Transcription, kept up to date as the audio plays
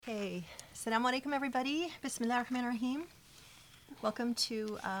Okay, Assalamu alaikum everybody. Bismillah ar-Rahman ar-Rahim. Welcome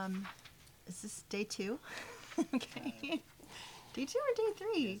to, is this day 2? Okay. Day 2 or day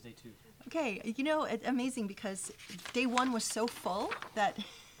 3? Yes, day 2. Okay, it's amazing because day 1 was so full that,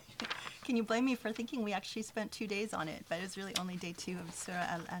 can you blame me for thinking we actually spent 2 days on it? But it was really only day 2 of Surah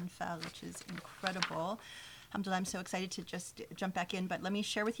Anfal, which is incredible. Alhamdulillah, I'm so excited to just jump back in. But let me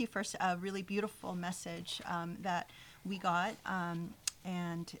share with you first a really beautiful message that we got.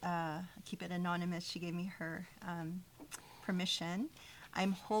 And keep it anonymous. She gave me her permission.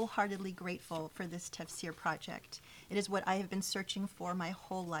 I'm wholeheartedly grateful for this tafsir project. It is what I have been searching for my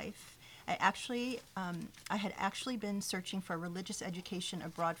whole life. I had actually been searching for religious education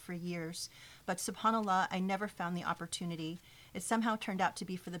abroad for years, but subhanAllah, I never found the opportunity. It somehow turned out to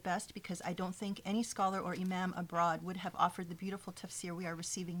be for the best because I don't think any scholar or imam abroad would have offered the beautiful tafsir we are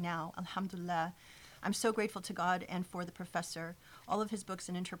receiving now. Alhamdulillah. I'm so grateful to God and for the professor. All of his books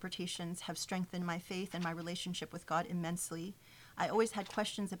and interpretations have strengthened my faith and my relationship with God immensely. I always had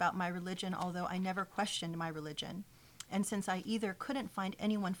questions about my religion, although I never questioned my religion. And since I either couldn't find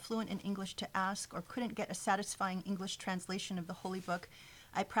anyone fluent in English to ask or couldn't get a satisfying English translation of the Holy Book,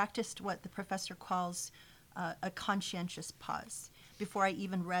 I practiced what the professor calls a conscientious pause before I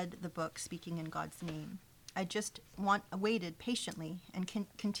even read the book, Speaking in God's Name. I just waited patiently and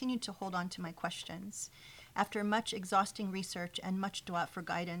continued to hold on to my questions. After much exhausting research and much dua for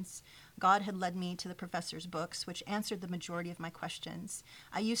guidance, God had led me to the professor's books, which answered the majority of my questions.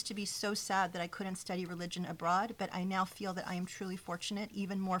 I used to be so sad that I couldn't study religion abroad, but I now feel that I am truly fortunate,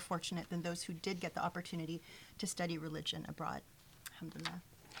 even more fortunate than those who did get the opportunity to study religion abroad. Alhamdulillah.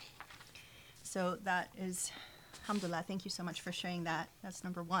 So that is, alhamdulillah, thank you so much for sharing that. That's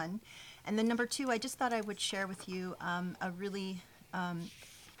number 1. And then number 2, I just thought I would share with you a really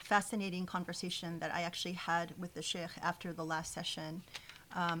fascinating conversation that I actually had with the Sheikh after the last session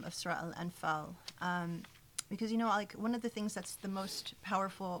of Surah Al-Anfal. Because, like one of the things that's the most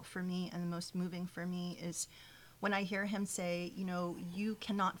powerful for me and the most moving for me is when I hear him say, you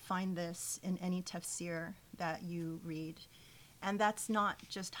cannot find this in any tafsir that you read. And that's not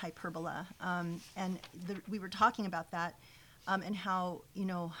just hyperbole. We were talking about that and how,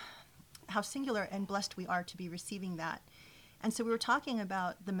 how singular and blessed we are to be receiving that. And so we were talking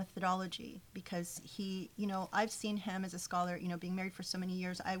about the methodology because he, I've seen him as a scholar, being married for so many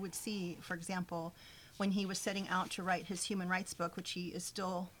years. I would see, for example, when he was setting out to write his human rights book, which he is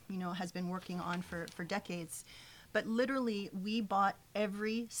still, has been working on for decades. But literally, we bought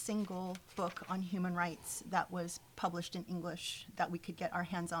every single book on human rights that was published in English that we could get our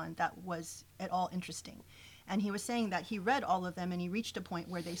hands on that was at all interesting. And he was saying that he read all of them and he reached a point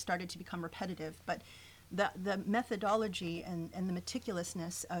where they started to become repetitive. But the methodology and the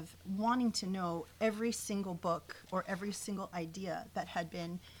meticulousness of wanting to know every single book or every single idea that had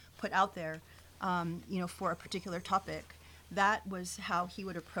been put out there, for a particular topic, that was how he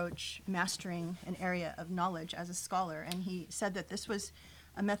would approach mastering an area of knowledge as a scholar. And he said that this was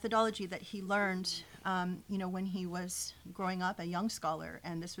a methodology that he learned, when he was growing up, a young scholar.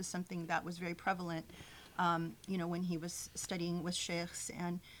 And this was something that was very prevalent, when he was studying with sheikhs.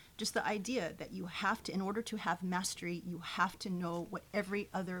 And just the idea that you have to, in order to have mastery, you have to know what every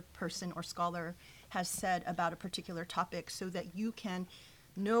other person or scholar has said about a particular topic so that you can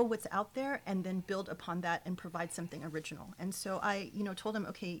know what's out there and then build upon that and provide something original. And so I, told him,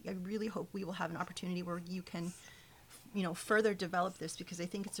 okay, I really hope we will have an opportunity where you can, further develop this because I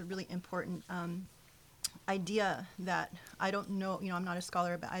think it's a really important idea that I don't know, I'm not a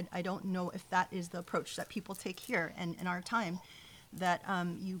scholar, but I don't know if that is the approach that people take here and in our time, that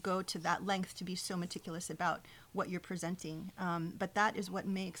you go to that length to be so meticulous about what you're presenting. But that is what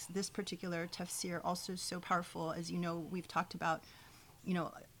makes this particular tafsir also so powerful. As we've talked about,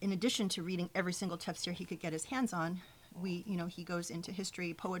 in addition to reading every single tafsir he could get his hands on, he goes into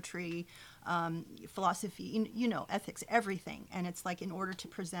history, poetry, philosophy, ethics, everything. And it's like in order to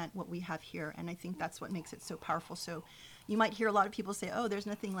present what we have here. And I think that's what makes it so powerful. So you might hear a lot of people say, oh, there's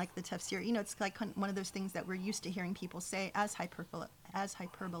nothing like the tafsir. It's like one of those things that we're used to hearing people say as hyperbole,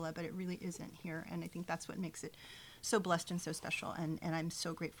 but it really isn't here. And I think that's what makes it so blessed and so special. And I'm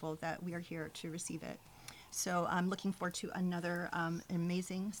so grateful that we are here to receive it. So I'm looking forward to another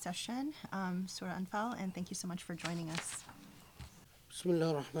amazing session, Surah Anfal, and thank you so much for joining us. بسم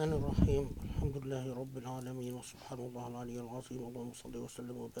الله الرحمن الرحيم الحمد لله رب العالمين وسبحان الله العلي العظيم اللهم صل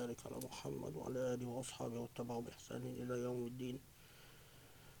وسلم وبارك على محمد وعلى آله وأصحابه واتبعوا بإحسان إلى يوم الدين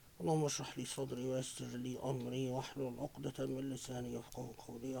اللهم اشرح لي صدري ويسر لي أمري واحلل عقدة من لساني يفقهوا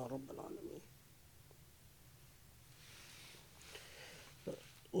قولي يا رب العالمين.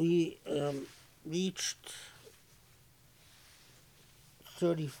 We reached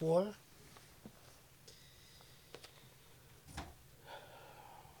 34.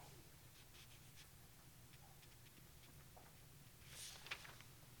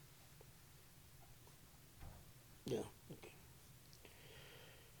 Yeah, okay.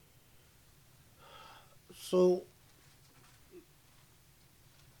 So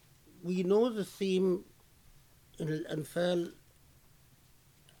we know the theme in Al-Anfal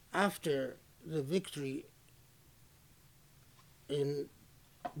after the victory in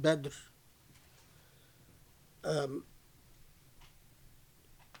Badr, um,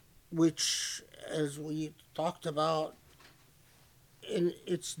 which, as we talked about in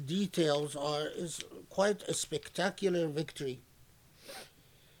its details, is quite a spectacular victory.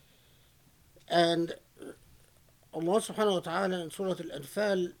 And Allah subhanahu wa ta'ala in Surah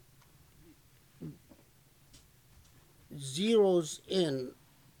Al-Anfal zeroes in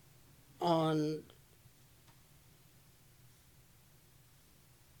on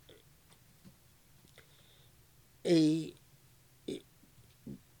a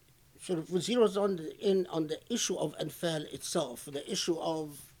sort of zeroes in on the issue of Anfal itself, the issue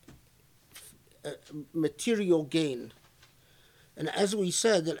of material gain. And as we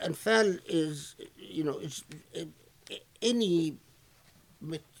said, that Anfal is, it's any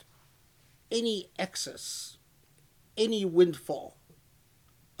any excess, any windfall,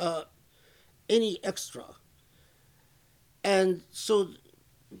 any extra. And so,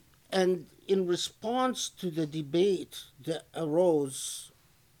 and in response to the debate that arose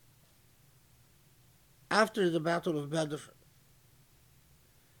after the Battle of Badr,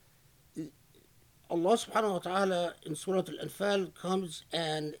 Allah subhanahu wa ta'ala in Surah Al-Anfal comes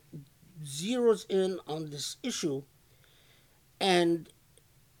and zeroes in on this issue, and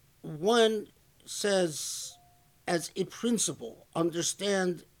one says, as a principle,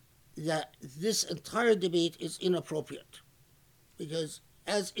 understand that this entire debate is inappropriate, because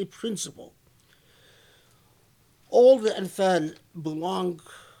as a principle, all the Anfal belong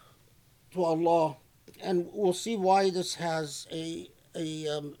to Allah, and we'll see why this has a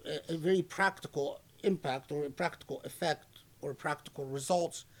very practical impact or a practical effect or practical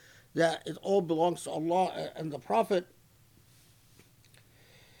results, that it all belongs to Allah and the Prophet.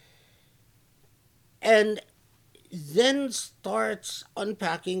 And then starts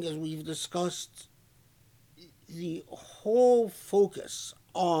unpacking, as we've discussed, the whole focus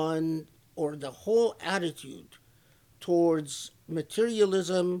on, or the whole attitude towards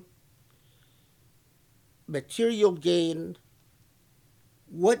materialism, material gain.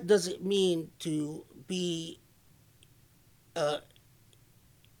 What does it mean to be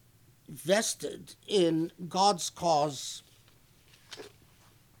vested in God's cause,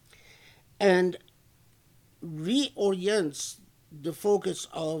 and reorients the focus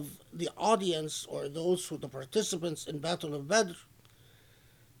of the audience, or those who the participants in Battle of Badr,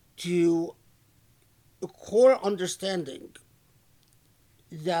 to a core understanding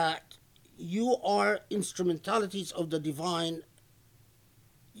that you are instrumentalities of the divine.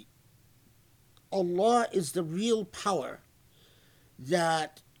 Allah is the real power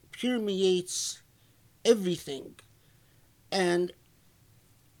that permeates everything, and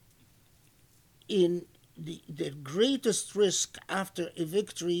in the greatest risk after a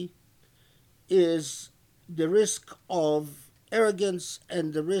victory is the risk of arrogance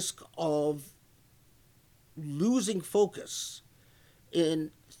and the risk of losing focus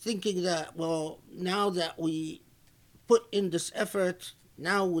in thinking that, well, now that we put in this effort,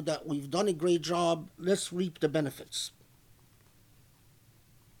 now that we've done a great job, let's reap the benefits.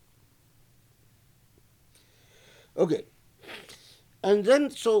 Okay. And then,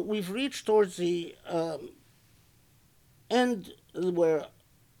 so we've reached towards the end, where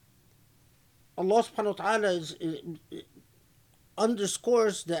Allah subhanahu wa ta'ala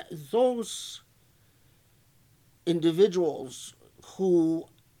underscores that those individuals whose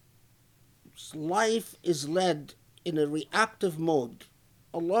life is led in a reactive mode,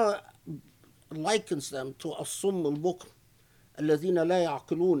 Allah likens them to as-summ al-bukm alladhina la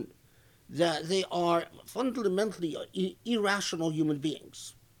ya'qilun, that they are fundamentally irrational human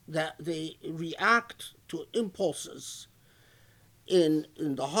beings, that they react to impulses in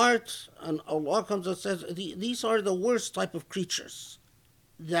the heart, and Allah comes and says these are the worst type of creatures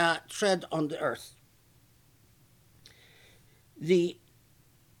that tread on the earth.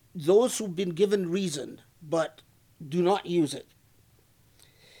 Those who've been given reason but do not use it.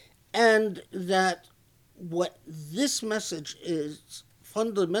 And that what this message is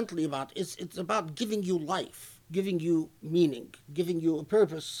fundamentally about, it's about giving you life, giving you meaning, giving you a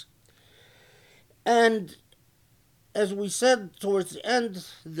purpose. And as we said towards the end,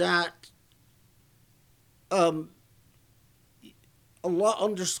 that Allah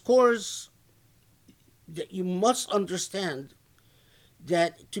underscores that you must understand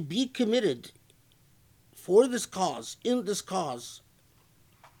that to be committed for this cause, in this cause,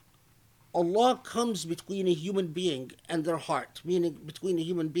 Allah comes between a human being and their heart, meaning between a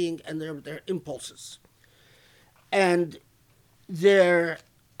human being and their impulses and their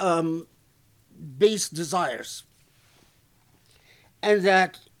base desires. And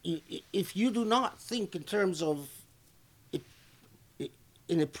that if you do not think in terms of,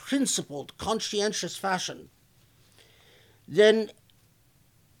 in a principled, conscientious fashion, then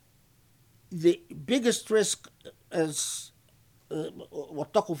the biggest risk, as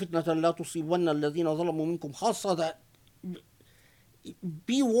واتقوا فتنة لا تصيبن الذين ظلموا منكم خاصة, that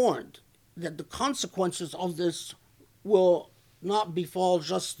be warned that the consequences of this will not befall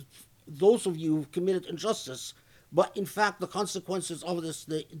just those of you who've committed injustice, but in fact the consequences of this,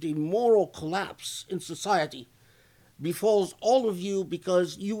 the moral collapse in society, befalls all of you,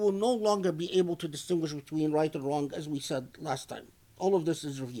 because you will no longer be able to distinguish between right and wrong, as we said last time. All of this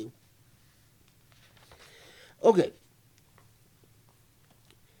is review. Okay.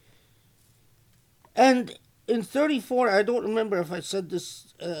 And in 34, I don't remember if I said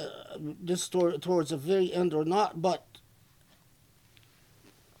this towards the very end or not, but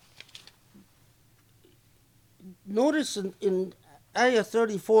notice in Ayah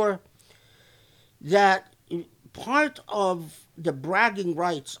 34 that part of the bragging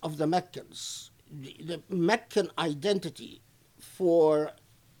rights of the Meccans, the Meccan identity for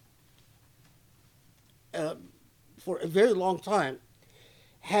a very long time,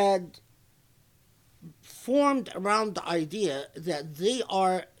 had formed around the idea that they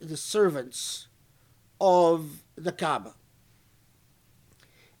are the servants of the Kaaba.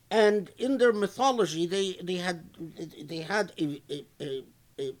 And in their mythology, they had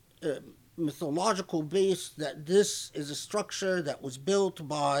a mythological base that this is a structure that was built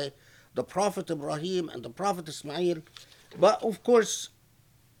by the Prophet Ibrahim and the Prophet Ismail. But of course,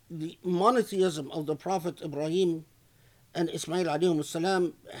 the monotheism of the Prophet Ibrahim and Ismail alayhim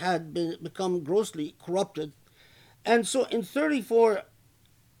salam had become grossly corrupted. And so in 34,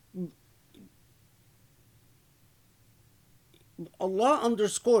 Allah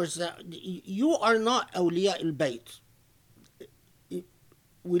underscores that you are not awliya al-bayt.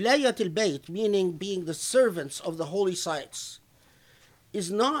 Wilayat al-bayt, meaning being the servants of the holy sites, is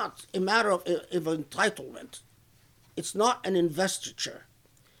not a matter of entitlement. It's not an investiture.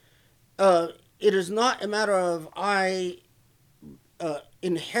 It is not a matter of I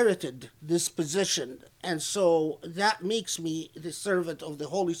inherited this position, and so that makes me the servant of the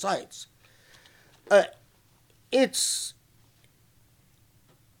holy sites. It's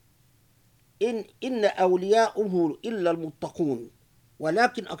إن أولياؤه إلا المتقون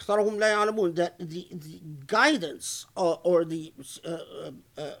ولكن أكثرهم لا يعلمون, that the guidance or the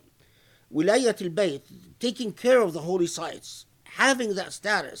wilayat al-bayt, taking care of the holy sites, having that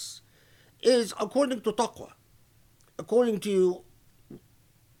status, is according to taqwa, according to,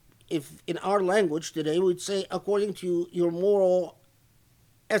 if in our language today we'd say, according to your moral,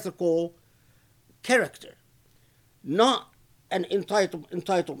 ethical character, not an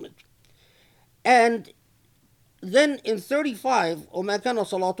entitlement. And then in 35, وما كان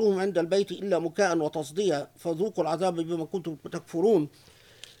صلاتهم عند البيت إلا مكاء وتصديا فذوقوا العذاب بما كنتم تكفرون.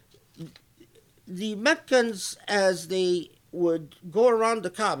 The Meccans, as they would go around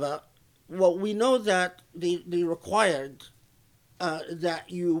the Kaaba, well, we know that they required that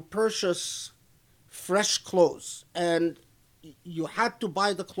you purchase fresh clothes, and you had to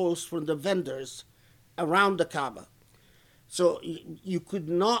buy the clothes from the vendors around the Kaaba. So you could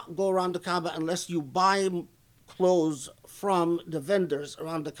not go around the Kaaba unless you buy clothes from the vendors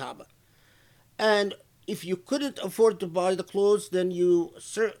around the Kaaba. And if you couldn't afford to buy the clothes, then you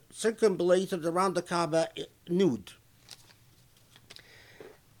circumambulated around the Kaaba nude.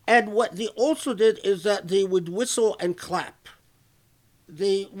 And what they also did is that they would whistle and clap.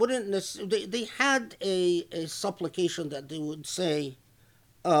 They wouldn't necessarily, they had a supplication that they would say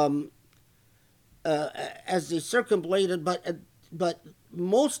as they circumambulated, but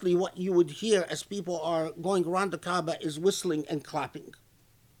mostly what you would hear as people are going around the Kaaba is whistling and clapping.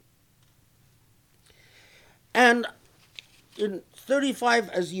 And in 35,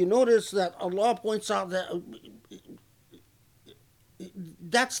 as you notice, that Allah points out that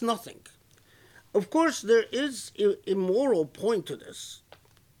that's nothing. Of course, there is a moral point to this.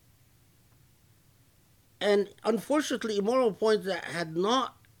 And unfortunately, a moral point that had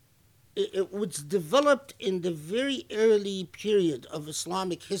not, it was developed in the very early period of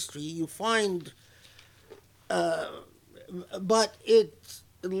Islamic history. You find, but it's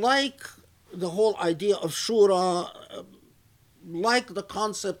like the whole idea of Surah, like the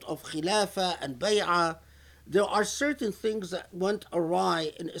concept of khilafah and bay'ah, there are certain things that went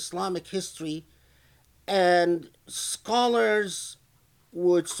awry in Islamic history, and scholars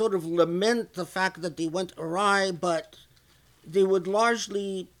would sort of lament the fact that they went awry, but they would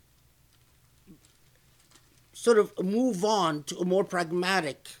largely sort of move on to a more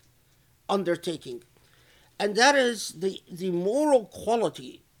pragmatic undertaking. And that is the moral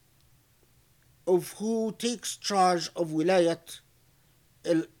quality of who takes charge of wilayat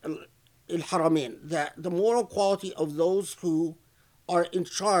al-Haramain, the moral quality of those who are in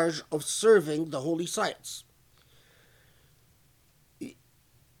charge of serving the holy sites.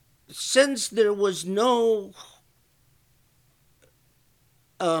 Since there was no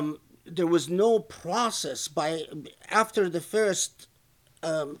process by after the first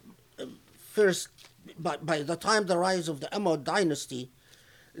by the time the rise of the Umayyad dynasty,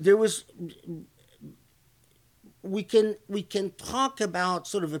 there was we can talk about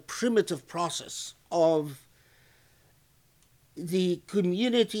sort of a primitive process of the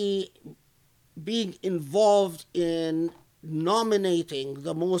community being involved in nominating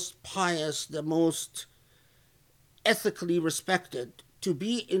the most pious, the most ethically respected to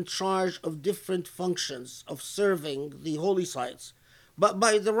be in charge of different functions of serving the holy sites. But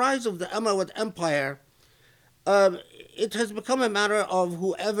by the rise of the Umayyad Empire, it has become a matter of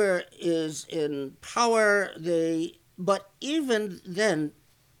whoever is in power. But even then,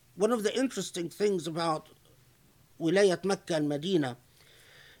 one of the interesting things about Wilayat Mecca and Medina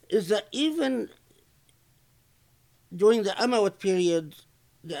is that even during the Umayyad period,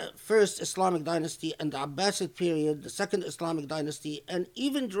 the first Islamic dynasty, and the Abbasid period, the second Islamic dynasty, and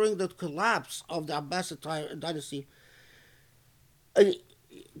even during the collapse of the Abbasid dynasty,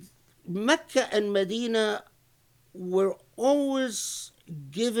 Mecca and Medina were always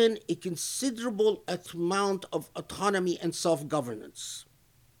given a considerable amount of autonomy and self-governance.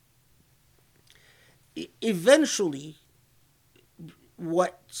 Eventually,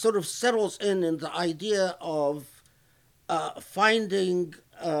 what sort of settles in the idea of finding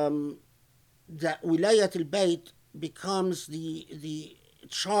that Wilayat al-Bayt becomes the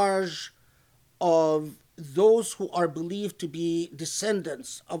charge of those who are believed to be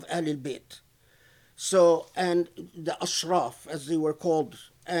descendants of Ahl al-Bayt. So, and the Ashraf, as they were called.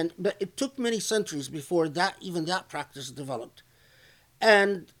 But it took many centuries before even that practice developed.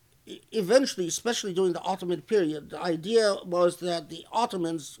 And eventually, especially during the Ottoman period, the idea was that the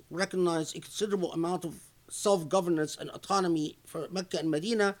Ottomans recognized a considerable amount of self-governance and autonomy for Mecca and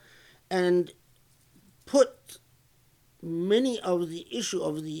Medina, and put many of the issue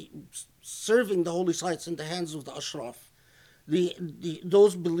of the serving the holy sites in the hands of the Ashraf,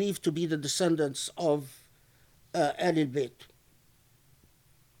 those believed to be the descendants of Ahl al-Bayt.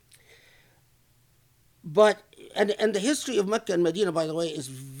 But and the history of Mecca and Medina, by the way, is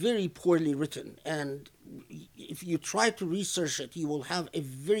very poorly written, and if you try to research it, you will have a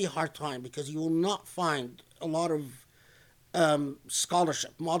very hard time, because you will not find a lot of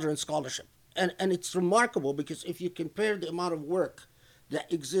scholarship, modern scholarship. And it's remarkable, because if you compare the amount of work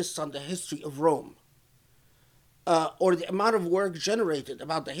that exists on the history of Rome, or the amount of work generated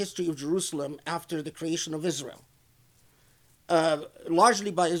about the history of Jerusalem after the creation of Israel,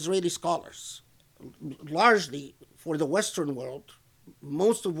 largely by Israeli scholars, largely for the Western world,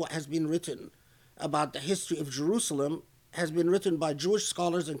 most of what has been written about the history of Jerusalem has been written by Jewish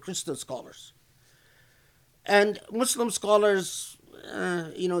scholars and Christian scholars. And Muslim scholars,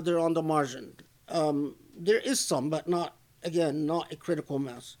 they're on the margin. There is some, but not a critical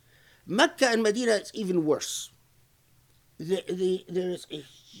mass. Mecca and Medina is even worse. There is a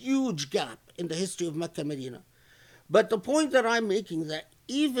huge gap in the history of Mecca and Medina. But the point that I'm making, that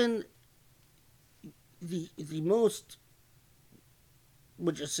even the most,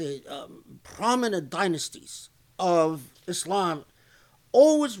 prominent dynasties of Islam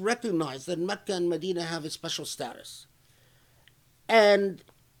always recognize that Mecca and Medina have a special status. And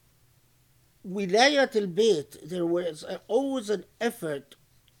Wilayat al-Bayt, there was always an effort,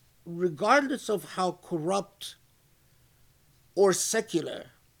 regardless of how corrupt or secular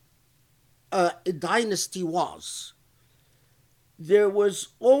a dynasty was, there was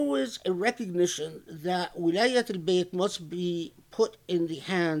always a recognition that Wilayat al-Bayt must be put in the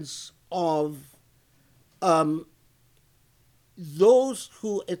hands of those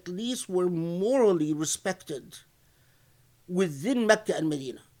who at least were morally respected within Mecca and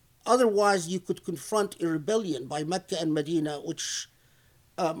Medina. Otherwise, you could confront a rebellion by Mecca and Medina, which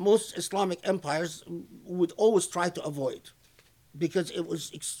most Islamic empires would always try to avoid, because it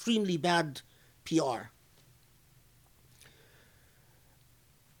was extremely bad PR.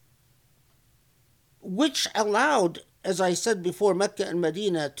 Which allowed as I said before, Mecca and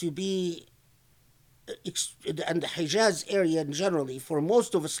Medina to be, and the Hijaz area generally, for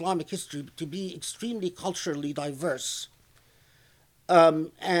most of Islamic history, to be extremely culturally diverse,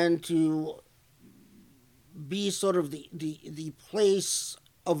 and to be sort of the place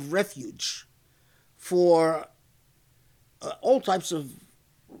of refuge for all types of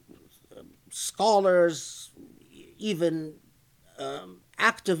scholars, even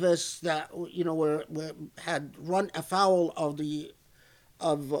activists that had run afoul of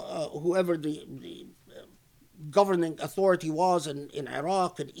whoever the governing authority was in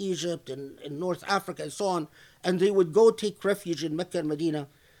Iraq and Egypt and in North Africa and so on, and they would go take refuge in Mecca and Medina.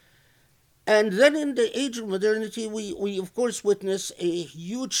 And then in the age of modernity, we of course witness a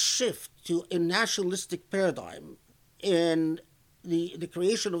huge shift to a nationalistic paradigm in the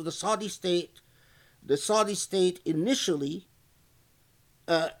creation of the Saudi state. The Saudi state initially,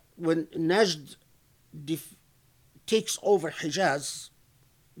 when Najd takes over Hijaz,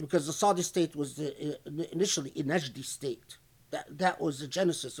 because the Saudi state was initially a Najdi state. That was the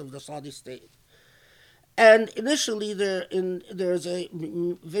genesis of the Saudi state. And initially, there's a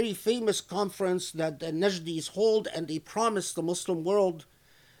very famous conference that the Najdis hold, and they promise the Muslim world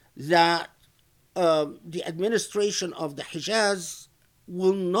that the administration of the Hijaz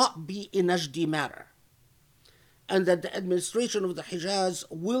will not be a Najdi matter, and that the administration of the Hijaz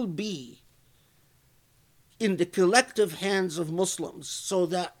will be in the collective hands of Muslims, so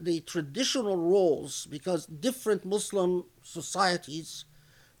that the traditional roles, because different Muslim societies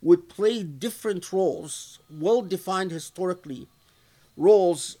would play different roles, well defined historically,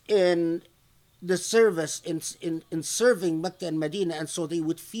 roles in the service, in serving Mecca and Medina, and so they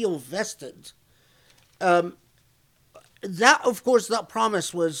would feel vested. That, of course, that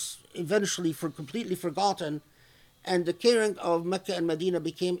promise was eventually completely forgotten, and the caring of Mecca and Medina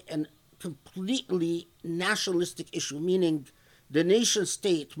became a completely nationalistic issue, meaning the nation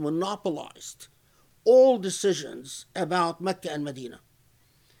state monopolized all decisions about Mecca and Medina,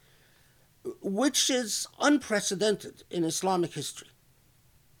 which is unprecedented in Islamic history.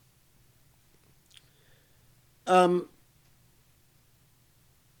 A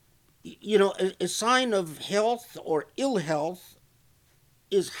sign of health or ill health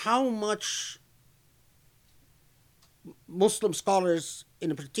is how much Muslim scholars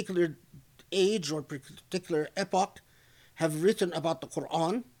in a particular age or particular epoch have written about the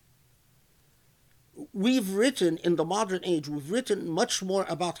Quran. We've written, in the modern age, we've written much more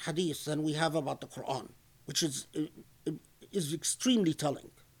about hadith than we have about the Quran, which is extremely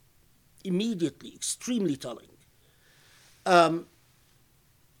telling. Immediately, extremely telling.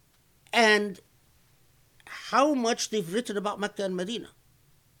 And how much they've written about Mecca and Medina,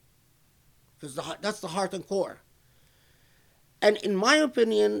 because that's the heart and core. And in my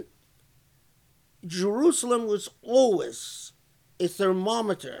opinion, Jerusalem was always a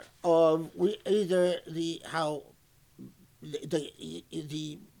thermometer of either how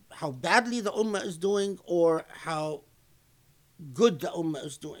badly the Ummah is doing or how good the Ummah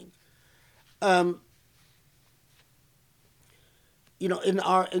is doing. In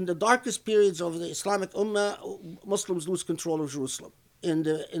the darkest periods of the Islamic Ummah, Muslims lose control of Jerusalem. In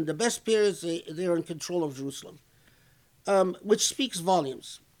the best periods, they're in control of Jerusalem, which speaks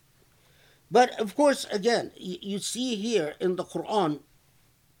volumes. But of course, again, you see here in the Quran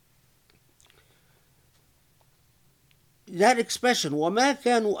that expression, وَمَا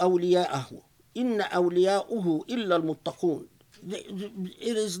كَانُوا أَوْلِيَاءَهُ إِنَّ أَوْلِيَاؤُهُ إِلَّا الْمُتَّقُونَ.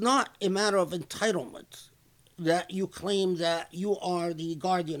 It is not a matter of entitlement that you claim that you are the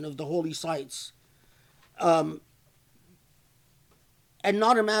guardian of the holy sites, and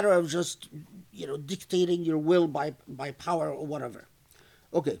not a matter of just dictating your will by power or whatever.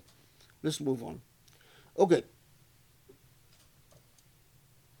 Okay, let's move on. Okay.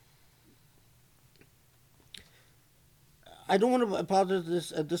 I don't want to apologize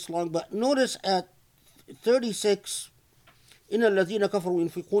this at this long, but notice at 36, إن الذين كفروا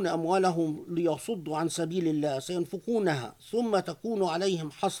ينفقون أموالهم ليصدوا عن سبيل الله سينفقونها ثم تكون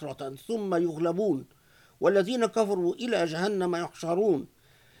عليهم حسرة ثم يغلبون والذين كفروا إلى جهنم يحشرون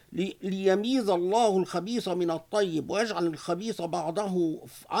ليميز الله الخبيث من الطيب ويجعل الخبيث بعضه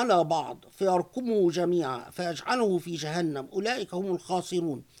على بعض فيركمه جميعا فيجعله في جهنم أولئك هم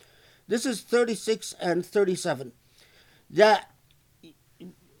الخاسرون. This is 36 and 37.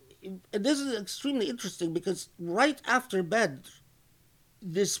 This is extremely interesting because right after Badr,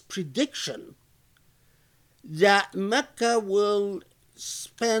 this prediction that Mecca will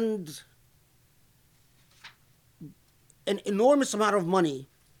spend an enormous amount of money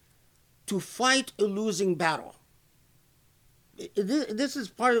to fight a losing battle. This is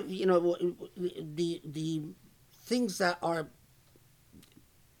part of the things that are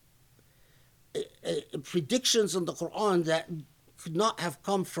predictions in the Quran that could not have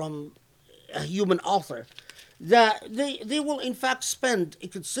come from a human author, that they will in fact spend a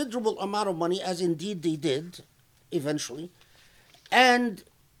considerable amount of money, as indeed they did eventually, and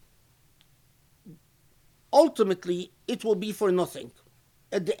ultimately it will be for nothing.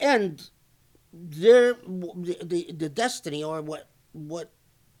 At the end, the destiny, or what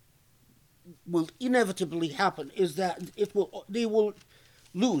will inevitably happen, is that they will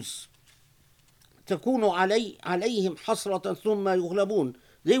lose. تكون عليهم حسرة ثم يغلبون.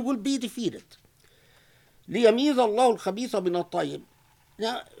 They will be defeated. ليميز الله الخبيث من الطيب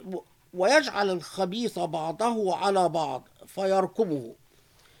ويجعل الخبيث بعضه على بعض فيركمه,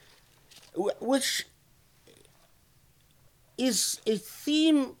 which is a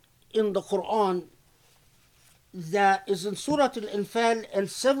theme in the Quran that is in Surah Al-Anfal and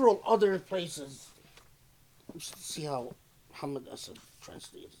several other places. Let's see how Muhammad Asad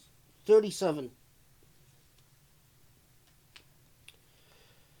translates. 37.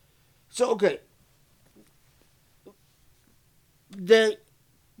 So, okay.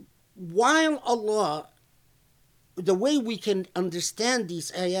 While Allah, the way we can understand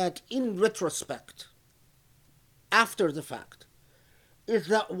these ayat in retrospect, after the fact, is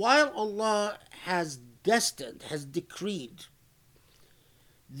that while Allah has destined, has decreed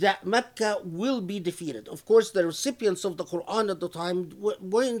that Mecca will be defeated. Of course, the recipients of the Quran at the time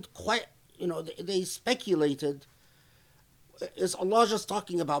weren't quite, they speculated. Is Allah just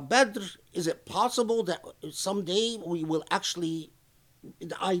talking about Badr? Is it possible that someday we will actually,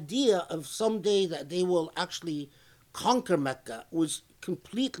 the idea of someday that they will actually conquer Mecca was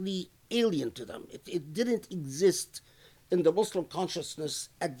completely alien to them. It didn't exist in the Muslim consciousness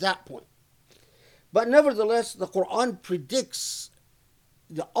at that point. But nevertheless, the Quran predicts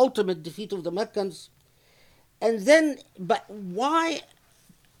the ultimate defeat of the Meccans. And then, but why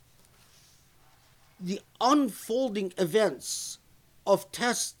the unfolding events of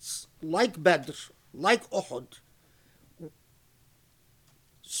tests like Badr, like Uhud,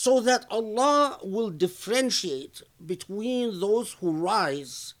 so that Allah will differentiate between those who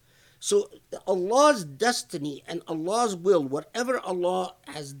rise. So Allah's destiny and Allah's will, whatever Allah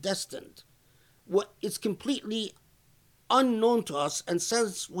has destined, it's completely unknown to us, and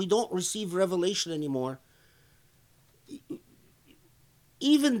since we don't receive revelation anymore,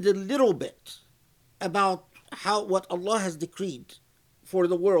 even the little bit about what Allah has decreed for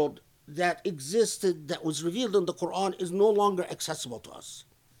the world that existed, that was revealed in the Quran, is no longer accessible to us.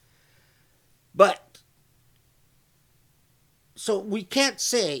 But so we can't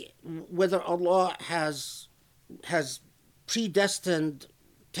say whether Allah has predestined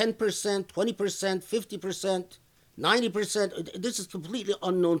 10%, 20%, 50%, 90%. This is completely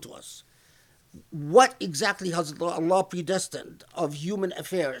unknown to us. What exactly has Allah predestined of human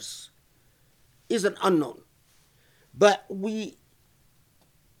affairs is an unknown. But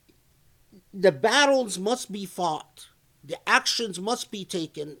the battles must be fought, the actions must be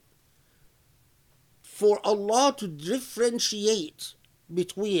taken for Allah to differentiate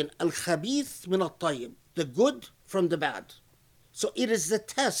between al-khabith min al-tayyib, the good from the bad. So it is the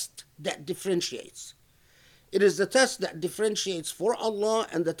test that differentiates. It is the test that differentiates for Allah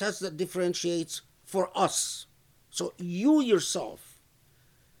and the test that differentiates for us. So you yourself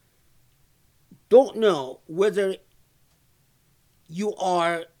don't know whether you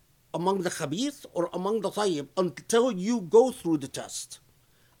are among the khabith or among the tayyib until you go through the test.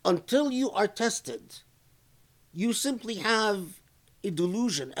 Until you are tested, you simply have a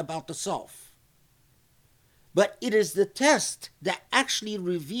delusion about the self. But it is the test that actually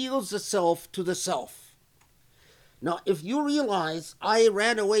reveals the self to the self. Now, if you realize I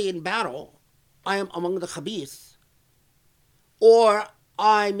ran away in battle, I am among the khabith, or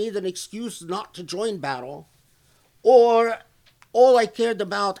I made an excuse not to join battle, or all I cared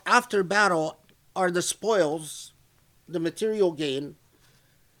about after battle are the spoils, the material gain,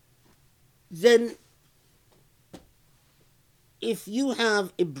 then if you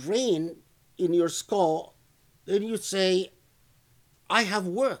have a brain in your skull, then you say, I have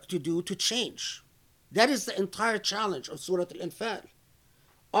work to do to change. That is the entire challenge of Surah Al-Anfal.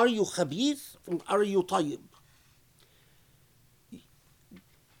 Are you khabith or are you tayyib?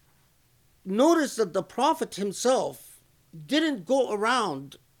 Notice that the Prophet himself didn't go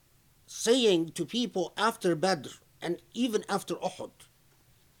around saying to people after Badr and even after Uhud,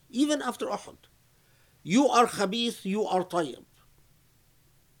 you are khabith, you are tayyib.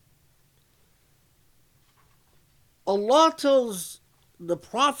 Allah tells the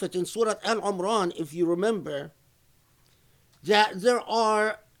Prophet in Surah Al-Imran, if you remember, that there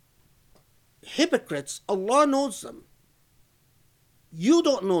are hypocrites, Allah knows them. You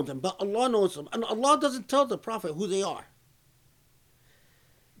don't know them, but Allah knows them. And Allah doesn't tell the Prophet who they are.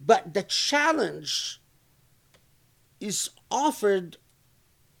 But the challenge is offered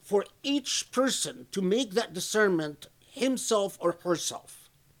for each person to make that discernment himself or herself.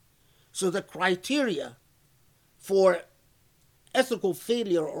 So the criteria for ethical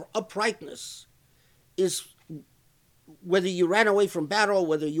failure or uprightness is whether you ran away from battle,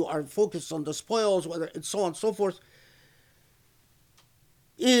 whether you are focused on the spoils, whether and so on and so forth,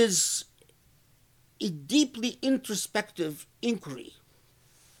 is a deeply introspective inquiry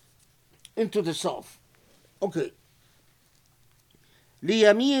into the self. Okay.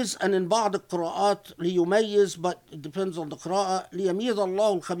 ليميز and in بعض القراءات ليميز, but it depends on the قراءة. ليميز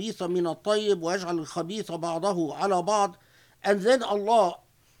الله الخبيث من الطيب ويجعل الخبيث بعضه على بعض. And then Allah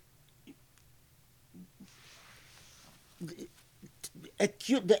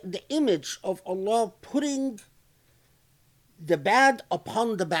the image of Allah putting the bad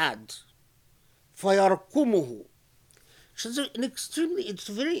upon the bad. فيركمه. It's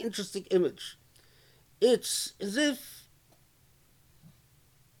a very interesting image. It's as if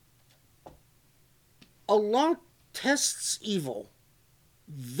Allah tests evil,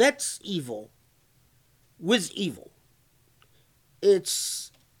 vets evil with evil.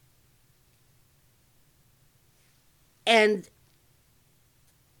 It's as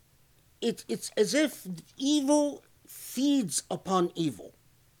if evil feeds upon evil.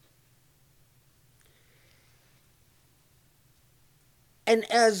 And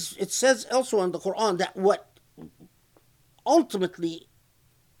as it says elsewhere in the Quran, that what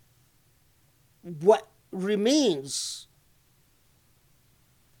remains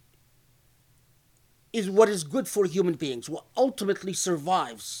is what is good for human beings. What ultimately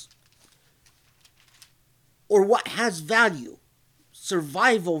survives, or what has value,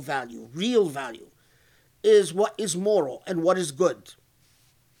 survival value, real value, is what is moral and what is good.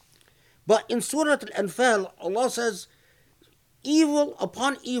 But in Surah Al-Anfal, Allah says, evil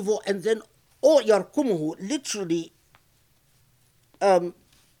upon evil, and then yarkumuhu, literally,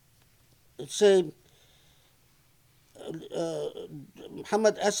 say,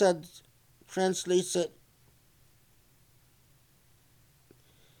 Muhammad Asad translates it,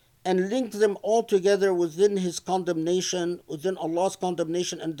 and linked them all together within his condemnation, within Allah's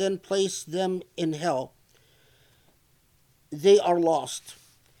condemnation, and then place them in hell. They are lost.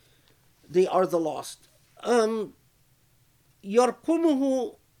 They are the lost.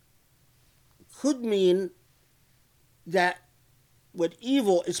 Yarkumuhu could mean that when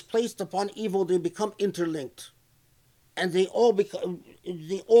evil is placed upon evil, they become interlinked, and they all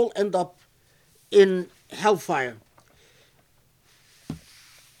end up in hellfire.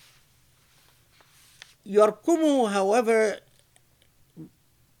 Yarkumuhu, however,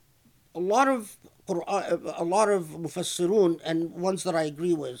 a lot of mufassirun, and ones that I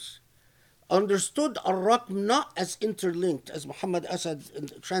agree with, understood ar-rakm not as interlinked as Muhammad Asad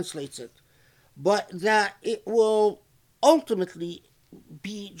translates it, but that it will ultimately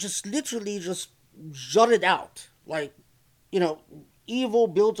be just literally just jutted out, like, evil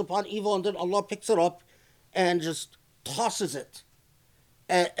builds upon evil, and then Allah picks it up and just tosses it,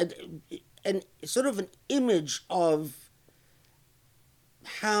 and sort of an image of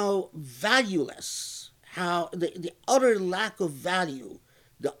how valueless, how the utter lack of value,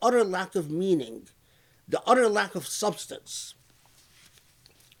 the utter lack of meaning, the utter lack of substance,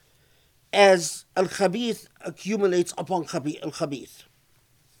 as al-khabith accumulates upon al-khabith.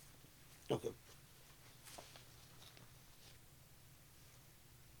 Okay.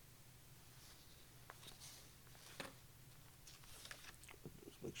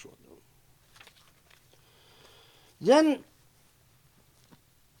 Let's make sure. Then,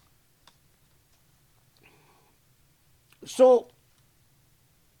 so,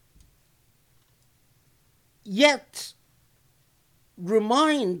 yet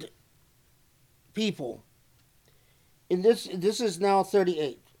remind people, in this is now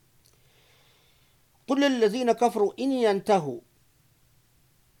 38. قل للذين كفروا إن ينتهوا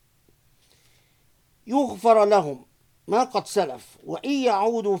يغفر لهم ما قد سلف وإن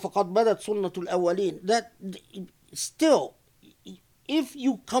يعودوا فقد بدت سنة الأولين. That still, if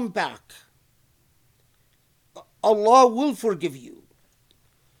you come back, Allah will forgive you.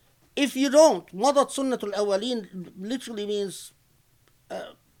 If you don't, مضت سنة الأولين literally means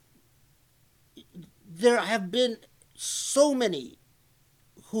there have been so many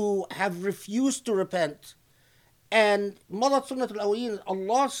who have refused to repent, and مضت سنة الأولين,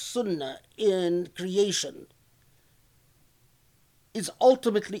 Allah's sunnah in creation, is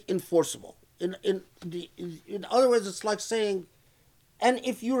ultimately enforceable. In other words, it's like saying, And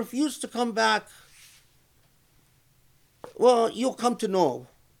if you refuse to come back, well, you'll come to know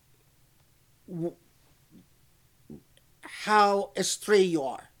how astray you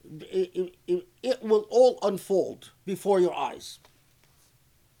are. It will all unfold before your eyes.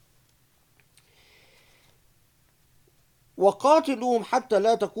 وقاتلوهم حتى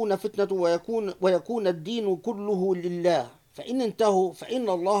لا تكون فتنة ويكون الدين كله لله فإن انتهوا فإن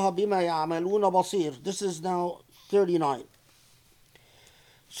الله بما يعملون بصير. This is now 39.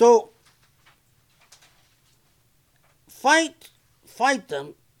 So fight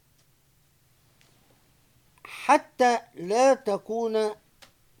them حتى لا تكون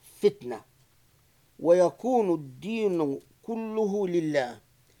فتنة ويكون الدين كله لله.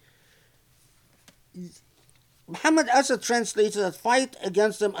 Muhammad Asad translates that fight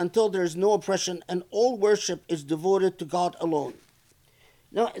against them until there is no oppression and all worship is devoted to God alone.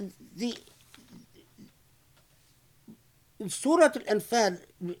 Now, in Surah Al-Anfal,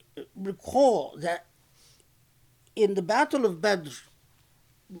 recall that in the Battle of Badr,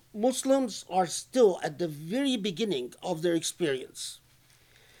 Muslims are still at the very beginning of their experience.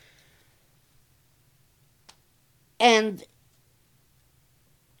 And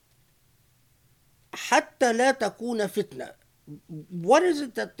حتى لا تكون فتنة. What is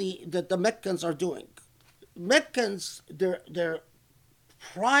it that the Meccans are doing? Meccans, their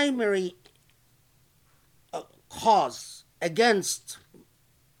primary cause against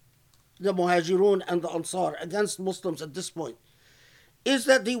the Muhajirun and the Ansar, against Muslims at this point, is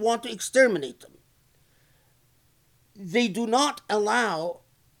that they want to exterminate them. They do not allow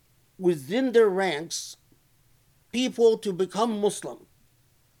within their ranks people to become Muslim.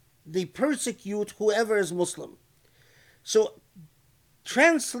 They persecute whoever is Muslim. So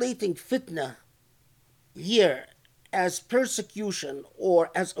translating fitna here as persecution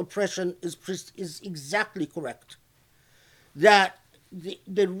or as oppression is exactly correct. That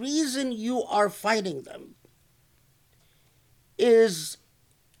the reason you are fighting them is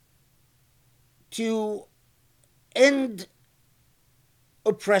to end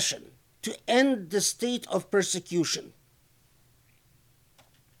oppression, to end the state of persecution.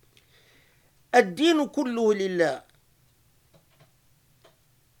 الدين كله لله.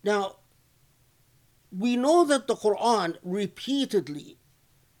 Now, we know that the Quran repeatedly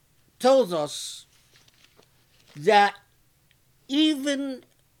tells us that even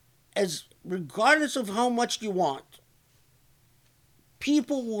as, regardless of how much you want,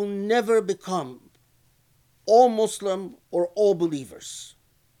 people will never become all Muslim or all believers.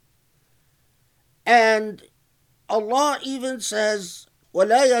 And Allah even says,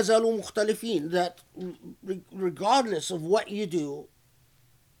 وَلَا يَزَالُوا مُخْتَلِفِينَ, that regardless of what you do,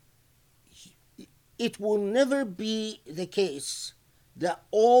 it will never be the case that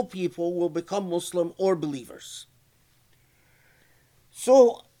all people will become Muslim or believers.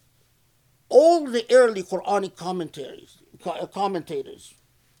 So, all the early Quranic commentators,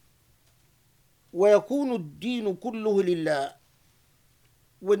 وَيَكُونُ الدِّينُ كُلُّهُ لِلَّهِ,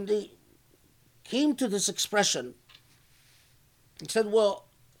 when they came to this expression, he said, well,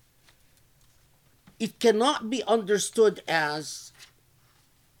 it cannot be understood as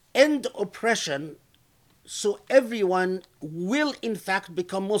end oppression so everyone will in fact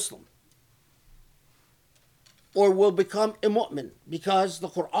become Muslim or will become a mu'min, because the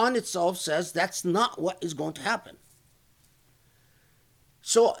Quran itself says that's not what is going to happen.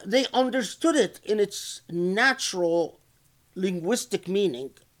 So they understood it in its natural linguistic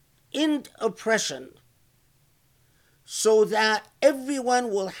meaning, end oppression, so that everyone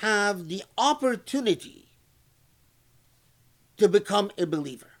will have the opportunity to become a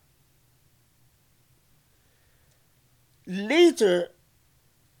believer. Later,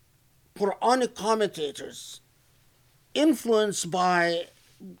 Quranic commentators, influenced by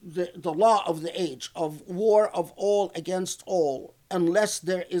the law of the age of war of all against all, unless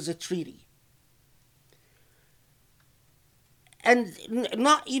there is a treaty, and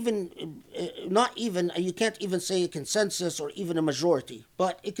not even you can't even say a consensus or even a majority,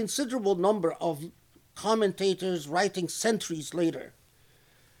 but a considerable number of commentators writing centuries later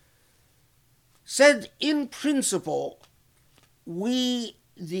said, in principle,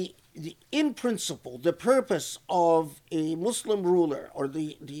 in principle, the purpose of a Muslim ruler, or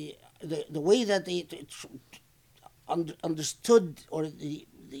the way that they understood, or the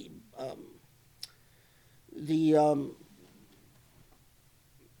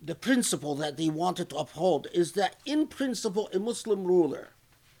principle that they wanted to uphold, is that in principle a Muslim ruler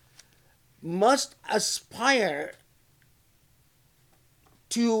must aspire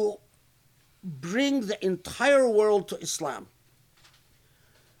to bring the entire world to Islam.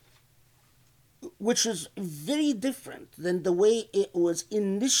 which is very different than the way it was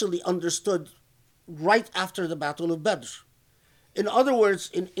initially understood right after the Battle of Badr. In other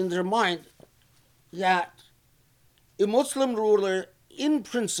words, in their mind, that a Muslim ruler, in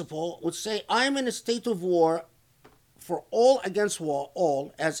principle, would say, I'm in a state of war for all against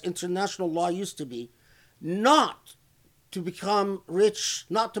all, as international law used to be, not to become rich,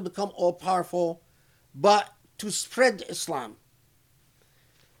 not to become all-powerful, but to spread Islam.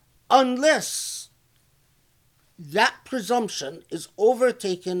 Unless that presumption is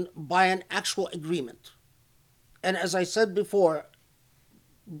overtaken by an actual agreement. And as I said before,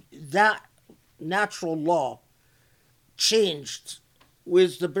 that natural law changed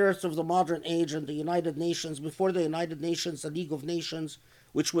with the birth of the modern age and the United Nations. Before the United Nations, the League of Nations,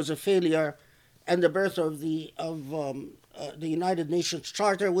 which was a failure, and the birth of the United Nations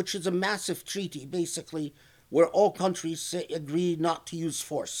Charter, which is a massive treaty, basically, where all countries agree not to use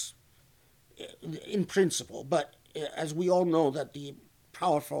force, in principle. But as we all know, that the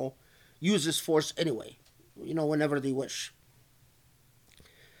powerful uses force anyway, whenever they wish.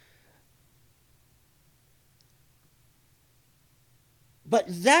 But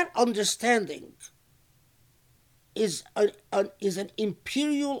that understanding is an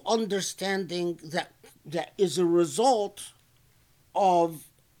imperial understanding that is a result of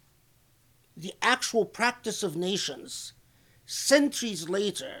the actual practice of nations centuries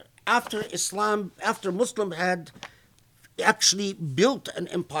later, after Muslim had actually built an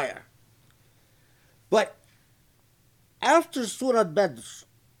empire. But after Surah Badr,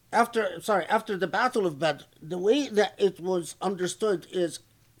 after the Battle of Badr, the way that it was understood is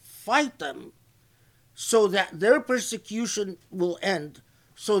fight them so that their persecution will end,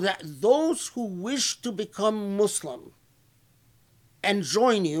 so that those who wish to become Muslim and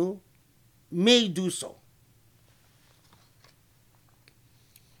join you may do so.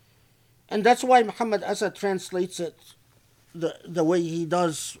 And that's why Muhammad Asad translates it the way he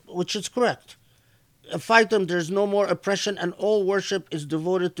does, which is correct. Fight them, there's no more oppression, and all worship is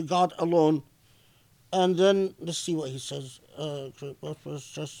devoted to God alone. And then, let's see what he says.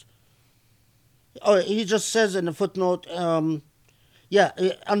 He just says in the footnote,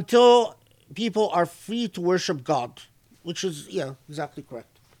 until people are free to worship God, which is, exactly correct.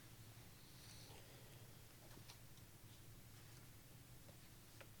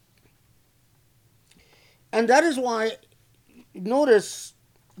 And that is why, notice,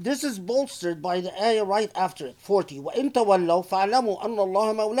 this is bolstered by the ayah right after it, 40. وَإِن تَوَلَّوْا فَاعْلَمُوا أَنَّ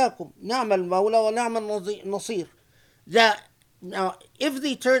اللَّهَ مَوْلَاكُمْ نِعْمَ الْمَوْلَى وَنِعْمَ النَّصِيرُ. That, now, if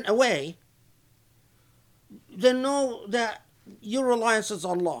they turn away, then know that your reliance is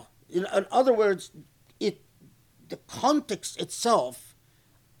on Allah. In other words, the context itself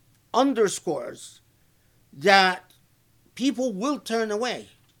underscores that people will turn away.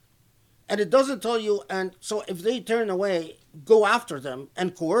 And it doesn't tell you, and so if they turn away, go after them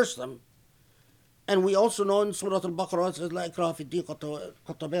and coerce them. And we also know in Surah Al-Baqarah, it says, لَا إِكْرَاهَ فِي الدِّينِ قَدْ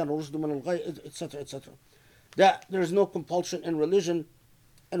تَبَيَّنَ الرُّشْدُ مِنَ الْغَيِّ, etc., etc. That there is no compulsion in religion,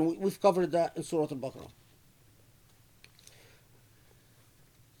 and we've covered that in Surah Al-Baqarah.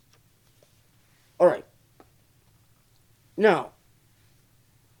 All right. Now,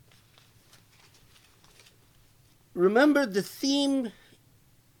 remember the theme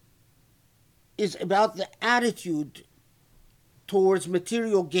is about the attitude towards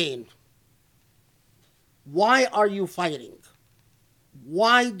material gain. Why are you fighting?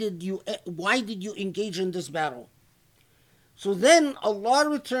 Why did you engage in this battle? So then Allah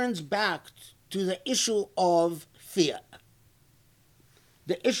returns back to the issue of fi'ah,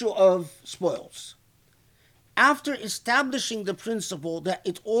 the issue of spoils. After establishing the principle that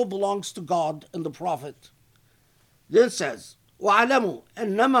it all belongs to God and the Prophet, then says, وَعَلَمُوا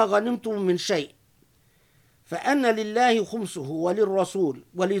أَنَّمَا غَنِمْتُم مِّن شَيْءٍ فَأَنَّ لِلَّهِ خُمْسُهُ وَلِلرَّسُولِ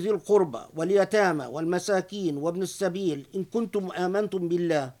وَلِذِي الْقُرْبَى وَالْيَتَامَى وَالْمَسَاكِينِ وَابْنِ السَّبِيلِ إِن كُنتُمْ آمَنتُم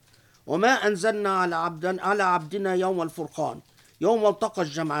بِاللَّهِ وَمَا أَنزَلْنَا على عبدنا يوم الفرقان يوم التقى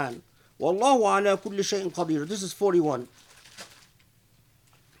الجمعان وَاللَّهُ عَلَى كُلِّ شَيْءٍ قَدِيرٌ. This is 41.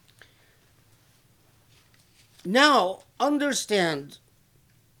 Now, understand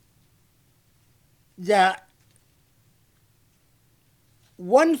that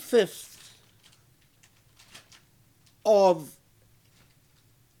 1/5 of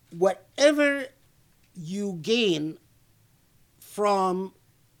whatever you gain from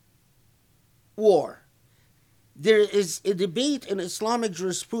war, there is a debate in Islamic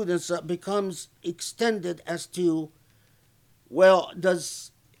jurisprudence that becomes extended as to, well,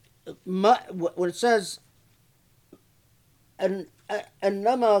 when it says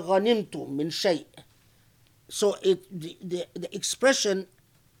أنما غنمتم من شيء, so the expression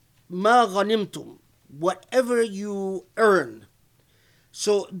ma ghanimtum, whatever you earn.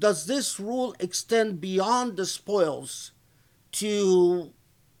 So does this rule extend beyond the spoils to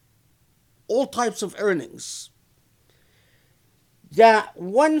all types of earnings? That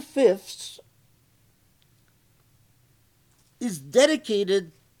 1/5 is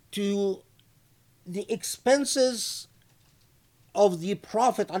dedicated to the expenses of the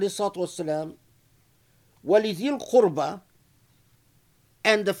Prophet ﷺ, walidil qurba,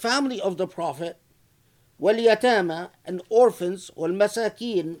 and the family of the Prophet, walyatama, and orphans,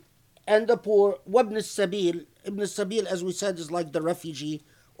 walmasakin, and the poor, wabn sabil. Ibn sabil, as we said, is like the refugee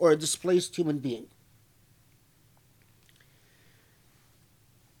or a displaced human being.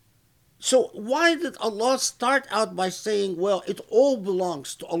 So why did Allah start out by saying, well, it all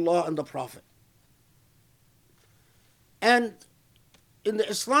belongs to Allah and the Prophet? And in the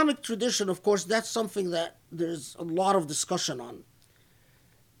Islamic tradition, of course, that's something that there's a lot of discussion on.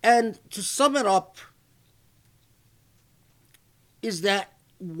 And to sum it up, is that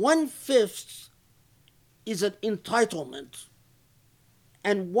 1/5 is an entitlement,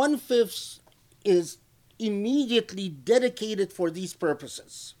 and 1/5 is immediately dedicated for these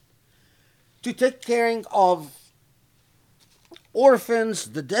purposes, to take care of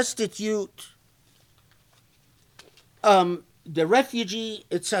orphans, the destitute, the refugee,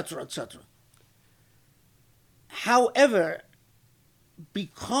 etc., etc. However,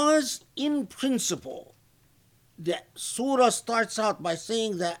 because in principle, the surah starts out by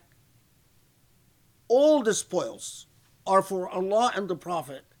saying that all the spoils are for Allah and the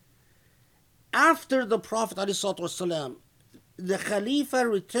Prophet, after the Prophet ﷺ, the Khalifa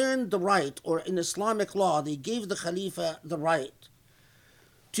returned the right, or in Islamic law, they gave the Khalifa the right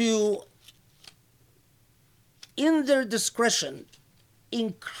to, in their discretion,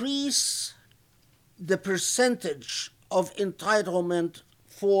 increase the percentage of entitlement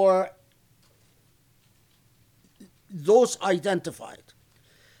for those identified.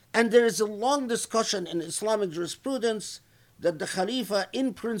 And there is a long discussion in Islamic jurisprudence that the Khalifa,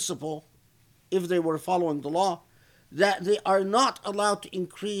 in principle, if they were following the law, that they are not allowed to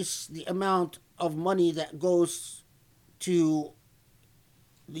increase the amount of money that goes to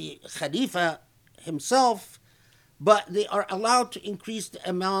the Khalifa himself, but they are allowed to increase the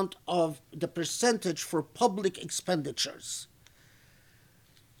amount of the percentage for public expenditures.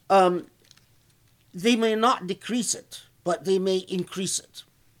 They may not decrease it, but they may increase it.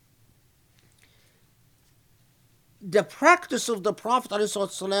 The practice of the Prophet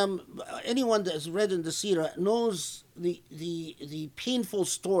ﷺ, anyone that has read in the Seerah knows the painful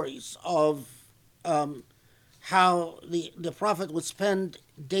stories of how the Prophet would spend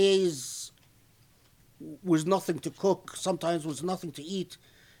days with nothing to cook, sometimes with nothing to eat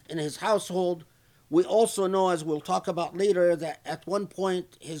in his household. We also know, as we'll talk about later, that at one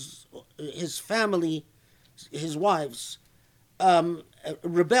point his family, his wives,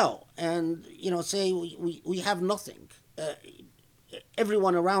 rebel and say we have nothing.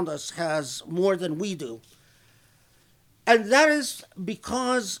 Everyone around us has more than we do, and that is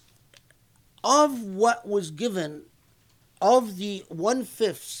because of what was given, of the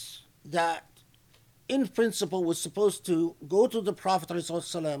 1/5 that in principle was supposed to go to the Prophet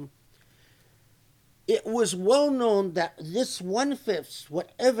ﷺ. It was well known that this 1/5,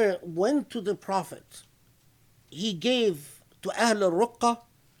 whatever went to the Prophet, he gave to Ahl al-Ruqqa,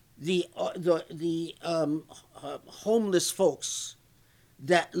 the homeless folks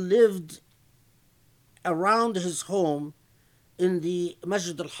that lived around his home in the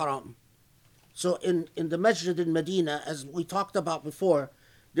Masjid al-Haram. So in the Masjid in Medina, as we talked about before,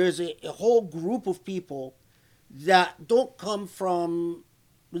 there's a whole group of people that don't come from,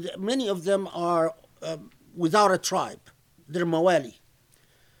 many of them are without a tribe. They're Mawali.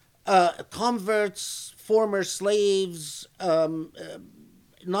 Converts, former slaves,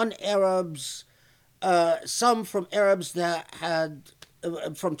 non-Arabs, some from Arabs that had,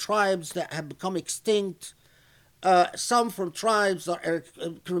 from tribes that had become extinct, some from tribes that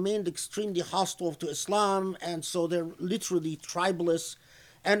remained extremely hostile to Islam, and so they're literally tribalists.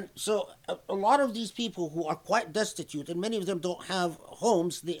 And so a lot of these people who are quite destitute, and many of them don't have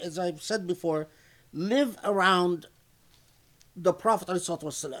homes, they, as I've said before, live around the Prophet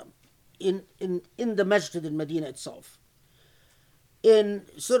ﷺ in the Masjid in Medina itself, in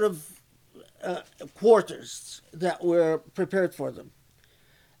sort of quarters that were prepared for them.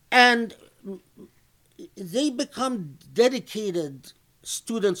 And they become dedicated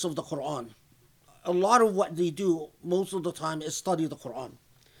students of the Quran. A lot of what they do most of the time is study the Quran.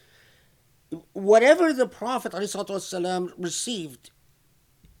 Whatever the Prophet ﷺ received,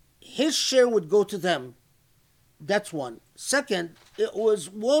 his share would go to them That's one. Second, it was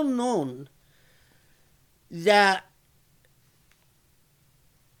well known that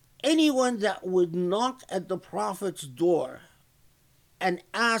anyone that would knock at the Prophet's door and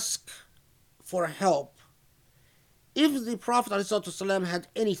ask for help, if the Prophet ﷺ had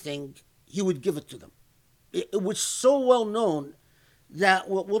anything, he would give it to them. It was so well known that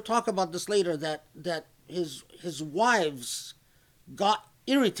we'll talk about this later, that his wives got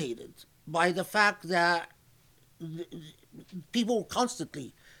irritated by the fact that people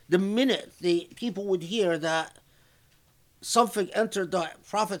constantly, the minute the people would hear that something entered the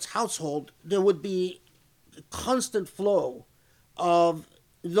Prophet's household, there would be a constant flow of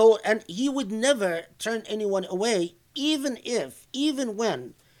though, and he would never turn anyone away, even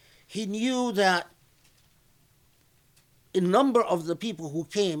when he knew that a number of the people who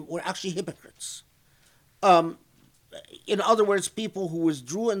came were actually hypocrites. In other words, people who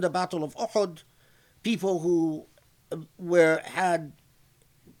withdrew in the Battle of Uhud, people who had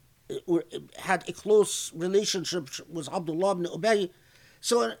a close relationship with Abdullah ibn Ubay.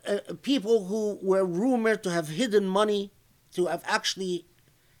 So people who were rumored to have hidden money, to have actually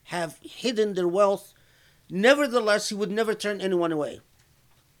have hidden their wealth. Nevertheless, he would never turn anyone away.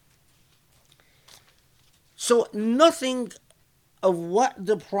 So nothing of what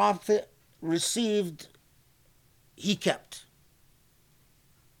the Prophet received, he kept.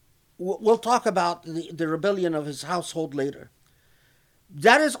 We'll talk about the rebellion of his household later.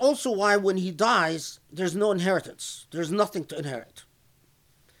 That is also why when he dies, there's no inheritance. There's nothing to inherit.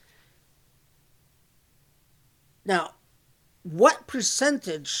 Now, what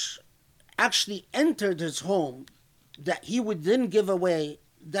percentage actually entered his home that he would then give away,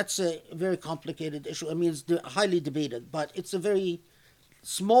 that's a very complicated issue. I mean, it's highly debated, but it's a very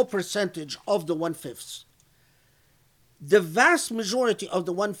small percentage of the 1/5. The vast majority of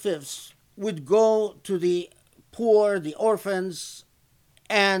the 1/5 would go to the poor, the orphans,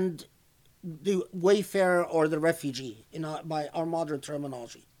 and the wayfarer or the refugee, by our modern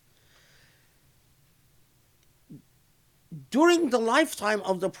terminology. During the lifetime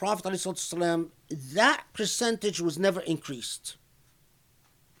of the Prophet ﷺ, that percentage was never increased.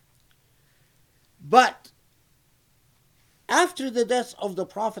 But after the death of the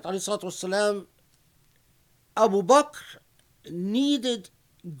Prophet ﷺ, Abu Bakr needed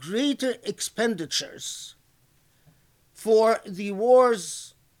greater expenditures for the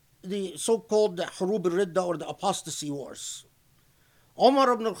wars, the so-called Hurub al-Ridda, or the apostasy wars.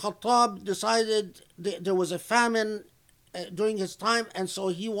 Umar ibn al-Khattab decided there was a famine during his time, and so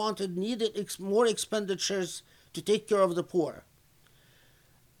he needed more expenditures to take care of the poor.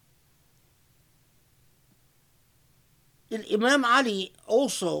 Imam Ali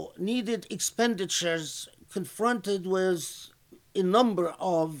also needed expenditures, confronted with a number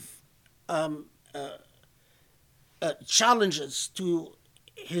of challenges to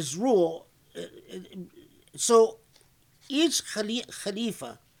his rule. So each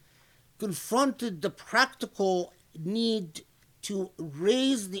Khalifa confronted the practical need to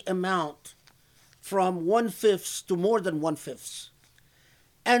raise the amount from 1/5 to more than 1/5.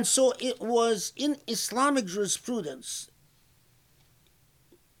 And so it was in Islamic jurisprudence,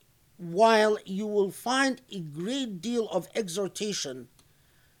 while you will find a great deal of exhortation,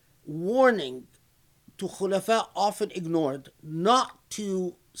 warning to Khulafa often ignored, not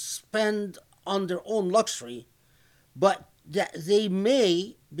to spend on their own luxury, but that they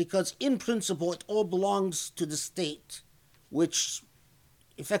may, because in principle it all belongs to the state, which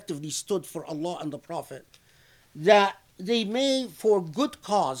effectively stood for Allah and the Prophet, that they may, for good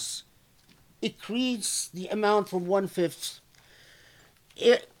cause, increase the amount from 1/5.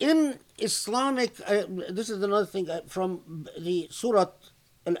 In Islamic, this is another thing from the Surah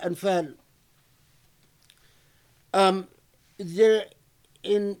Anfal. There,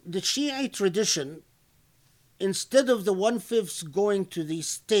 in the Shiite tradition, instead of the 1/5 going to the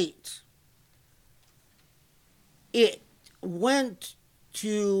state, it went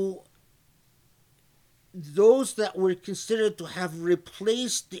to those that were considered to have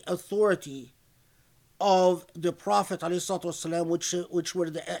replaced the authority of the Prophet ﷺ, which were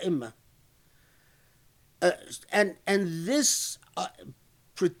the A'imma. And this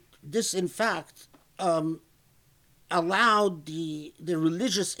in fact allowed the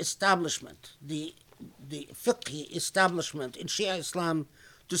religious establishment, the fiqh establishment in Shia Islam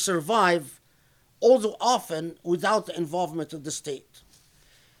to survive, although often without the involvement of the state.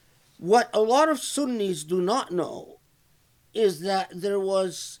 What a lot of Sunnis do not know is that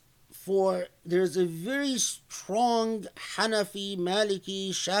there's a very strong Hanafi, Maliki,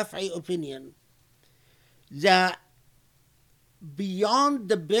 Shafi'i opinion that beyond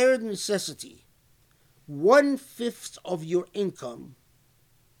the bare necessity 1/5 of your income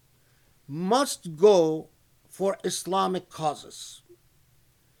must go for Islamic causes.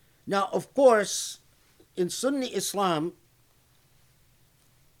 Now, of course, in Sunni Islam,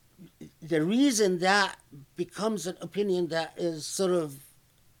 the reason that becomes an opinion that is sort of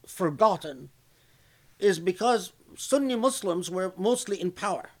forgotten is because Sunni Muslims were mostly in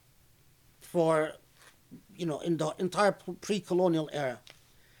power for, in the entire pre-colonial era.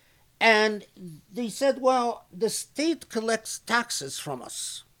 And they said, well, the state collects taxes from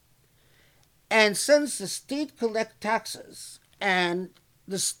us. And since the state collects taxes and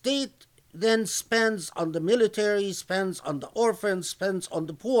the state then spends on the military, spends on the orphans, spends on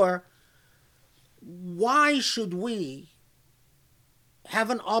the poor, why should we have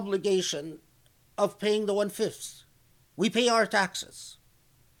an obligation of paying the 1/5? We pay our taxes.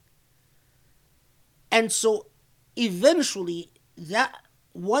 And so eventually that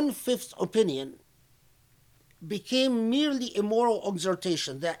 1/5 opinion became merely a moral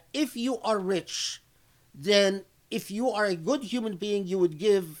exhortation that if you are rich, then if you are a good human being, you would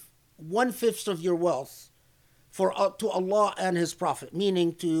give 1/5 of your wealth to Allah and His Prophet,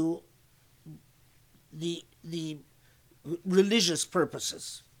 meaning to the religious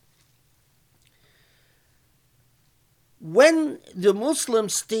purposes. When the Muslim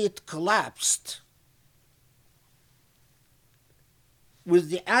state collapsed with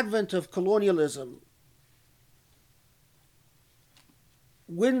the advent of colonialism,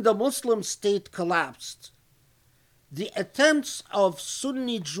 when the Muslim state collapsed, the attempts of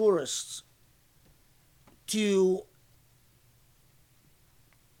Sunni jurists to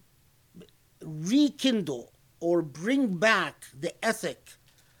rekindle or bring back the ethic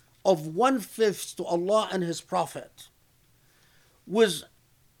of 1/5 to Allah and His Prophet was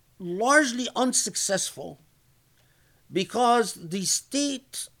largely unsuccessful because the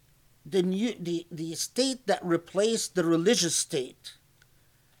state, the state that replaced the religious state,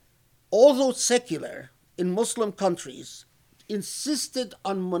 although secular in Muslim countries, insisted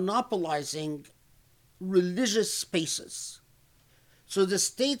on monopolizing religious spaces. So the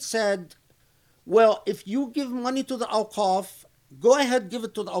state said, well, if you give money to the Awqaf, go ahead, give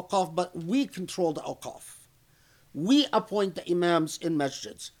it to the Awqaf, but we control the Awqaf. We appoint the imams in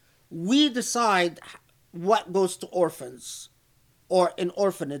masjids. We decide what goes to orphans or in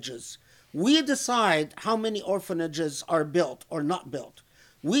orphanages. We decide how many orphanages are built or not built.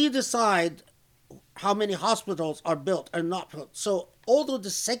 We decide how many hospitals are built or not built. So although the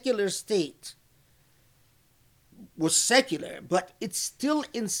secular state was secular, but it still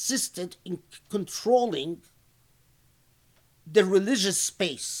insisted in controlling the religious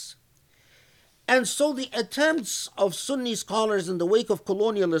space. And so the attempts of Sunni scholars in the wake of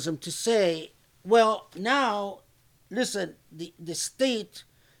colonialism to say, well, now, listen, the state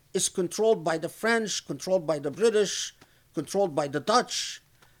is controlled by the French, controlled by the British, controlled by the Dutch.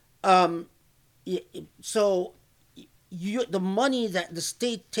 So the money that the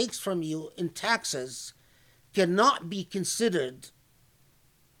state takes from you in taxes cannot be considered,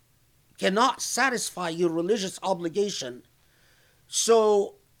 cannot satisfy your religious obligation.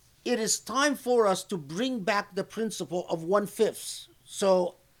 So it is time for us to bring back the principle of 1/5.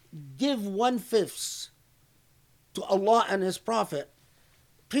 So give 1/5 to Allah and His Prophet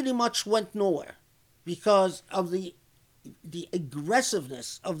pretty much went nowhere because of the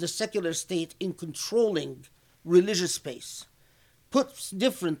aggressiveness of the secular state in controlling religious space. Put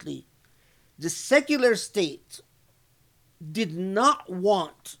differently, the secular state did not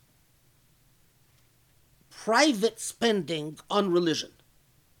want private spending on religion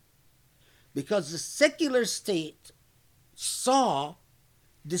because the secular state saw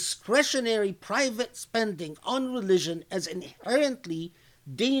discretionary private spending on religion as inherently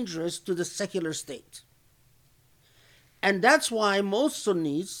dangerous to the secular state. And that's why most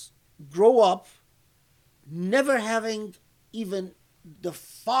Sunnis grow up never having even the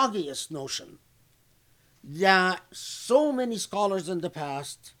foggiest notion that so many scholars in the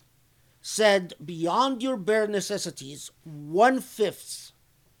past said beyond your bare necessities, 1/5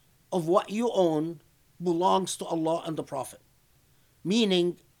 of what you own belongs to Allah and the Prophet.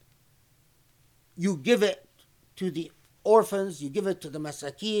 Meaning, you give it to the orphans, you give it to the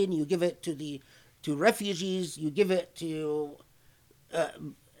masakin, you give it to refugees, you give it to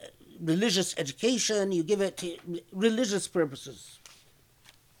religious education, you give it to religious purposes.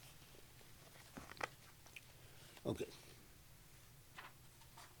 Okay.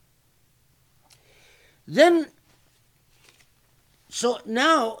 Then, so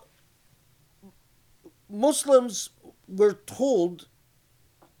now, Muslims were told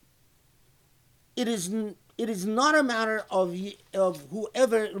it is it is not a matter of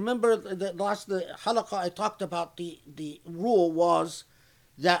whoever. Remember the halaqah I talked about, the rule was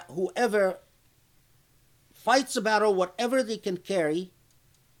that whoever fights a battle, whatever they can carry,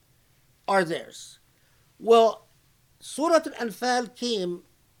 are theirs. Well, Surah Al-Anfal came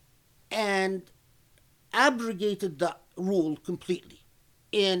and abrogated the rule completely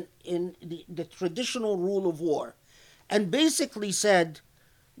in the traditional rule of war, and basically said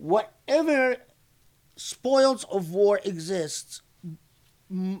whatever spoils of war exists,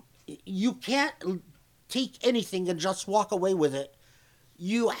 you can't take anything and just walk away with it.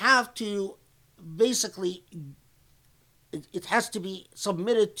 You have to basically, it has to be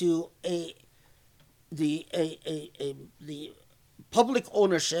submitted to the public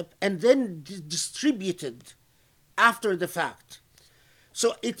ownership and then distributed after the fact.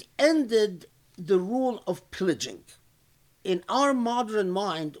 So it ended the rule of pillaging. In our modern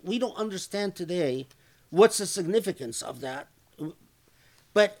mind, we don't understand today what's the significance of that.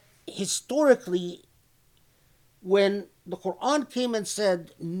 But historically, when the Quran came and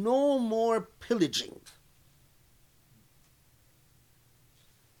said, no more pillaging,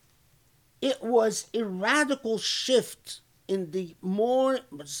 it was a radical shift in the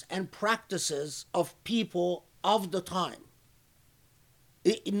mores and practices of people of the time.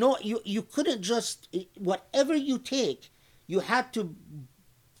 You couldn't just, whatever you take, you had to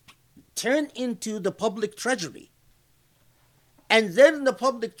turn into the public treasury. And then the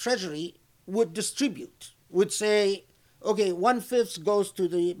public treasury would distribute, would say, okay, 1/5 goes to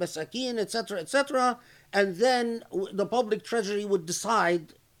the masakin, etc., etc., and then the public treasury would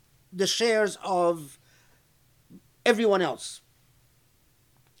decide the shares of everyone else.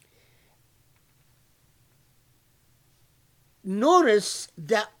 Notice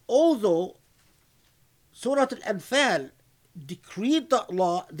that although Surah Al-Anfal decreed that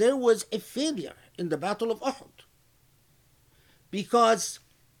law, there was a failure in the Battle of Uhud. Because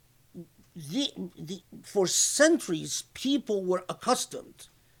for centuries, people were accustomed,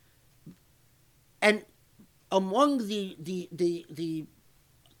 and among the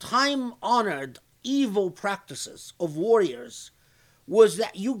time-honored evil practices of warriors was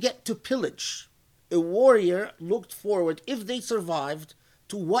that you get to pillage. A warrior looked forward, if they survived,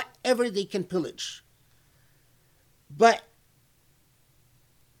 to whatever they can pillage. But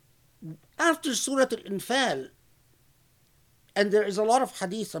after Surah Al-Anfal, and there is a lot of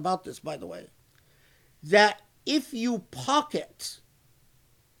hadith about this, by the way, that if you pocket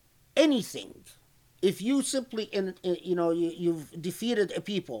anything, if you simply, you've defeated a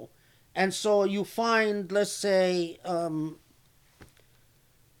people, and so you find, let's say,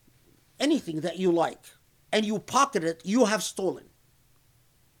 anything that you like, and you pocket it, you have stolen.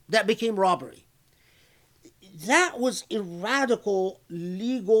 That became robbery. That was a radical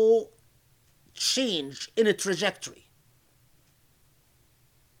legal change in a trajectory.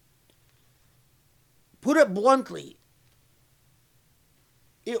 Put it bluntly,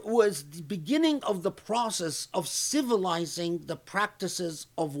 it was the beginning of the process of civilizing the practices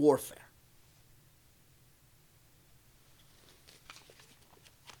of warfare.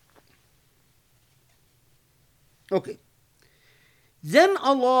 Okay. Then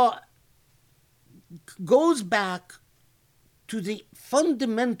Allah goes back to the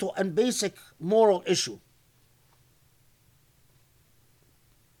fundamental and basic moral issue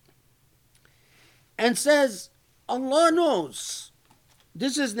and says, Allah knows.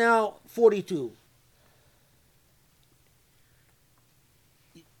 This is now 42.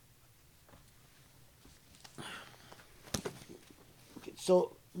 Okay,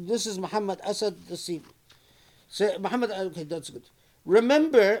 so this is Muhammad Asad. Let's see. So Muhammad, okay, that's good.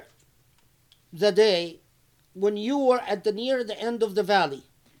 Remember the day when you were near the end of the valley.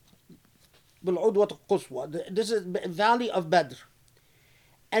 This is the valley of Badr.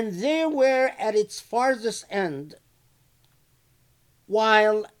 And they were at its farthest end,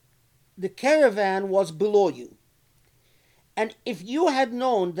 while the caravan was below you. And if you had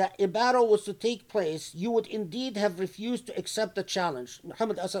known that a battle was to take place, you would indeed have refused to accept the challenge.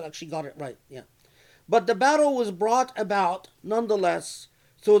 Muhammad Asad actually got it right, yeah. But the battle was brought about, nonetheless,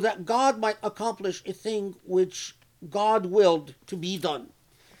 so that God might accomplish a thing which God willed to be done.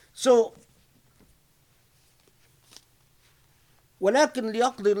 So, ولكن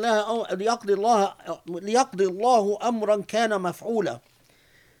ليقضي الله أمرا كان مفعولا.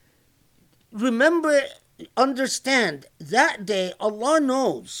 Remember, understand, that day Allah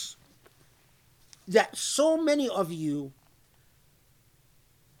knows that so many of you,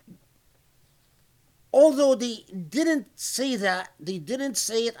 although they didn't say that, they didn't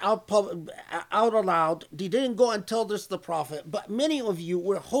say it out aloud, they didn't go and tell this to the Prophet, but many of you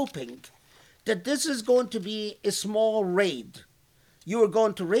were hoping that this is going to be a small raid. You are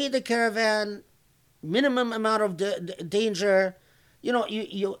going to raid a caravan, minimum amount of danger.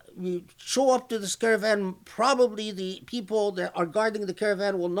 You show up to this caravan, probably the people that are guarding the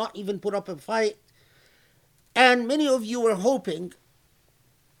caravan will not even put up a fight. And many of you were hoping,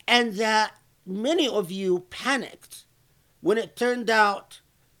 and that many of you panicked when it turned out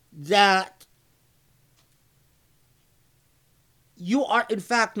that you are in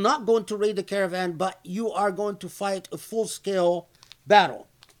fact not going to raid the caravan, but you are going to fight a full-scale battle.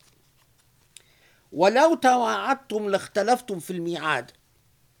 وَلَوْ تَوَاعَدْتُمْ لَاخْتَلَفْتُمْ فِي الْمِيعَادِ.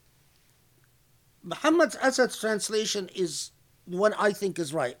 Muhammad Asad's translation is the one I think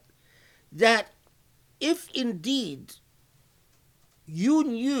is right. That if indeed you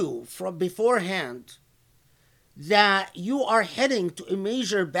knew from beforehand that you are heading to a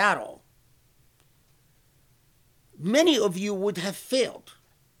major battle, many of you would have failed.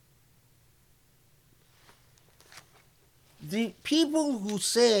 The people who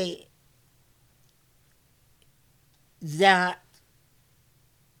say that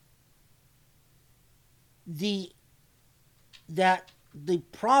the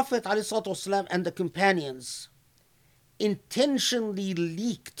Prophet ﷺ and the companions intentionally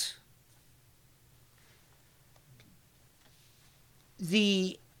leaked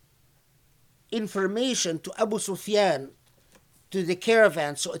the information to Abu Sufyan, to the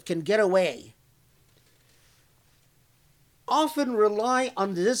caravan, so it can get away, often rely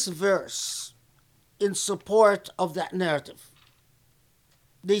on this verse in support of that narrative.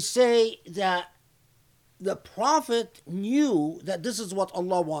 They say that the Prophet knew that this is what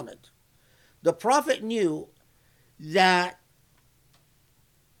Allah wanted. The Prophet knew that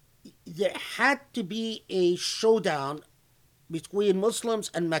there had to be a showdown between Muslims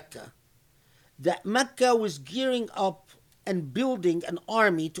and Mecca. That Mecca was gearing up and building an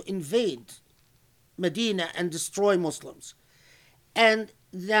army to invade Medina and destroy Muslims. And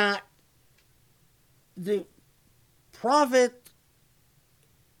that the Prophet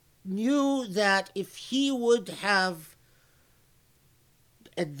knew that if he would have,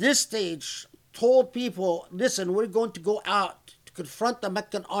 at this stage, told people, listen, we're going to go out to confront the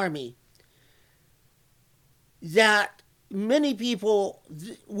Meccan army, that many people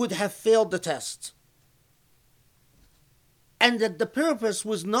would have failed the test. And that the purpose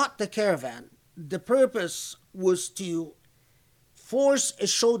was not the caravan. The purpose was to force a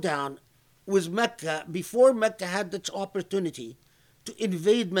showdown with Mecca before Mecca had the opportunity to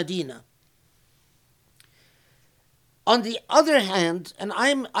invade Medina. On the other hand, and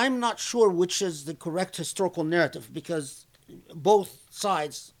I'm not sure which is the correct historical narrative, because both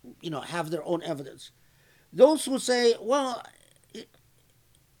sides, have their own evidence. Those who say, well,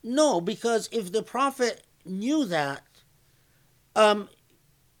 no, because if the Prophet knew that,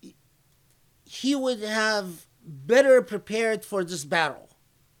 he would have better prepared for this battle.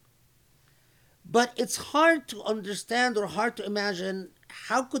 But it's hard to understand or hard to imagine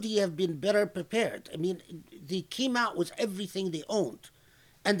how could he have been better prepared. I mean, they came out with everything they owned,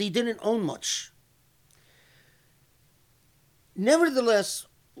 and they didn't own much. Nevertheless,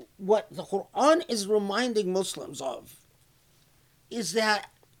 what the Quran is reminding Muslims of is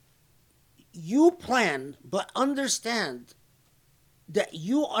that you plan, but understand that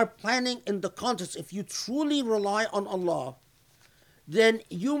you are planning in the context. If you truly rely on Allah, then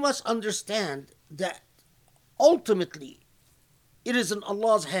you must understand that ultimately it is in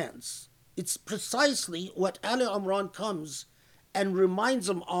Allah's hands. It's precisely what Ali Imran comes and reminds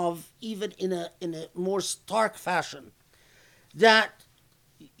them of, even in a more stark fashion, that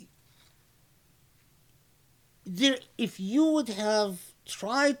if you would have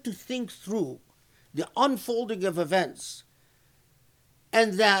tried to think through the unfolding of events,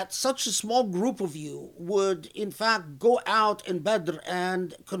 and that such a small group of you would in fact go out in Badr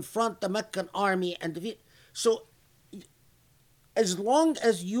and confront the Meccan army and defeat. So as long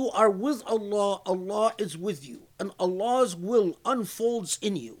as you are with Allah, Allah is with you, and Allah's will unfolds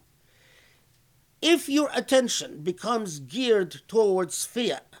in you. If your attention becomes geared towards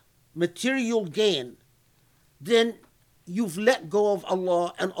fiat, material gain, then you've let go of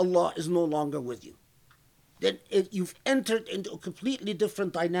Allah and Allah is no longer with you. Then you've entered into a completely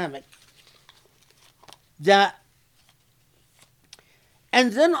different dynamic.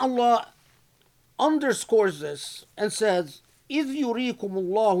 And then Allah underscores this and says, إِذْ يُرِيكُمُ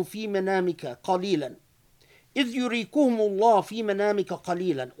اللَّهُ فِي مَنَامِكَ قَلِيلًا إِذْ يُرِيكُهُمُ اللَّهُ فِي مَنَامِكَ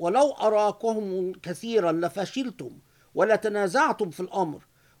قَلِيلًا وَلَوْ أَرَاكُهُمْ كَثِيرًا لَفَشِلْتُمْ وَلَتَنَازَعْتُمْ فِي الْأَمْرِ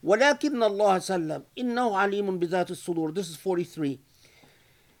وَلَكِنَّ اللَّهَ سَلَّمَ إِنَّهُ عَلِيمٌ بِذَاتِ الصُّدُورِ. This is 43.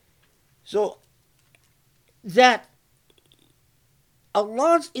 So that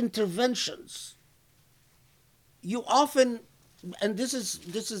Allah's interventions, you often, and this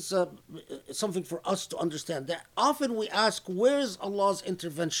is something for us to understand, that often we ask, where is Allah's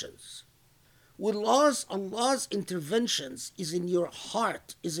interventions? Well, Allah's interventions is in your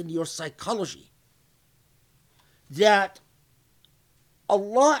heart, is in your psychology. That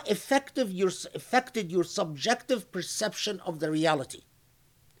Allah affected your subjective perception of the reality.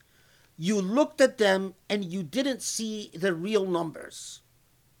 You looked at them and you didn't see the real numbers.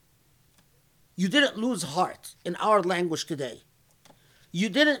 You didn't lose heart, in our language today. You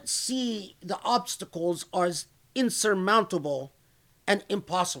didn't see the obstacles as insurmountable and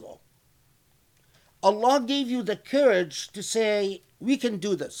impossible. Allah gave you the courage to say, we can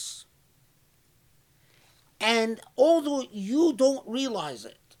do this. And although you don't realize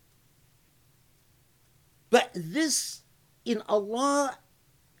it, but this, in Allah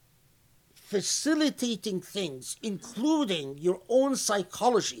facilitating things, including your own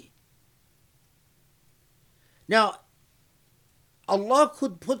psychology. Now, Allah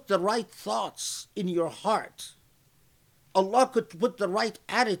could put the right thoughts in your heart. Allah could put the right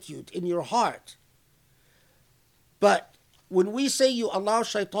attitude in your heart. But when we say you allow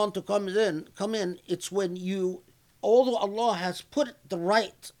shaitan to come in, it's when you, although Allah has put the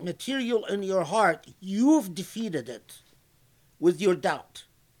right material in your heart, you've defeated it with your doubt.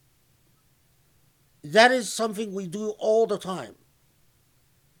 That is something we do all the time.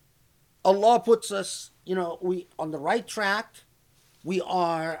 Allah puts us, we on the right track. We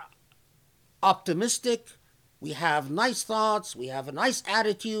are optimistic. We have nice thoughts. We have a nice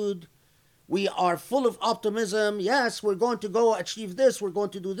attitude. We are full of optimism. Yes, we're going to go achieve this. We're going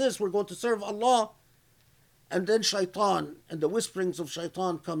to do this. We're going to serve Allah. And then shaitan and the whisperings of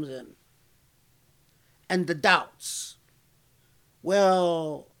shaitan comes in. And the doubts.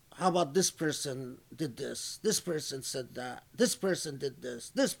 Well, how about this person did this? This person said that. This person did this.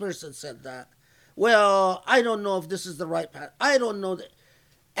 This person said that. Well, I don't know if this is the right path. I don't know that.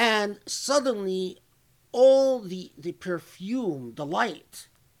 And suddenly, all the perfume, the light,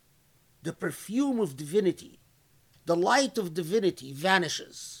 the perfume of divinity, the light of divinity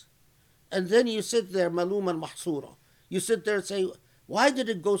vanishes. And then you sit there, maluman mahsura. You sit there and say, why did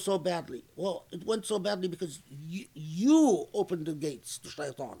it go so badly? Well, it went so badly because you opened the gates to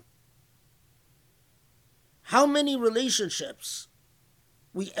shaitan. How many relationships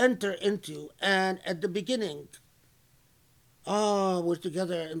we enter into, and at the beginning, we're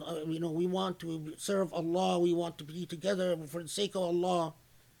together, and we want to serve Allah, we want to be together for the sake of Allah,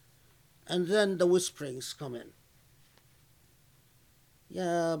 and then the whisperings come in.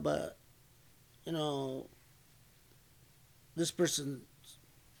 Yeah, but this person,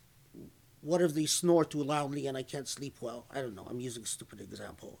 what if they snore too loudly and I can't sleep well? I don't know, I'm using a stupid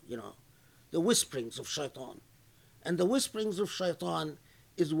example, The whisperings of shaitan. And the whisperings of shaitan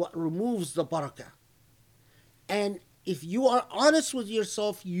is what removes the barakah. And if you are honest with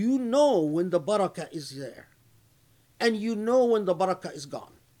yourself, you know when the barakah is there. And you know when the barakah is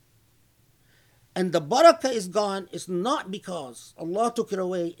gone. And the barakah is gone is not because Allah took it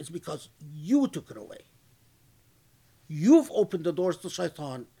away, it's because you took it away. You've opened the doors to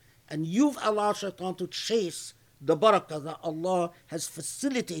shaitan, and you've allowed shaitan to chase the barakah that Allah has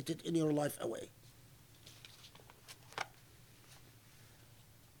facilitated in your life away.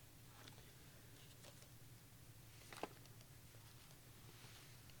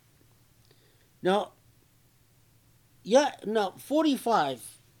 Now, 45.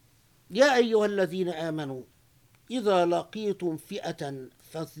 يا أيها الذين آمنوا إذا لقيتم فئة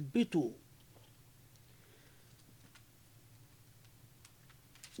فاثبتوا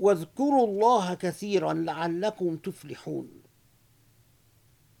واذكروا الله كثيرا لعلكم تفلحون.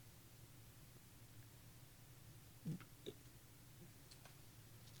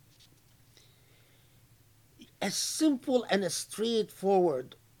 As simple and as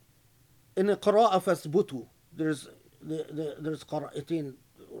straightforward. In a qira'ah فاثبتوا, there's qira'atin,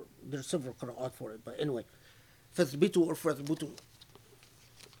 there's several qira'at for it, but anyway, فاثبتوا or فاثبتوا.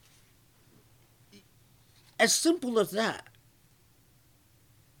 As simple as that.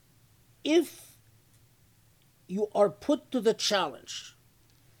 If you are put to the challenge,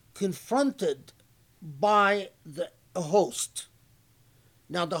 confronted by a host.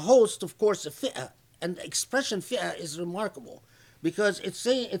 Now the host, of course, a fi'ah, and the expression fi'ah is remarkable because it's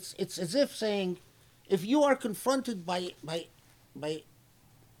as if saying, if you are confronted by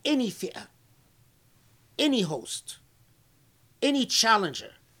any fi'ah, any host, any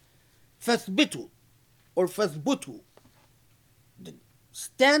challenger, fathbitu or fathbutu,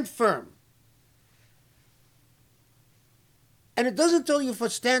 stand firm. And it doesn't tell you for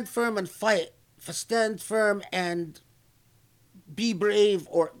stand firm and fight, for stand firm and be brave,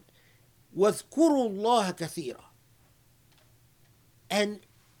 or واذكروا الله كثيرا, and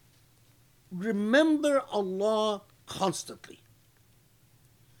remember Allah constantly.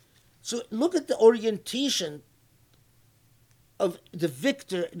 So look at the orientation of the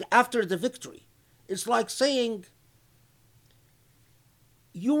victor after the victory. It's like saying,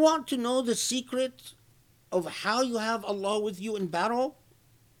 you want to know the secret of how you have Allah with you in battle?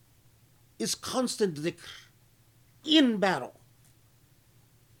 Is constant dhikr in battle.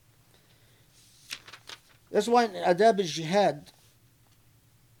 That's why in Adab al-Jihad,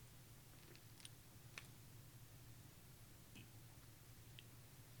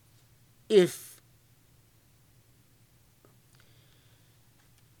 if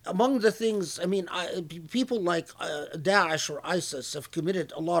among the things, people like Daesh or ISIS have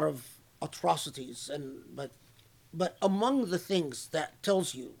committed a lot of atrocities, but among the things that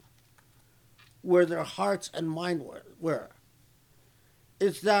tells you where their hearts and mind were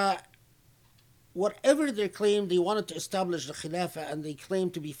is that whatever they claimed, they wanted to establish the Khilafah and they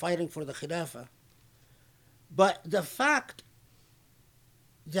claimed to be fighting for the Khilafah. But the fact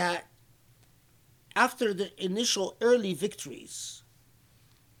that after the initial early victories,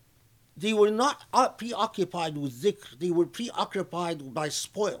 they were not preoccupied with dhikr, they were preoccupied by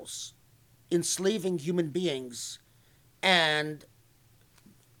spoils, enslaving human beings and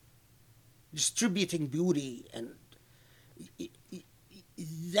distributing beauty, and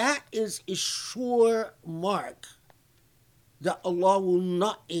that is a sure mark that Allah will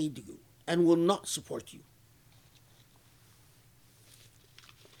not aid you and will not support you.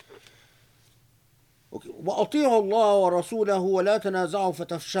 Okay. وأطيعوا الله ورسوله ولا تنازعوا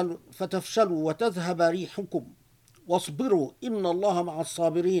فتفشلوا وتذهب ريحكم واصبروا إن الله مع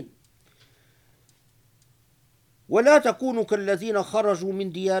الصابرين ولا تكونوا كالذين خرجوا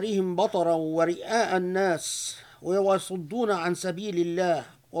من ديارهم بطرا ورئاء الناس ويصدون عن سبيل الله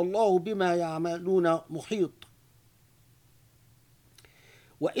والله بما يعملون محيط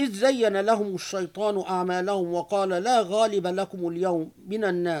وإذ زين لهم الشيطان أعمالهم وقال لا غالب لكم اليوم من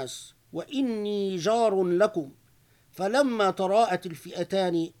الناس وإني جار لكم فلما تراءت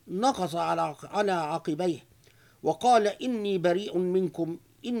الفئتان نقص على عقبيه وقال إني بريء منكم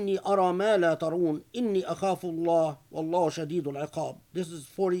إني أرى ما لا ترون إني أخاف الله والله شديد العقاب. This is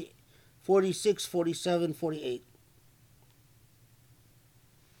 40, 46, 47, 48.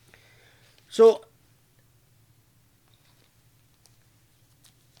 So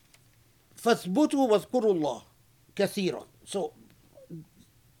فاثبتوا واذكروا الله كثيرا. So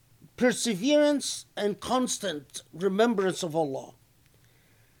perseverance and constant remembrance of Allah.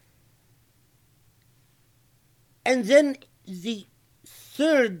 And then the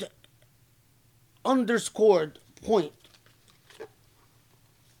third underscored point,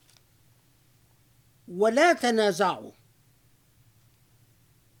 ولا تنازعوا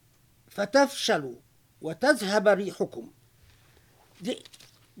فتفشلوا وتذهب ريحكم.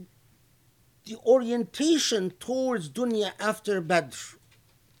 The orientation towards dunya after Badr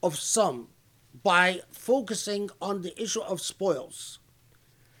of some by focusing on the issue of spoils.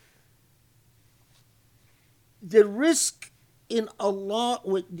 The risk in Allah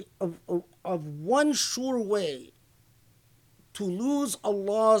of one sure way to lose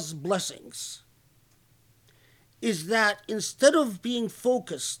Allah's blessings is that instead of being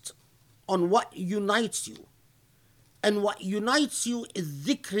focused on what unites you, and what unites you is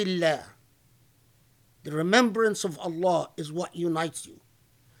dhikrillah, the remembrance of Allah is what unites you.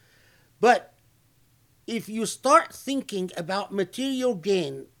 But if you start thinking about material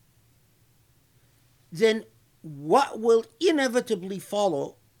gain, then what will inevitably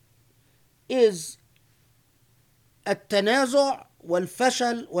follow is التنازع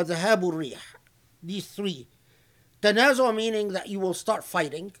والفشل وذهاب الريح. These three. تنازع meaning that you will start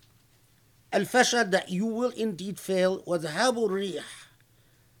fighting. الفشل that you will indeed fail. وذهاب الريح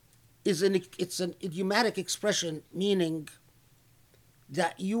it's an idiomatic expression meaning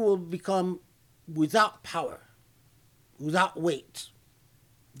that you will become without power, without weight.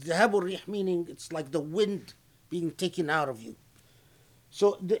 ذهاب الريح meaning it's like the wind being taken out of you.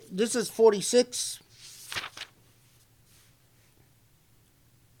 So this is 46.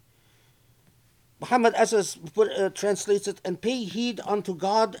 Muhammad Asas translates it, and pay heed unto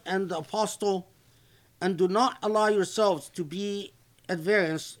God and the apostle, and do not allow yourselves to be at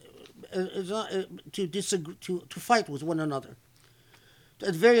variance, to disagree, to fight with one another,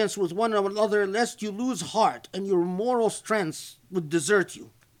 at variance with one another, lest you lose heart and your moral strength would desert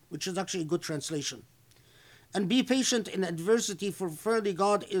you, which is actually a good translation. And be patient in adversity, for verily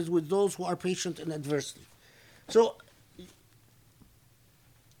God is with those who are patient in adversity. So,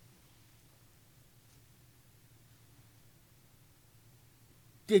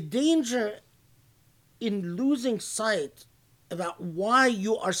 the danger in losing sight about why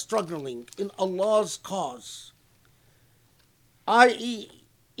you are struggling in Allah's cause, i.e.,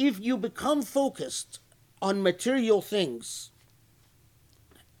 if you become focused on material things,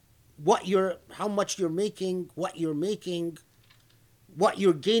 how much you're making, what you're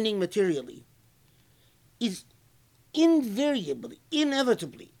gaining materially, is inevitably,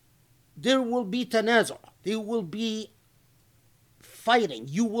 there will be tanazu', there will be fighting.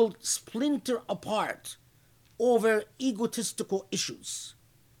 You will splinter apart over egotistical issues.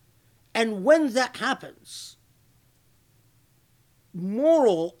 And when that happens,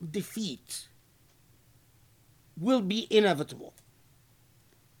 moral defeat will be inevitable.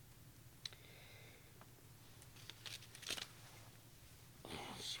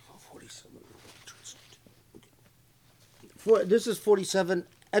 This is 47.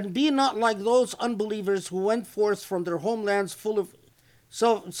 And be not like those unbelievers who went forth from their homelands full of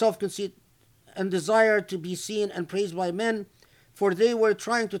self-conceit and desire to be seen and praised by men, for they were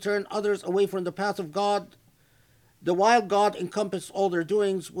trying to turn others away from the path of God, the while God encompassed all their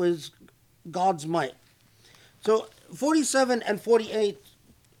doings with God's might. So 47 and 48,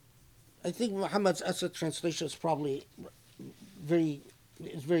 I think Muhammad's Asad translation is probably very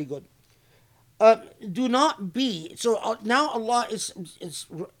good. Do not be. So now Allah is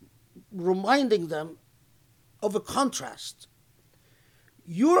reminding them of a contrast.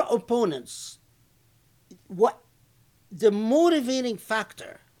 Your opponents, what the motivating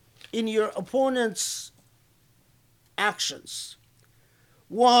factor in your opponent's actions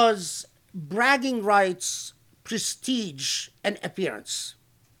was bragging rights, prestige, and appearance.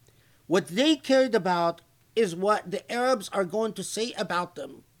 What they cared about is what the Arabs are going to say about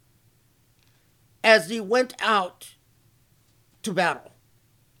them as they went out to battle.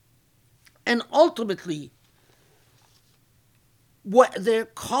 And ultimately, what their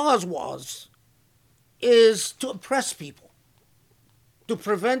cause was is to oppress people, to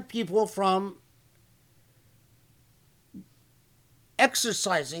prevent people from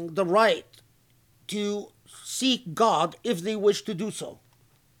exercising the right to seek God if they wish to do so.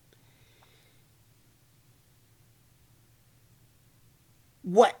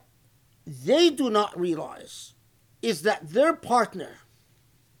 What they do not realize is that their partner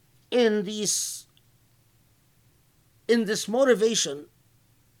in this motivation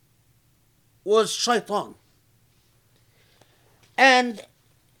was shaitan. And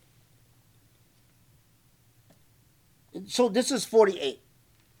so this is 48.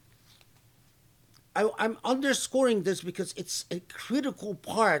 I'm underscoring this because it's a critical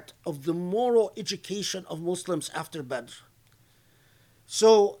part of the moral education of Muslims after Badr.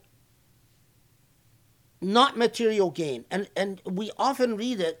 So, not material gain. And we often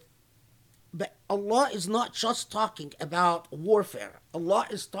read it, but Allah is not just talking about warfare. Allah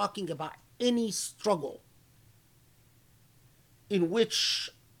is talking about any struggle in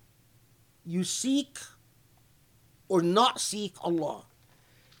which you seek or not seek Allah.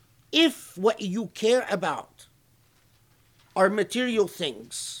 If what you care about are material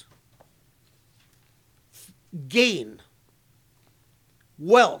things, gain,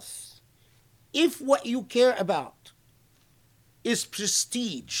 wealth, if what you care about is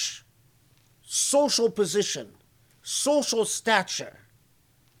prestige, social position, social stature,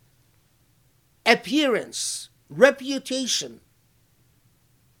 appearance, reputation,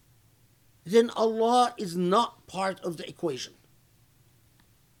 then Allah is not part of the equation.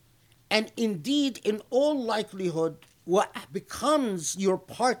 And indeed, in all likelihood, what becomes your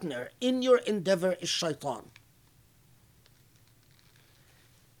partner in your endeavor is shaitan.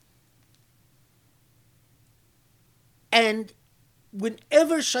 And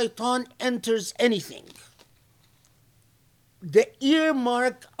whenever shaitan enters anything, the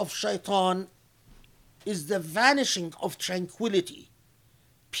earmark of shaitan is the vanishing of tranquility,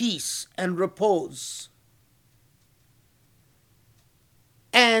 peace, and repose,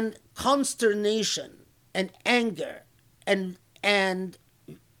 and consternation, and anger, and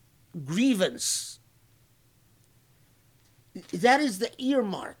grievance. That is the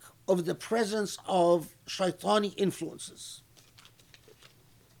earmark of the presence of shaitani influences.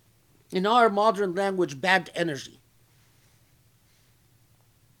 In our modern language, bad energy.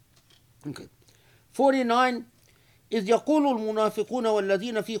 Okay. 49. إذ يقول المنافقون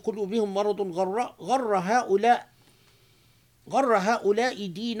والذين في قلوبهم مرض غر هؤلاء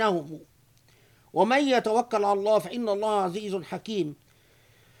دينهم ومن يتوكل على الله فإن الله عزيز حكيم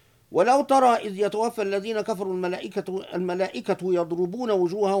ولو ترى إذ يتوفى الذين كفروا الملائكة يضربون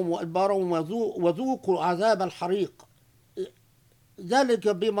وجوههم وأدبارهم وذوقوا عذاب الحريق ذلك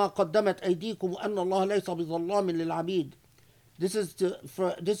بما قدمت أيديكم وأن الله ليس بظلام للعبيد. This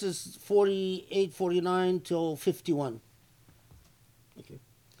is 48, 49 till 51. Okay.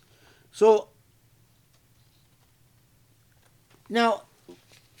 So now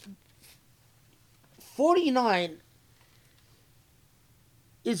 49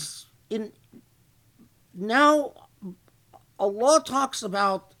 is in now Allah talks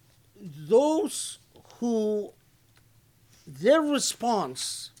about those who their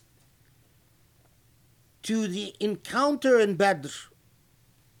response to the encounter in Badr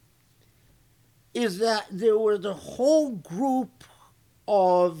is that there were the whole group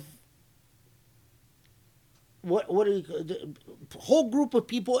of the whole group of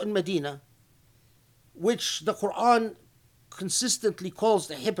people in Medina, which the Quran consistently calls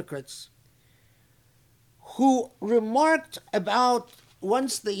the hypocrites, who remarked about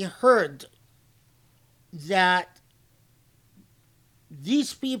once they heard that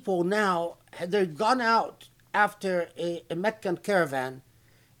these people now they'd gone out after a Meccan caravan,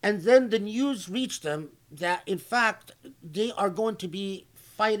 and then the news reached them that in fact they are going to be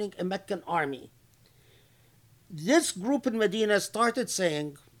fighting a Meccan army. This group in Medina started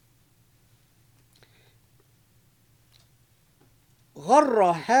saying,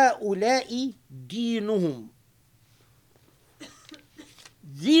 غَرَّ هَؤُلَاءِ دِينُهُمْ.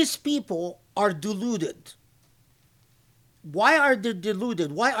 These people are deluded. Why are they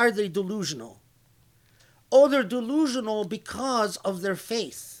deluded? Why are they delusional? Oh, they're delusional because of their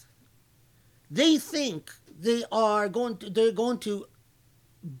faith. They think they're going to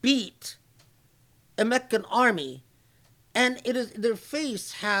beat a Meccan army, and their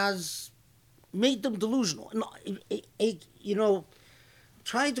faith has made them delusional.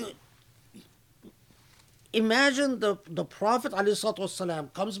 Try to imagine the Prophet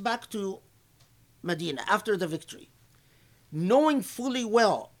ﷺ comes back to Medina after the victory, knowing fully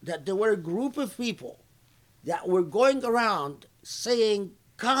well that there were a group of people that were going around saying,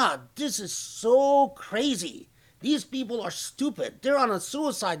 God, this is so crazy. These people are stupid. They're on a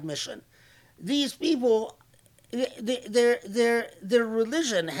suicide mission. These people, their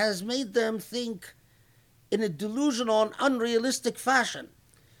religion has made them think in a delusional and unrealistic fashion.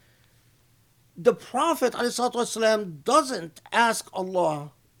 The Prophet ﷺ doesn't ask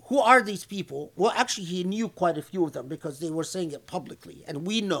Allah, who are these people? Well, actually, he knew quite a few of them because they were saying it publicly, and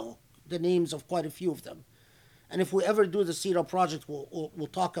we know the names of quite a few of them. And if we ever do the Surah project, we'll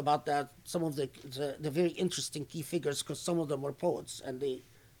talk about that, some of the very interesting key figures, because some of them were poets, and they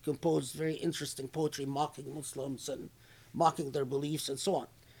composed very interesting poetry mocking Muslims and mocking their beliefs and so on.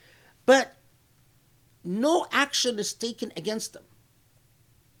 But no action is taken against them.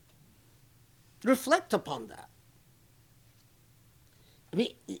 Reflect upon that. I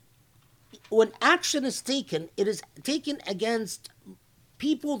mean, when action is taken, it is taken against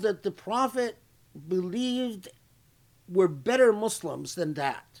people that the Prophet believed were better Muslims than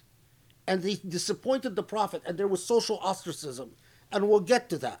that. And they disappointed the Prophet, and there was social ostracism. And we'll get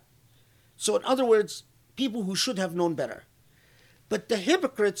to that. So in other words, people who should have known better. But the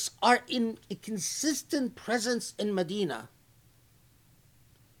hypocrites are in a consistent presence in Medina,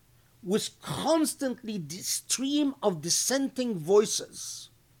 with constantly the stream of dissenting voices.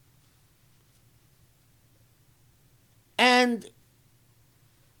 And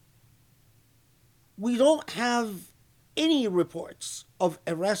we don't have any reports of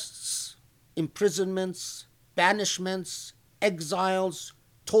arrests, imprisonments, banishments, exiles,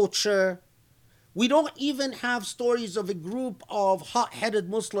 torture. We don't even have stories of a group of hot-headed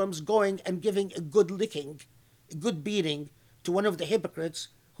Muslims going and giving a good licking, a good beating to one of the hypocrites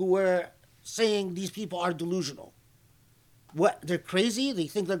who were saying these people are delusional. What, they're crazy? They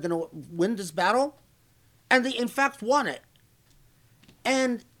think they're going to win this battle? And they in fact won it.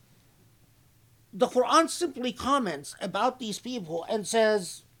 And the Quran simply comments about these people and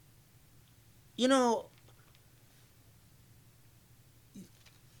says, they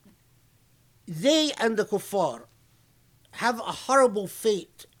and the kuffar have a horrible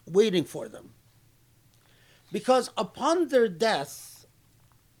fate waiting for them. Because upon their death,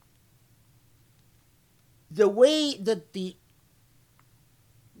 the way that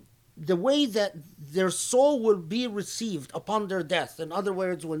their soul will be received upon their death, in other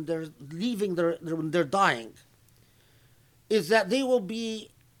words, when they're leaving, when they're dying, is that they're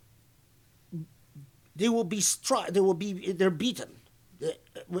beaten.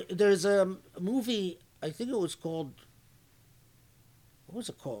 There's a movie, I think it was called, what was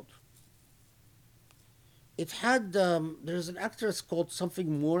it called? It had, there's an actress called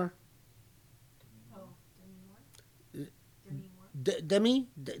something Moore. Demi,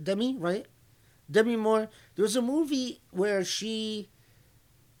 right? Demi Moore. There was a movie where the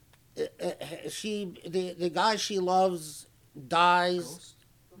guy she loves dies.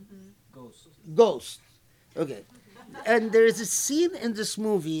 Ghost. Ghost. Okay. And there is a scene in this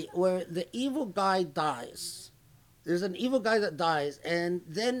movie where the evil guy dies. There's an evil guy that dies, and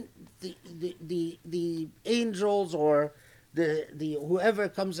then the angels or the whoever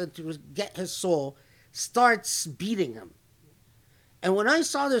comes in to get his soul starts beating him. And when I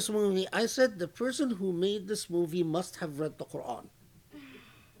saw this movie, I said the person who made this movie must have read the Quran,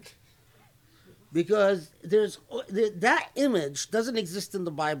 because that image doesn't exist in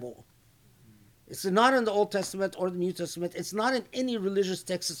the Bible. It's not in the Old Testament or the New Testament. It's not in any religious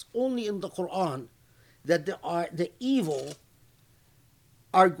text. It's only in the Quran that the evil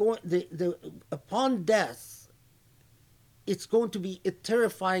are going upon death. It's going to be a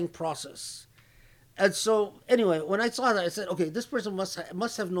terrifying process. And so, anyway, when I saw that, I said, okay, this person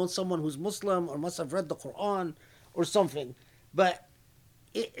must have known someone who's Muslim or must have read the Quran or something. But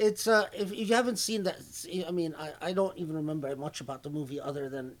it's if you haven't seen that, I mean, I don't even remember much about the movie other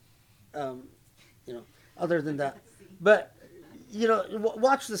than, other than that. But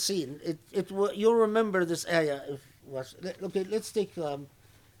watch the scene. You'll remember this ayah. Okay, let's take a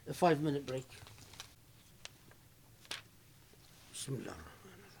 5-minute break. Bismillah.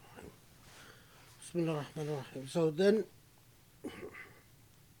 Bismillah ar-Rahman ar-Rahim. So then,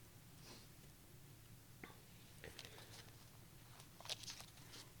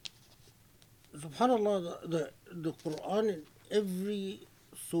 subhanallah, the Quran in every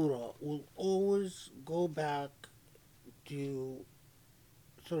surah will always go back to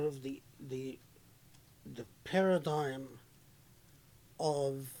sort of the paradigm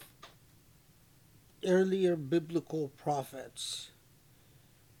of earlier biblical prophets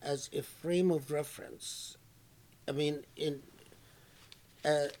as a frame of reference. I mean, in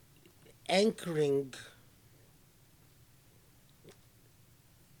anchoring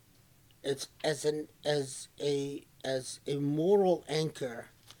it's as a moral anchor,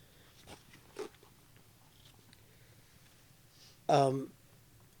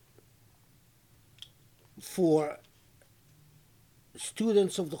 for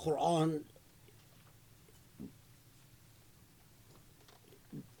students of the Quran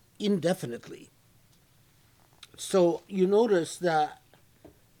indefinitely. So you notice that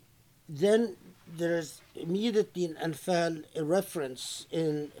then there's immediately in Anfal a reference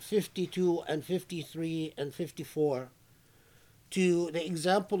in 52 and 53 and 54 to the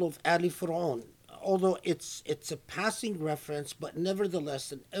example of Ali Fir'aun. Although it's a passing reference, but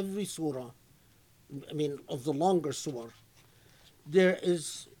nevertheless in every surah, I mean of the longer surah,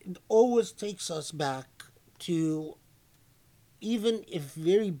 it always takes us back to, even if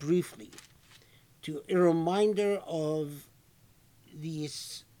very briefly, to a reminder of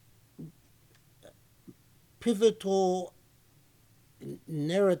these pivotal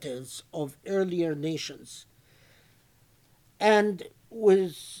narratives of earlier nations. And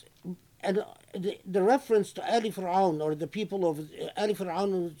the reference to Ali Fir'aun, or the people of Ali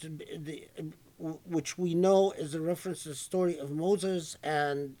Fir'aun, which we know is a reference to the story of Moses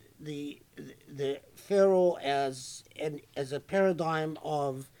and the Pharaoh as a paradigm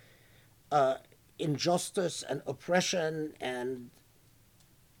of injustice and oppression and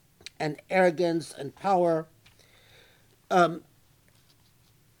arrogance and power. And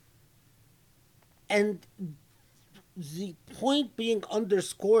the point being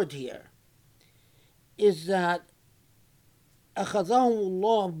underscored here is that أخذهم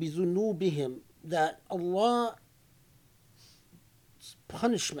الله بذنوبهم, that Allah's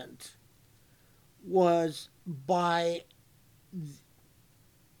punishment was by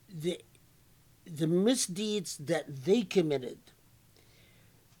the misdeeds that they committed,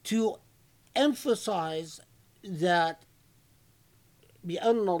 to emphasize that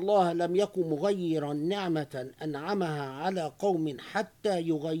بأن الله لم يكن مغيرا نعمة أنعمها على قوم حتى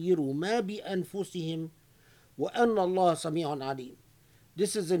يغيروا ما بأنفسهم وأن الله سميع عليم.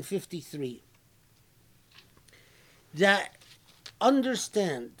 This is in 53. That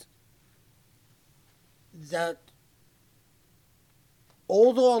understand that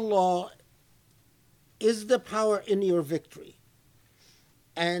although Allah is the power in your victory,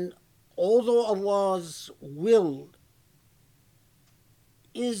 and although Allah's will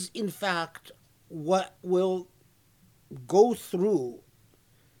is in fact what will go through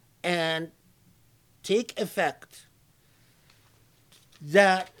and take effect,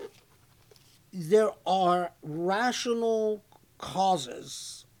 that there are rational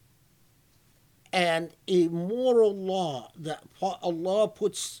causes and a moral law that Allah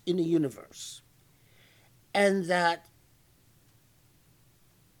puts in the universe, and that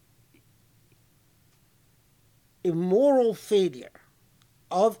a moral failure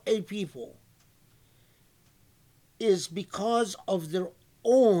of a people is because of their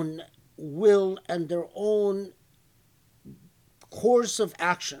own will and their own course of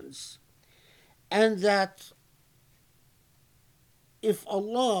actions, and that if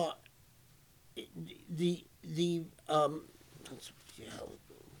Allah, the yeah,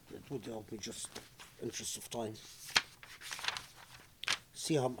 it would help me just interest of time.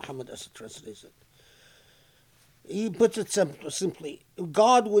 See how Muhammad Asad translates it. He puts it simply: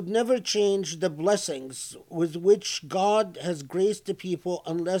 God would never change the blessings with which God has graced the people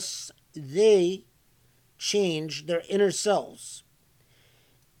unless they change their inner selves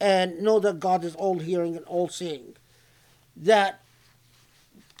and know that God is all hearing and all seeing. That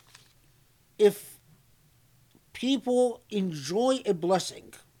if people enjoy a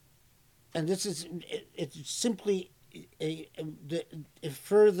blessing, and this is it's simply a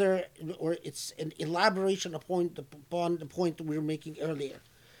further, or it's an elaboration upon the point that we were making earlier,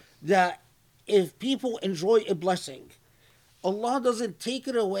 that if people enjoy a blessing, Allah doesn't take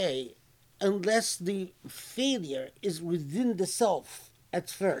it away unless the failure is within the self at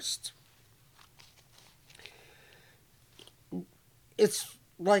first. It's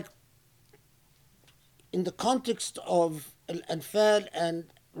like in the context of Anfal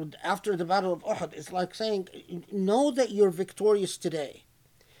and after the Battle of Uhud, it's like saying, know that you're victorious today,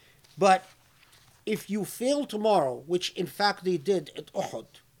 but if you fail tomorrow, which in fact they did at Uhud,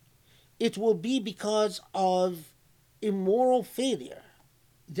 it will be because of immoral failure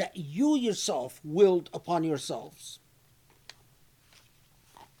that you yourself willed upon yourselves.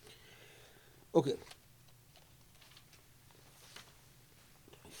 Okay. Did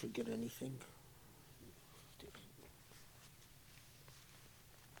I forget anything?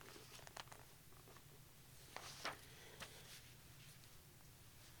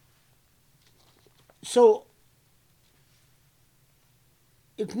 So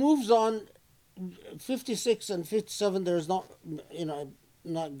it moves on. 56 and 57. There's not, I'm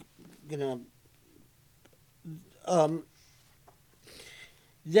not gonna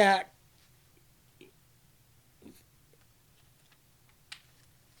that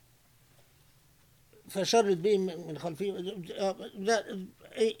فشرد بهم من خلفهم, that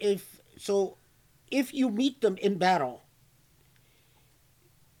if you meet them in battle,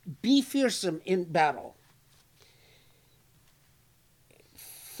 be fearsome in battle.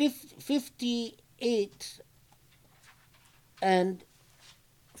 58 and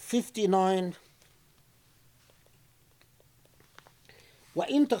 59.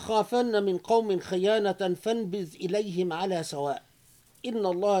 وإن تخافن من قوم خيانة فانبذ إليهم على سواء إن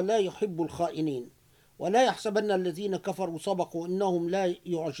الله لا يحب الخائنين ولا يحسبن الذين كفروا سبقوا إنهم لا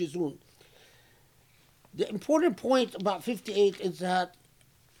يعجزون. The important point about 58 is that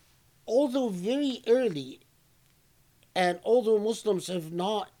although very early, and although Muslims have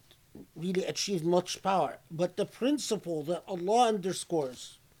not really achieved much power, but the principle that Allah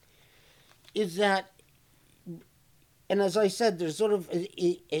underscores is that, and as I said, there's sort of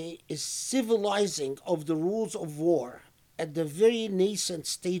a civilizing of the rules of war at the very nascent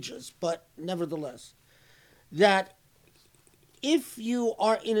stages, but nevertheless, that if you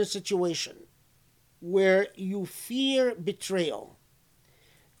are in a situation where you fear betrayal,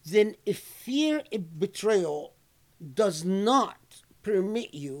 then if fear of betrayal does not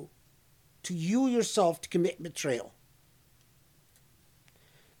permit you yourself to commit betrayal.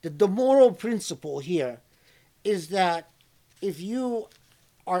 The moral principle here is that if you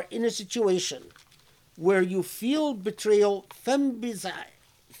are in a situation where you feel betrayal, فَانْبِذْ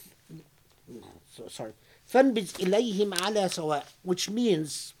إِلَيْهِمْ عَلَى سَوَاءٍ, which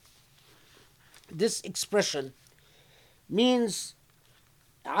means, this expression means,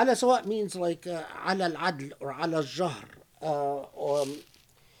 على سواء means like على العدل or على الجهر, or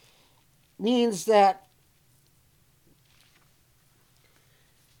means that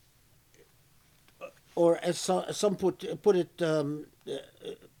or as some put it,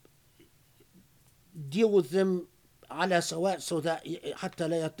 deal with them على سواء, so that حتى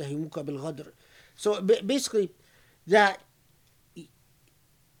لا يتهموك بالغدر. So basically, that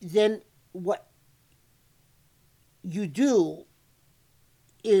then what you do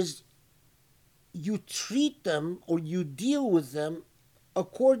is you treat them or you deal with them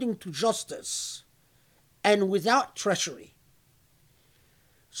according to justice and without treachery.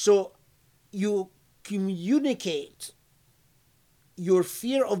 So you communicate your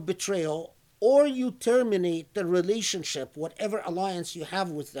fear of betrayal, or you terminate the relationship, whatever alliance you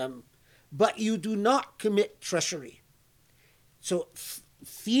have with them, but you do not commit treachery. So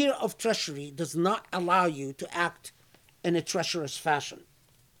fear of treachery does not allow you to act in a treacherous fashion.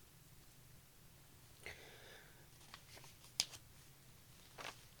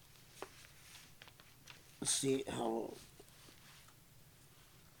 let's see how.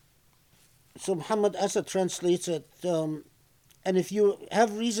 So Muhammad Asad translates it, and if you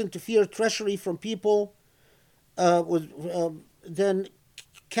have reason to fear treachery from people, then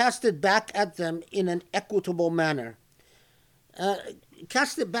cast it back at them in an equitable manner. Uh,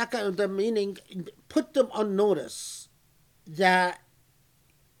 Cast it back at them, meaning put them on notice that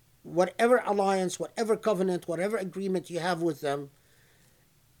whatever alliance, whatever covenant, whatever agreement you have with them,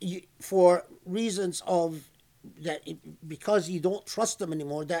 for reasons of that, because you don't trust them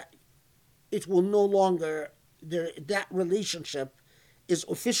anymore, that it will no longer, that relationship is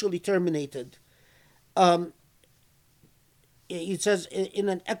officially terminated. Um, it says in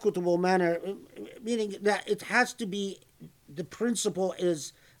an equitable manner, meaning that it has to be, the principle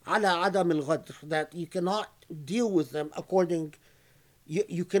is ala adam al ghadr, that you cannot deal with them according,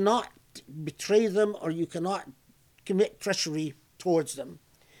 you cannot betray them, or you cannot commit treachery towards them.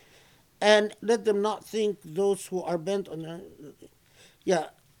 And let them not think those who are bent on,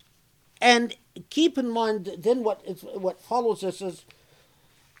 yeah. And keep in mind then what follows this is,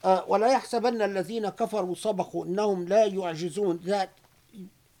 ولا يحسبن الذين كفروا سبقوا إنهم لا يعجزون, that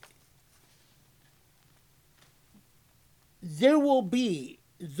there will be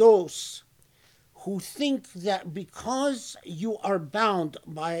those who think that because you are bound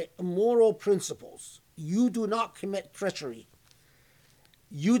by moral principles, you do not commit treachery,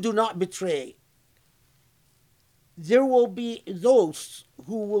 you do not betray. There will be those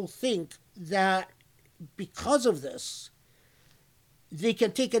who will think that because of this, they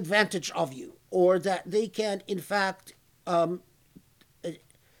can take advantage of you, or that they can, in fact,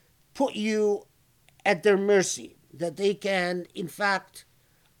 put you at their mercy, that they can, in fact,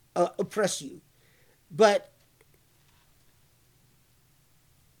 oppress you. But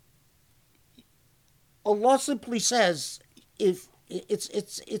Allah simply says, if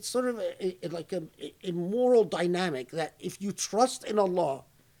it's sort of like a moral dynamic, that if you trust in Allah,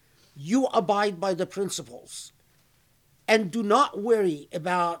 you abide by the principles, and do not worry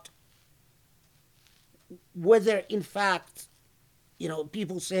about whether, in fact,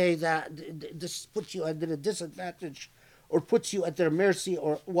 people say that this puts you at a disadvantage, or puts you at their mercy,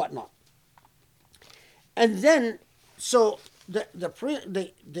 or whatnot. And then, so the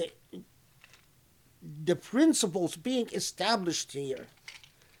principles being established here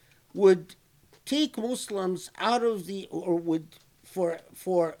would take Muslims out of the, or would,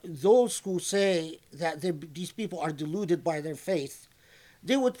 for those who say that these people are deluded by their faith,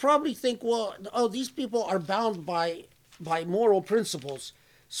 they would probably think, well, oh, these people are bound by moral principles,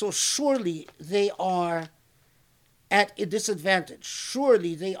 so surely they are at a disadvantage.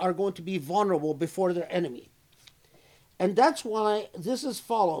 Surely they are going to be vulnerable before their enemy. And that's why this is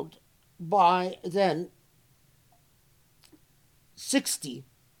followed by then 60.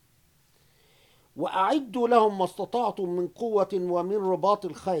 وأعدوا لهم ما استطعتم من قوة ومن رباط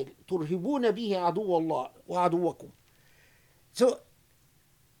الخيل ترهبون به عدو الله وعدوكم. So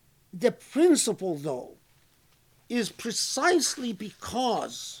the principle, though, is precisely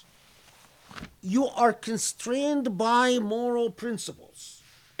because you are constrained by moral principles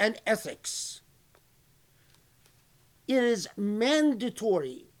and ethics. It is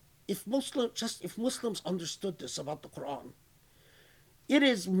mandatory, if Muslims understood this about the Quran, it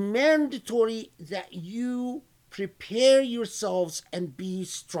is mandatory that you prepare yourselves and be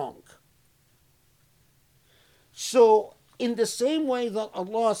strong. So, in the same way that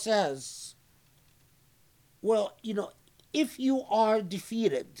Allah says, well, if you are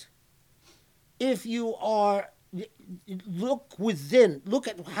defeated, if you are, look within, look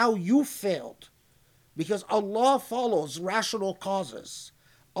at how you failed, because Allah follows rational causes.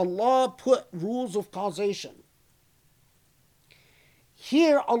 Allah put rules of causation.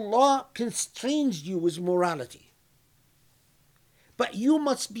 Here Allah constrains you with morality. But you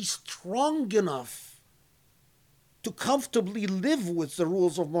must be strong enough to comfortably live with the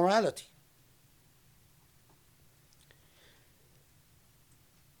rules of morality.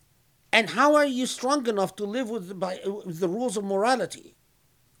 And how are you strong enough to live with the rules of morality?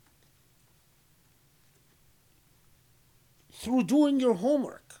 Through doing your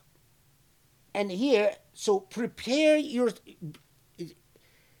homework. And here, so prepare your,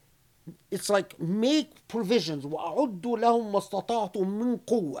 it's like make provisions. وَأَعُدُّ لَهُمْ مَسْتَطَعْتُم مِّن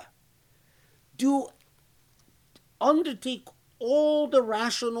قُوَّةٍ. Do undertake all the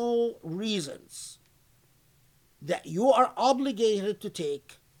rational reasons that you are obligated to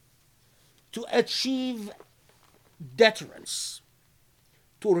take to achieve deterrence.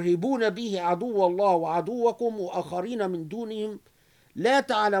 ترهبون به عدو الله وعدوكم وآخرين من دونهم لا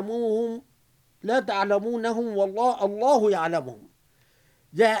تعلمونهم والله يعلمهم.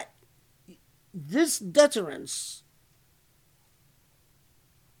 That this deterrence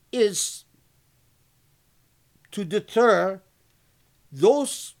is to deter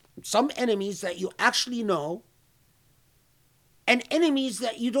some enemies that you actually know and enemies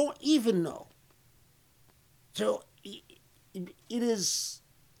that you don't even know. So it is,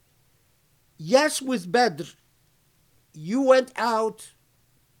 yes, with Badr, you went out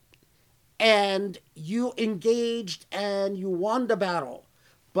and you engaged and you won the battle,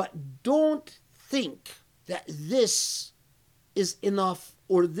 but don't think that this is enough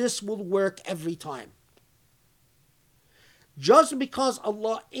or this will work every time. Just because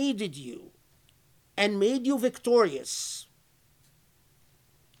Allah aided you and made you victorious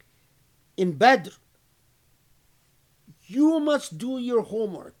in Badr, you must do your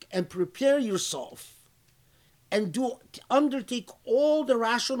homework and prepare yourself and undertake all the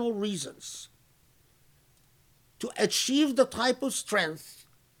rational reasons to achieve the type of strength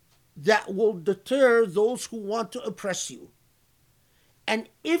that will deter those who want to oppress you. And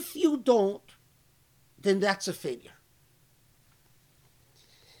if you don't, then that's a failure.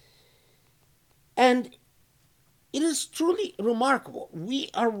 And it is truly remarkable. We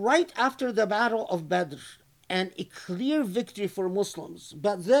are right after the Battle of Badr and a clear victory for Muslims.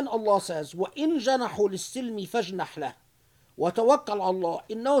 But then Allah says, وَإِن جَنَحُوا لِلسِّلْمِ فَاجْنَحْ لَهُ وَتَوَكَّلْ عَلَى اللَّهِ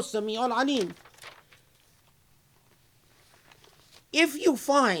إِنَّهُ السَّمِيعُ الْعَلِيمُ. If you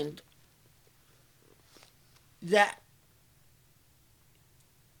find that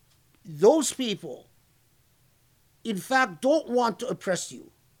those people, in fact, don't want to oppress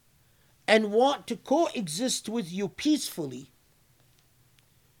you and want to coexist with you peacefully,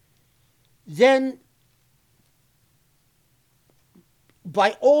 then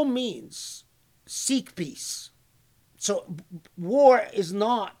by all means seek peace. So war is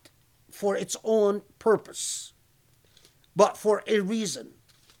not for its own purpose, but for a reason.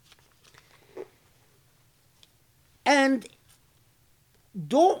 And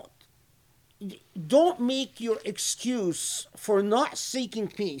don't make your excuse for not seeking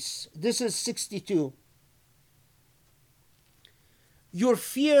peace. This is 62. Your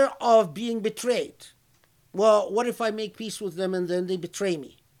fear of being betrayed. Well, what if I make peace with them and then they betray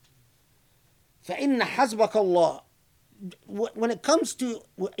me? فَإِنَّ حَسْبَكَ اللَّهُ. When it comes to,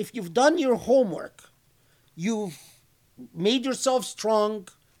 if you've done your homework, you've made yourself strong,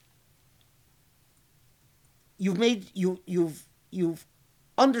 you've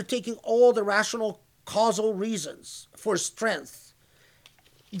undertaken all the rational causal reasons for strength,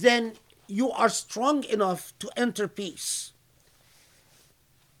 then you are strong enough to enter peace.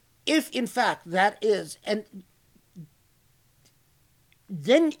 If in fact that is, and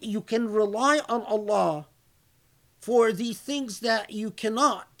then you can rely on Allah for the things that you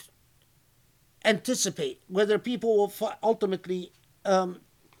cannot anticipate, whether people will ultimately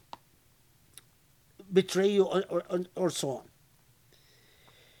betray you or so on.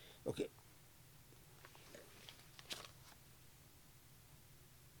 Okay.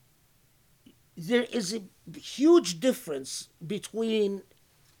 There is a huge difference between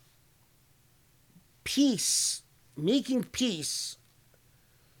peace, making peace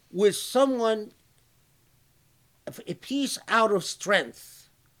with someone, a peace out of strength,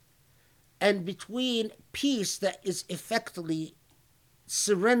 and between peace that is effectively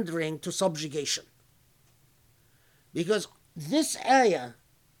surrendering to subjugation. Because this ayah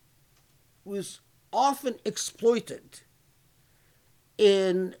was often exploited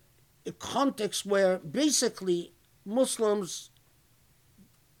in a context where basically Muslims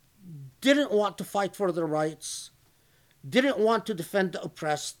didn't want to fight for their rights, didn't want to defend the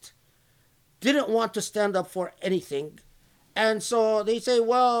oppressed, didn't want to stand up for anything. And so they say,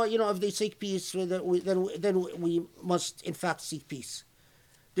 well, if they seek peace, then we must in fact seek peace.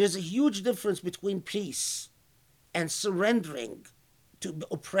 There's a huge difference between peace and surrendering to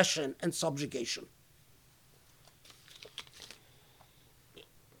oppression and subjugation.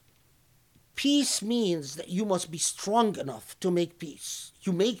 Peace means that you must be strong enough to make peace.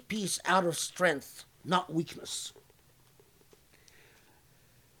 You make peace out of strength, not weakness.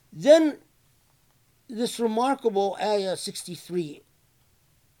 Then this remarkable ayah 63,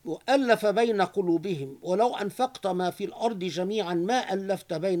 وَأَلَّفَ بَيْنَ قُلُوبِهِمْ وَلَوْ أَنْفَقْتَ مَا فِي الْأَرْضِ جَمِيعًا مَا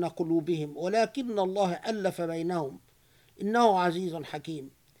أَلَّفْتَ بَيْنَ قُلُوبِهِمْ وَلَكِنَّ اللَّهَ أَلَّفَ بَيْنَهُمْ إِنَّهُ عَزِيزٌ حَكِيمٌ.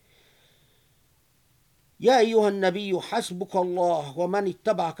 يا أيها النبي حسبك الله ومن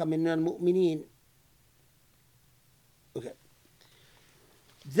اتبعك من المؤمنين. Okay.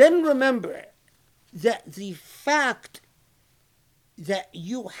 Then remember that the fact that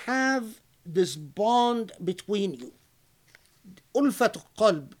you have this bond between you, ألفة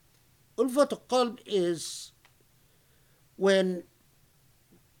القلب. ألفة القلب is when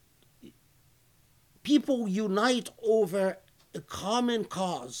people unite over a common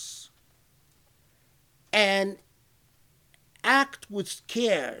cause and act with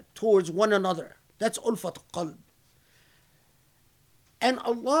care towards one another. That's ulfat qalb. And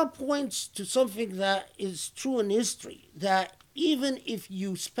Allah points to something that is true in history, that even if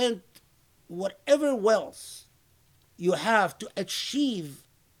you spent whatever wealth you have to achieve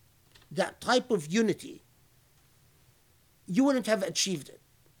that type of unity, you wouldn't have achieved it.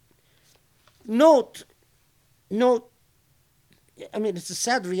 Note, I mean, it's a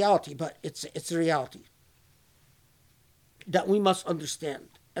sad reality, but it's a reality that we must understand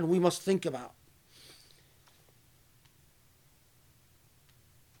and we must think about.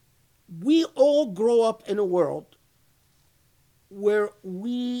 We all grow up in a world where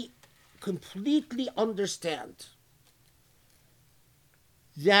we completely understand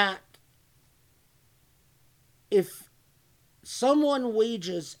that if someone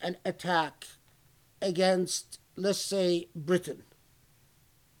wages an attack against, let's say, Britain,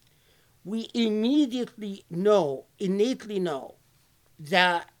 we immediately know, innately know,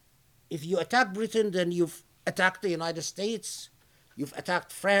 that if you attack Britain, then you've attacked the United States, you've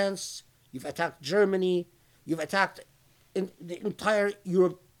attacked France, you've attacked Germany, you've attacked the entire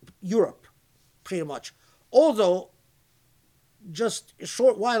Europe, pretty much. Although, just a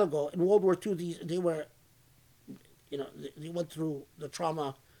short while ago, in World War II, they were, they went through the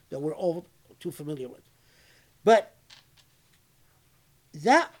trauma that we're all too familiar with. But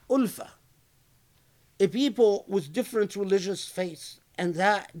that ulfa, a people with different religious faiths and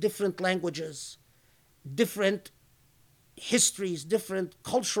that different languages, different histories, different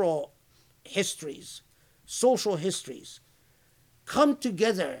cultural histories, social histories, come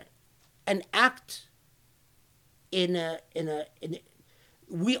together and act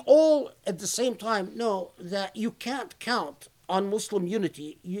we all at the same time know that you can't count on Muslim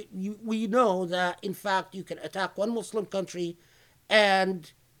unity. We know that, in fact, you can attack one Muslim country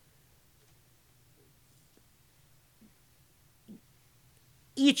and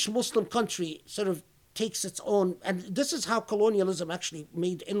each Muslim country sort of takes its own, and this is how colonialism actually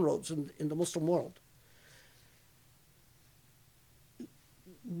made inroads in the Muslim world.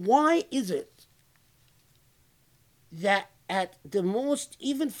 Why is it that at the most,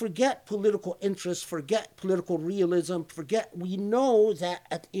 even forget political interests, forget political realism, we know that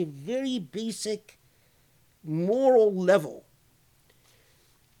at a very basic moral level,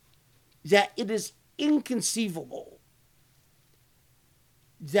 that it is inconceivable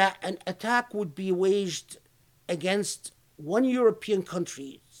that an attack would be waged against one European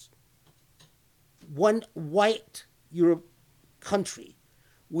country, one white Europe country,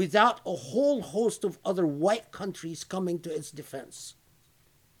 without a whole host of other white countries coming to its defense.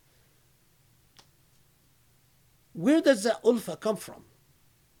 Where does that ulfa come from?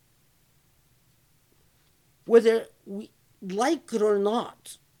 Whether we like it or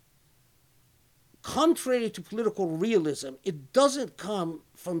not, contrary to political realism, it doesn't come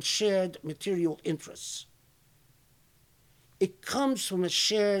from shared material interests. It comes from a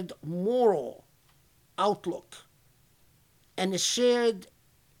shared moral outlook and a shared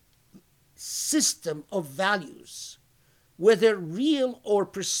system of values, whether real or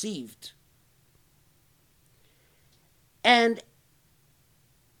perceived. And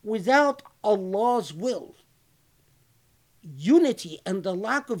without Allah's will, unity and the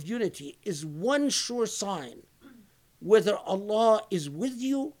lack of unity is one sure sign whether Allah is with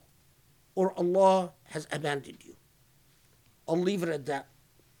you or Allah has abandoned you. I'll leave it at that.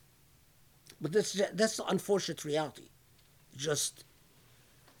 But that's the unfortunate reality. Just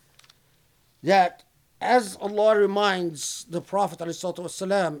that, as Allah reminds the Prophet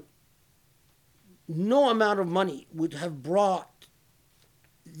ﷺ, no amount of money would have brought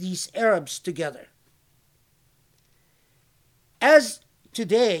these Arabs together. As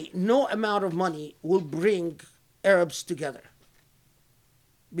today, no amount of money will bring Arabs together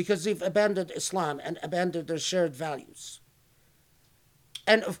because they've abandoned Islam and abandoned their shared values.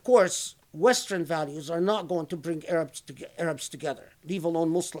 And of course, Western values are not going to bring Arabs together, leave alone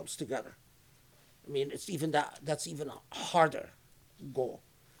Muslims together. I mean, it's even that's even a harder goal.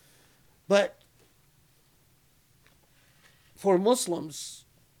 But for Muslims,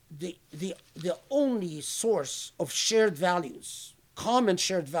 the only source of shared values, common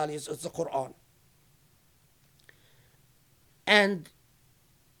shared values, is the Quran. And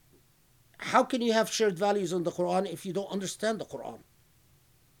how can you have shared values in the Quran if you don't understand the Quran?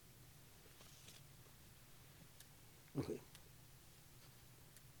 Okay.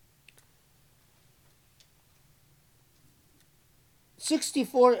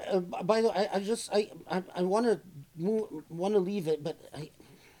 By the way, I want to leave it, but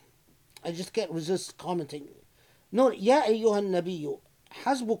I just can't resist commenting. No, يا أيها النبي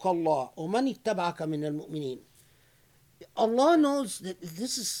حسبك الله ومن اتبعك من المؤمنين. Allah knows that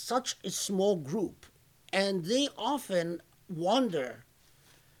this is such a small group, and they often wonder,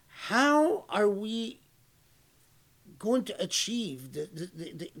 how are we going to achieve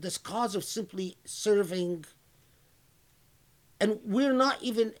this cause of simply serving? And we're not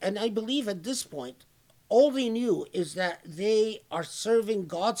even, and I believe at this point, all they knew is that they are serving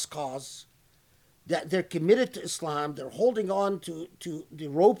God's cause, that they're committed to Islam, they're holding on to the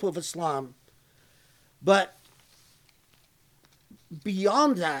rope of Islam. But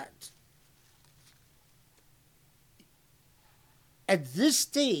beyond that, at this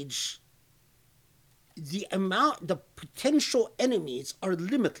stage, the potential enemies are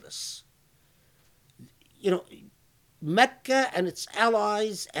limitless. Mecca and its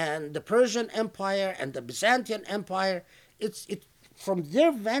allies and the Persian Empire and the Byzantine Empire, from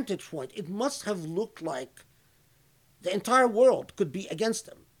their vantage point, it must have looked like the entire world could be against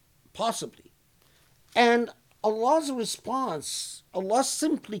them, possibly. And Allah's response, Allah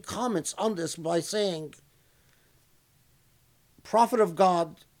simply comments on this by saying, Prophet of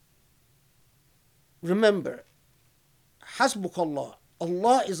God, remember, Hasbukallah,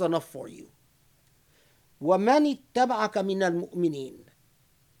 Allah is enough for you. وَمَنِ اتَّبَعَكَ مِنَ الْمُؤْمِنِينَ,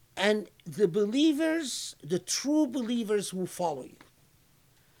 and the believers, the true believers who follow you.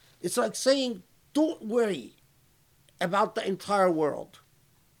 It's like saying, don't worry about the entire world.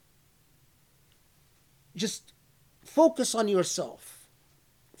 Just focus on yourself.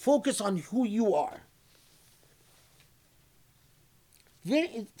 Focus on who you are.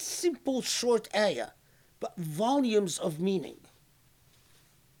 Very simple, short ayah, but volumes of meaning.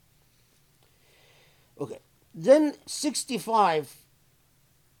 Okay, then 65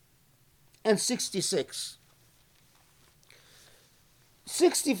 and 66.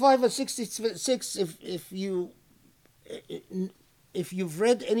 65 and 66, if you've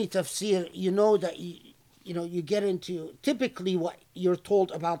read any tafsir, you know that you get into, typically what you're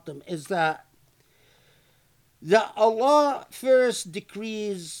told about them is that Allah first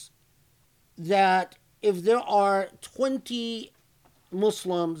decrees that if there are 20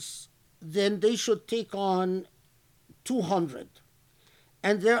 Muslims, then they should take on 200.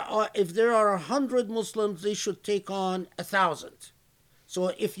 And if there are 100 Muslims, they should take on 1,000.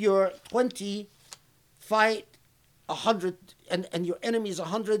 So if you're 20, fight 100, and your enemy is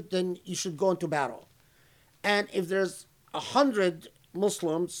 100, then you should go into battle. And if there's 100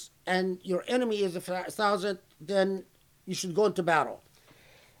 Muslims and your enemy is 1,000, then you should go into battle.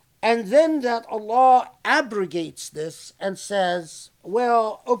 And then that Allah abrogates this and says,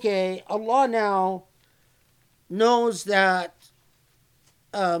 well, okay, Allah now knows that,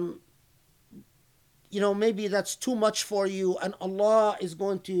 maybe that's too much for you, and Allah is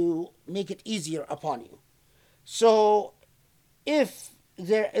going to make it easier upon you. So if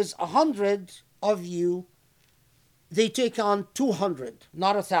there is 100 of you, they take on 200,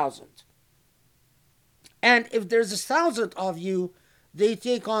 not 1,000. And if there's 1,000 of you, they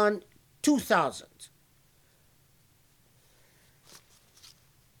take on 2,000.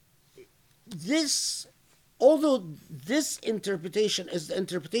 Although this interpretation is the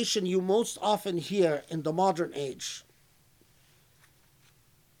interpretation you most often hear in the modern age,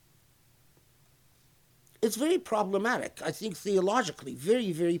 it's very problematic. I think theologically,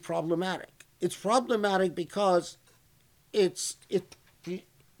 very, very problematic. It's problematic because it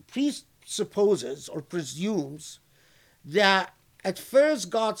presupposes or presumes that at first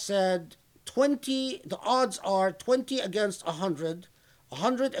God said 20, the odds are 20 against 100,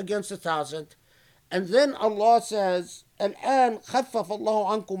 100 against 1,000, and then Allah says, الآن خفف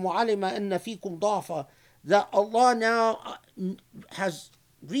الله عنكم وعلم أن فيكم ضعفا, that Allah now has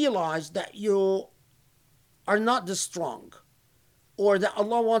realized that you are not this strong, or that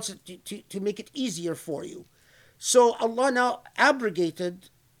Allah wants it to make it easier for you. So Allah now abrogated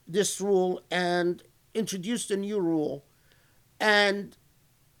this rule and introduced a new rule. And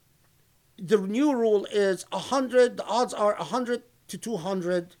the new rule is 100, the odds are 100 to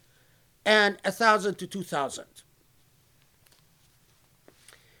 200 and 1,000 to 2,000.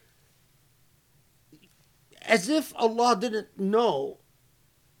 As if Allah didn't know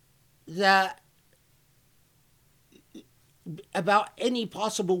that about any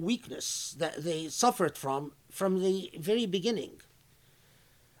possible weakness that they suffered from the very beginning.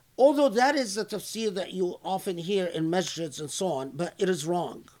 Although that is the tafsir that you often hear in masjids and so on, but it is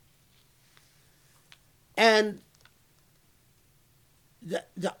wrong. And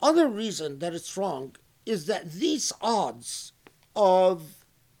the other reason that it's wrong is that these odds of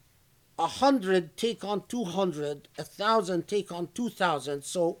 100 take on 200, 1,000 take on 2,000,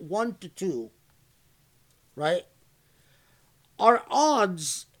 so 1 to 2, right, are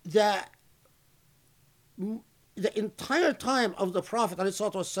odds that the entire time of the Prophet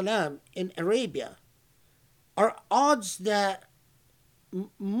ﷺ in Arabia are odds that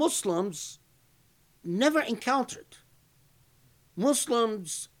Muslims never encountered.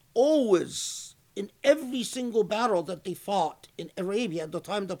 Muslims always, in every single battle that they fought in Arabia at the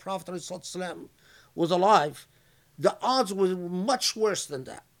time the Prophet ﷺ was alive, the odds were much worse than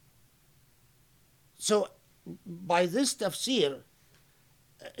that. So by this tafsir,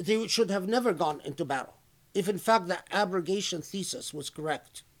 they should have never gone into battle, if in fact the abrogation thesis was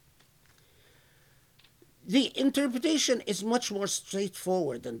correct. The interpretation is much more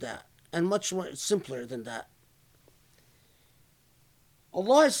straightforward than that, and much more simpler than that.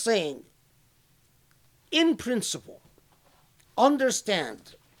 Allah is saying, in principle,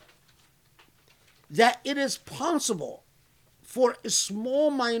 understand that it is possible for a small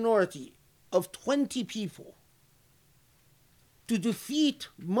minority of 20 people to defeat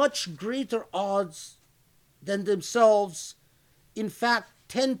much greater odds than themselves, in fact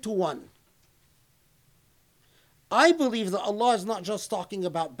 10 to 1. I believe that Allah is not just talking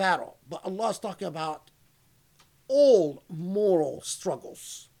about battle, but Allah is talking about all moral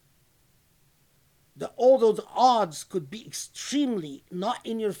struggles. That although the odds could be extremely not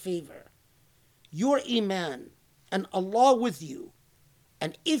in your favor, your iman and Allah with you,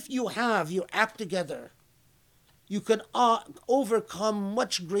 and if you have your act together, you can overcome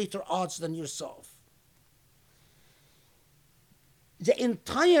much greater odds than yourself. The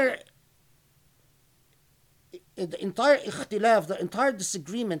entire ikhtilaf, the entire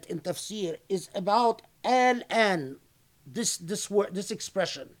disagreement in tafsir is about al-an, this word, this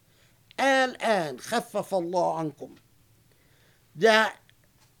expression, al-an, خفف الله عنكم. That,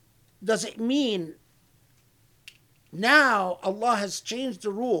 does it mean now Allah has changed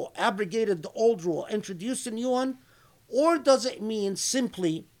the rule, abrogated the old rule, introduced a new one? Or does it mean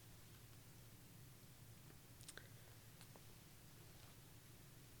simply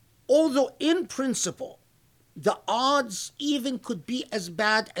although in principle the odds even could be as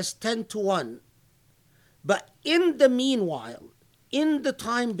bad as 10 to 1, but in the meanwhile, in the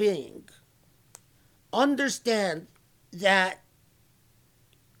time being, understand that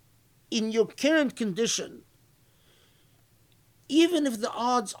in your current condition, even if the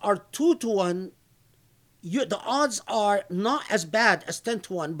odds are 2 to 1, the odds are not as bad as 10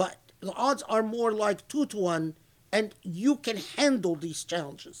 to 1, but the odds are more like 2 to 1, and you can handle these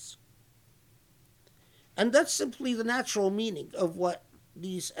challenges. And that's simply the natural meaning of what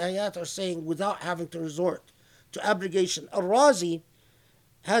these ayat are saying without having to resort to abrogation. Al-Razi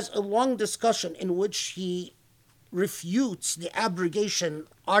has a long discussion in which he refutes the abrogation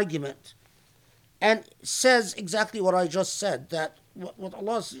argument and says exactly what I just said, that what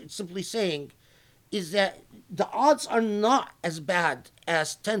Allah is simply saying is that the odds are not as bad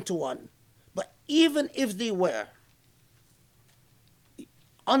as 10 to 1, but even if they were,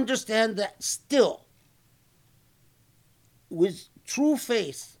 understand that still, with true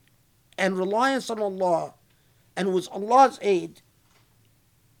faith and reliance on Allah and with Allah's aid,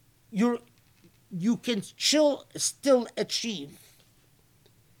 you can still achieve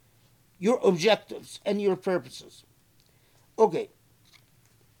your objectives and your purposes. Okay.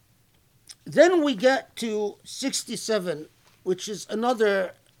 Then we get to 67, which is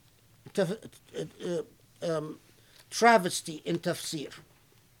another travesty in tafsir.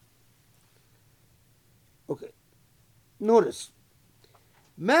 Okay. Notice,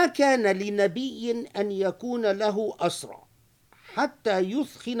 ما كان لنبي أن يكون له أسرى حتى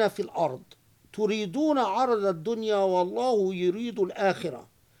يثخن في الأرض تريدون عرض الدنيا والله يريد الآخرة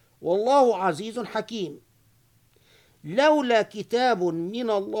والله عزيز حكيم لولا كتاب من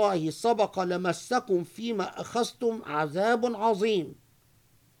الله سبق لمسكم فيما أخذتم عذاب عظيم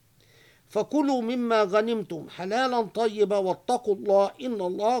فكلوا مما غنمتم حلالا طيبا واتقوا الله إن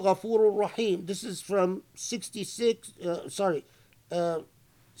الله غفور رحيم. This is from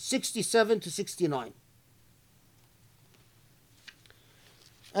 67 to 69.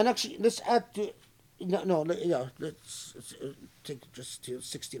 And actually, let's add to let's take just to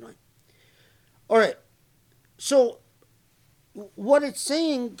 69. All right. So what it's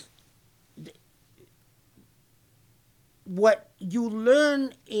saying, what you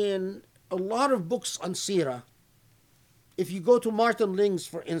learn in a lot of books on Surah, if you go to Martin Ling's,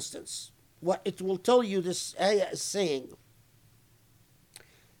 for instance, what it will tell you this ayah is saying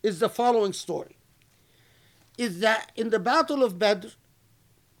is the following story. Is that in the Battle of Badr,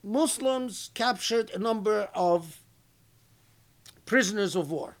 Muslims captured a number of prisoners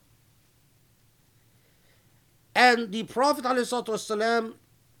of war. And the Prophet ﷺ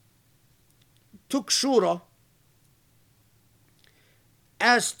took shura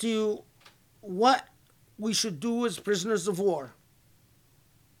as to what we should do as prisoners of war.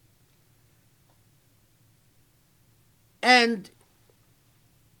 And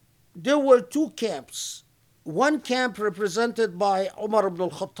there were two camps. One camp represented by Umar ibn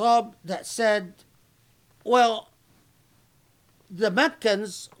al-Khattab that said, well, the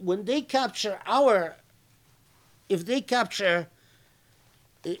Meccans, when they capture if they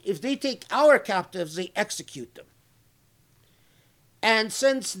take our captives, they execute them. And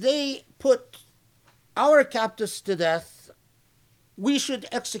since they put our captives to death, we should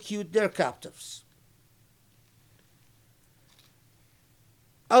execute their captives.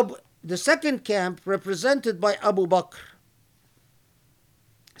 The second camp, represented by Abu Bakr,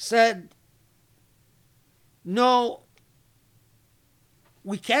 said, no,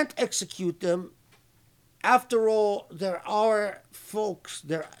 we can't execute them. After all, they're our folks,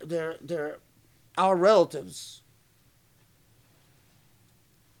 they're our relatives.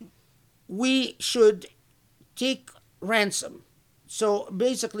 We should take ransom. So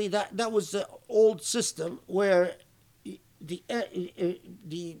basically that was the old system where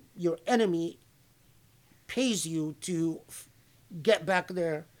your enemy pays you to get back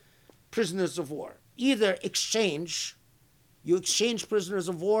their prisoners of war. Either you exchange prisoners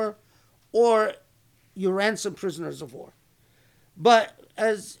of war, or you ransom prisoners of war. But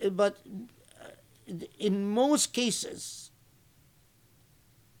in most cases,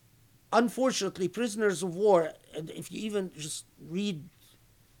 unfortunately, prisoners of war, and if you even just read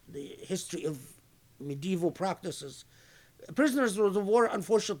the history of medieval practices, prisoners of war,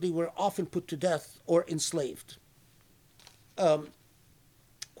 unfortunately, were often put to death or enslaved.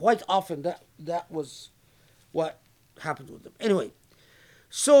 Quite often, that was what happened with them. Anyway,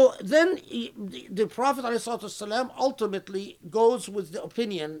 so then the Prophet ﷺ ultimately goes with the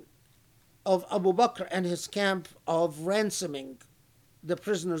opinion of Abu Bakr and his camp of ransoming the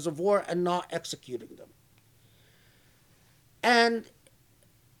prisoners of war and not executing them. And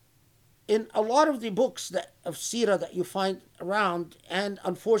in a lot of the books of Sirah that you find around, and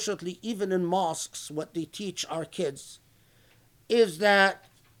unfortunately even in mosques, what they teach our kids is that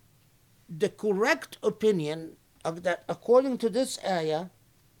the correct opinion of that, according to this ayah,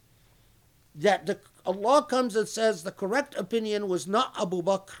 that Allah comes and says the correct opinion was not Abu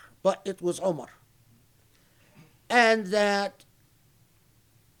Bakr, but it was Umar. And that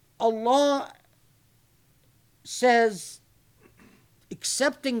Allah says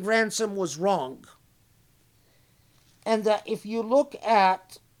accepting ransom was wrong. And that if you look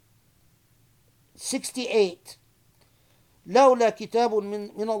at 68, لولا كتاب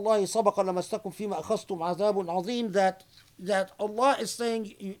من الله سبق لمسكم فيما أخذتم عذاب عظيم, that Allah is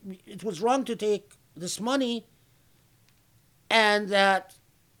saying it was wrong to take this money, and that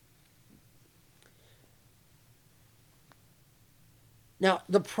now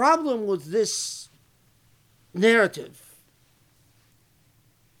the problem with this narrative,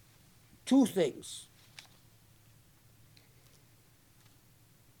 two things.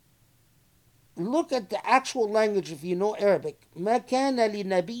 Look at the actual language if you know Arabic. ما كان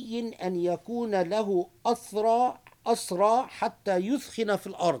لنبي أن يكون له أسرى حتى يثخن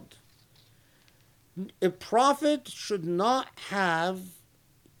في الأرض. A prophet should not have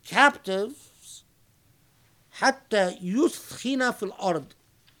captives حتى يثخن في الأرض.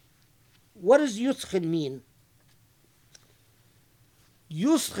 What does يثخن mean?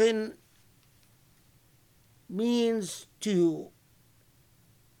 يثخن means to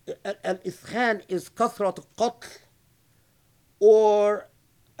الإثخان is كثرة القتل, or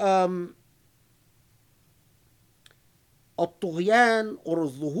الطغيان, or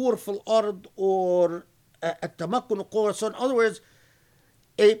الظهور في الأرض, or التمكن القوة. So in other words,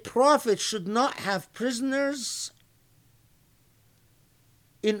 a prophet should not have prisoners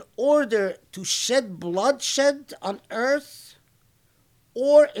in order to shed bloodshed on earth,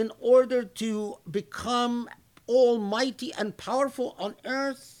 or in order to become almighty and powerful on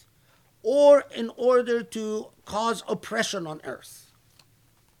earth, or in order to cause oppression on earth.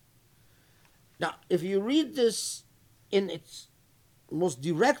 Now, if you read this in its most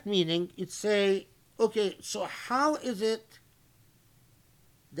direct meaning, it say, okay, so how is it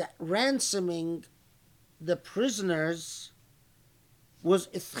that ransoming the prisoners was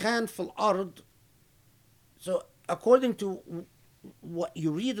ithkhan fil ard? So according to what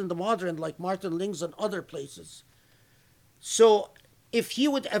you read in the modern, like Martin Lings and other places, so if he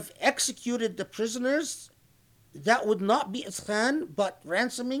would have executed the prisoners, that would not be ithkhan, but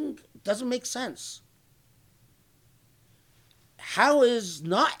ransoming doesn't make sense. How is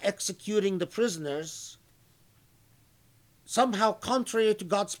not executing the prisoners somehow contrary to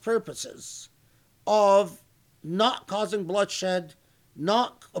God's purposes of not causing bloodshed,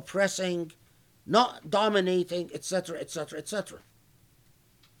 not oppressing, not dominating, etc., etc., etc.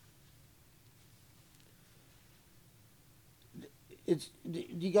 Do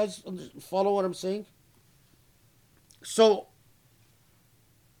you guys follow what I'm saying? So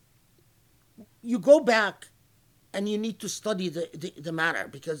you go back and you need to study the matter,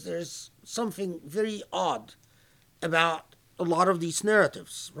 because there's something very odd about a lot of these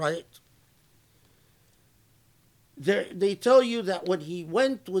narratives, right? They tell you that when he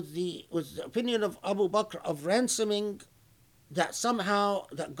went with the opinion of Abu Bakr of ransoming, that somehow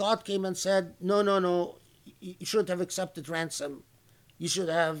that God came and said, no, you shouldn't have accepted ransom. You should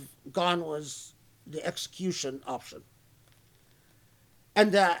have gone with the execution option.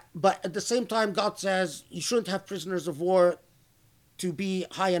 And but at the same time, God says you shouldn't have prisoners of war to be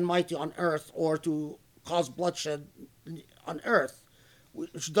high and mighty on earth or to cause bloodshed on earth,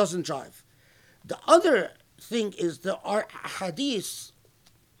 which doesn't jive. The other thing is there are hadiths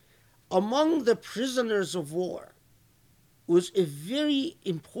among the prisoners of war was a very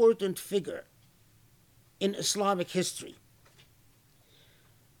important figure in Islamic history.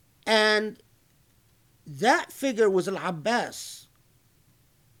 And that figure was Al-Abbas,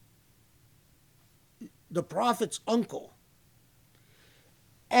 the Prophet's uncle.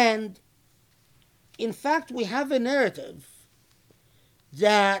 And in fact, we have a narrative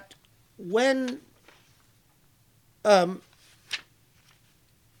that when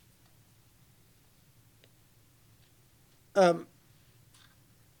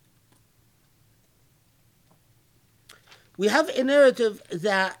we have a narrative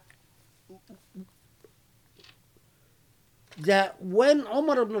that when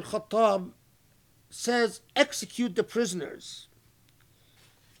Umar ibn al-Khattab says, execute the prisoners,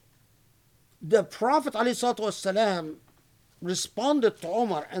 the Prophet ﷺ responded to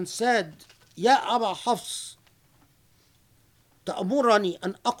Umar and said, Ya Aba Hafs, ta'amurani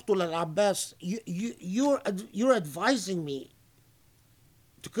an aqtul al-Abbas, you're advising me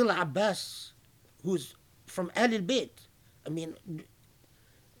to kill Abbas, who's from Ahl al-Bayt. I mean,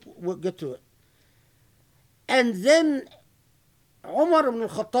 we'll get to it. And then Umar ibn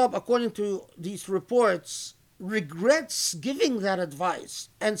al-Khattab, according to these reports, regrets giving that advice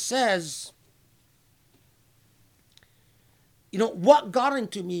and says, what got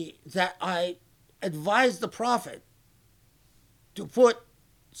into me that I advised the Prophet to put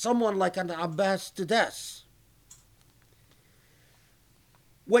someone like an Abbas to death?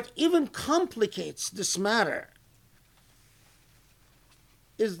 What even complicates this matter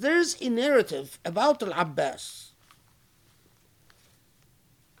is there's a narrative about Al-Abbas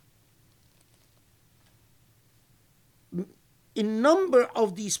a number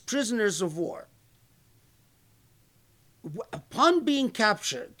of these prisoners of war, upon being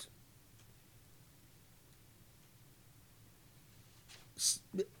captured,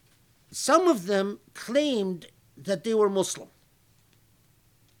 some of them claimed that they were Muslim.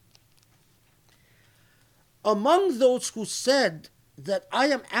 Among those who said that I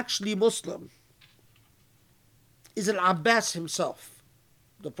am actually Muslim is Al-Abbas himself,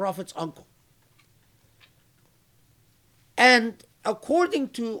 the Prophet's uncle. And according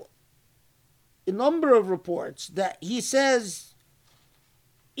to a number of reports, that he says,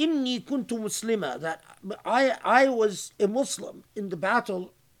 Inni kuntu muslima, that I was a Muslim in the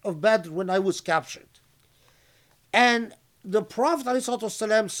battle of Badr when I was captured. And the Prophet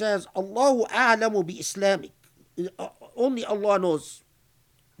ﷺ says, Allahu a'lamu bi Islamic. Only Allah knows,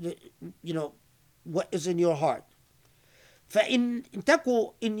 what is in your heart. فإن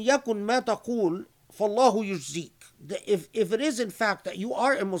تكن إن يكن ما تقول فالله يجزيك. If it is in fact that you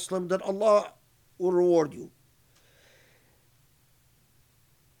are a Muslim, then Allah will reward you.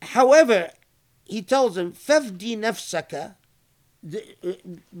 However, he tells him, فَفْدِي نَفْسَكَ.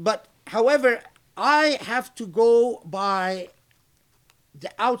 But however, I have to go by the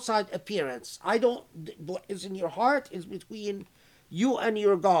outside appearance. I don't, what is in your heart is between you and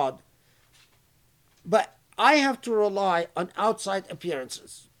your God. But I have to rely on outside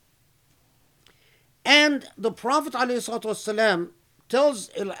appearances. And the Prophet ﷺ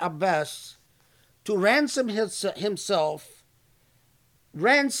tells Al-Abbas to ransom himself,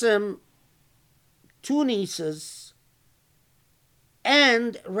 ransom two nieces,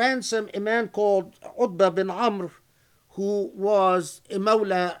 and ransom a man called Utbah bin Amr, who was a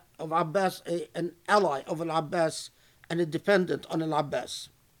mawla of Abbas, an ally of Al-Abbas, and a dependent on Al-Abbas.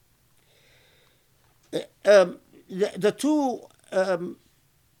 The two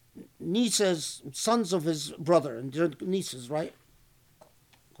nieces, sons of his brother, and they're nieces, right?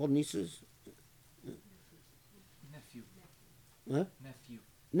 Called nieces? Huh? Nephew.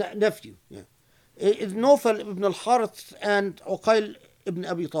 Nephew, yeah. Nawfal ibn al-Harith and Uqayl ibn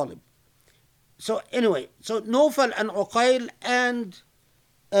Abi Talib. So anyway, so Nawfal and Uqayl and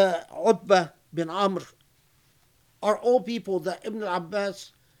Utbah bin Amr are all people that Ibn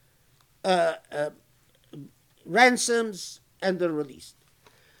al-Abbas ransoms and they're released.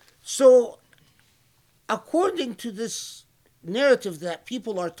 So according to this narrative that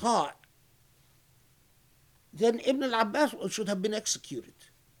people are taught, then Ibn al-Abbas should have been executed.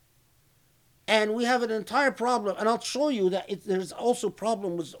 And we have an entire problem, and I'll show you that there's also a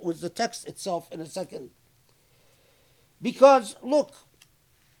problem with the text itself in a second. Because, look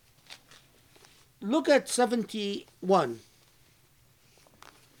at 71,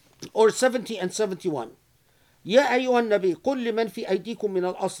 or 70 and 71. يا أيها النبي قل لمن في أيديكم من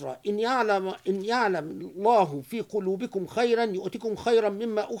الأسرى إن يعلم الله في قلوبكم خيرا يؤتكم خيرا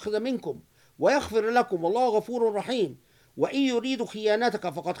مما أخذ منكم ويغفر لكم والله غفور رحيم وإن يريدوا خيانتك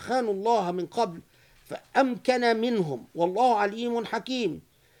فقد خانوا الله من قبل فأمكن منهم والله عليم حكيم.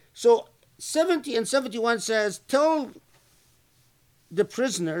 So 70 and 71 says, tell the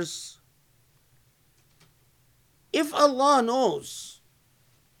prisoners, if Allah knows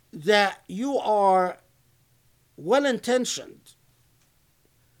that you are well-intentioned,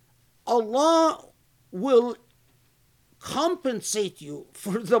 Allah will compensate you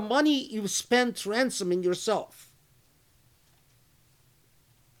for the money you spent ransoming yourself.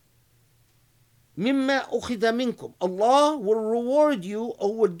 مما أخذ منكم. Allah will reward you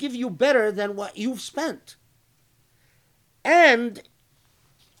or will give you better than what you've spent. And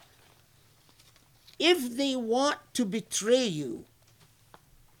if they want to betray you,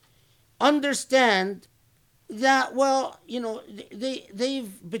 understand that, well,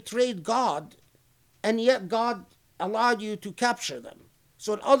 they've betrayed God, and yet God allowed you to capture them.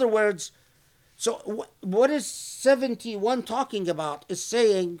 So in other words, so what is 71 talking about is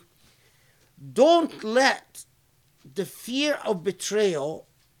saying, don't let the fear of betrayal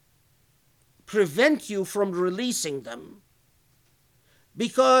prevent you from releasing them,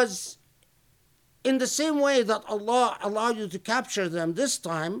 because in the same way that Allah allowed you to capture them this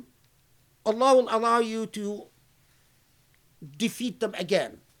time, Allah will allow you to defeat them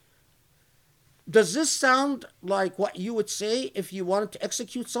again. Does this sound like what you would say if you wanted to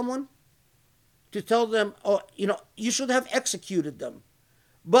execute someone? To tell them, oh, you should have executed them.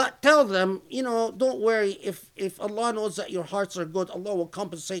 But tell them, don't worry, if Allah knows that your hearts are good, Allah will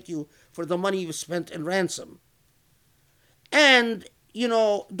compensate you for the money you spent in ransom. And,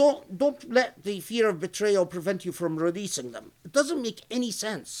 don't let the fear of betrayal prevent you from releasing them. It doesn't make any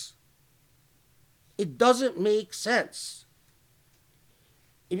sense. It doesn't make sense.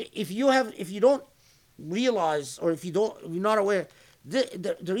 If you don't realize, or if you're not aware,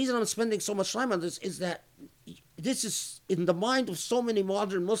 the reason I'm spending so much time on this is that this is in the mind of so many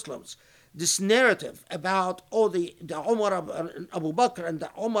modern Muslims. This narrative about, the Umar and Abu Bakr, and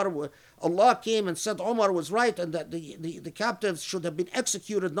that Allah came and said Umar was right, and that the captives should have been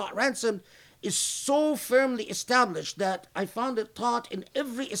executed, not ransomed, is so firmly established that I found it taught in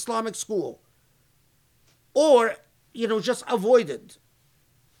every Islamic school, or just avoided.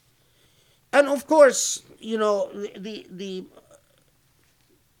 And of course, the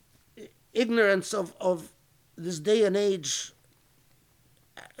ignorance of this day and age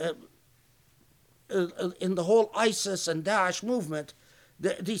in the whole ISIS and Daesh movement,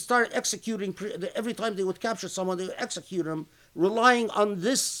 they started executing, every time they would capture someone, they would execute them, relying on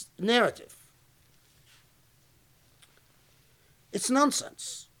this narrative. It's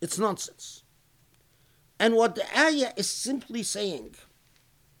nonsense. It's nonsense. And what the ayah is simply saying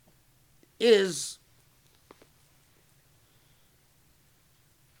is,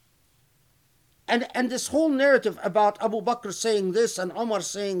 and this whole narrative about Abu Bakr saying this and Umar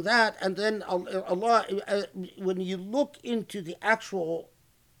saying that, and then Allah, when you look into the actual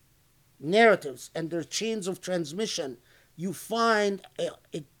narratives and their chains of transmission, you find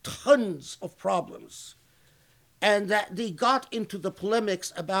tons of problems. And that they got into the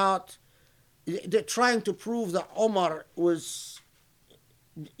polemics about, they're trying to prove that Umar was,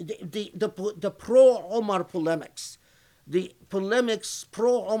 the pro-Umar polemics. The polemics,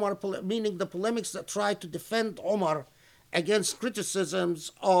 pro-Umar, meaning the polemics that try to defend Umar against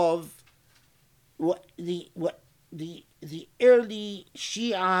criticisms of the early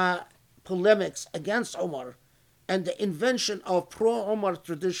Shia polemics against Umar, and the invention of pro-Umar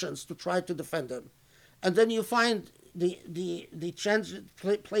traditions to try to defend him. And then you find the transit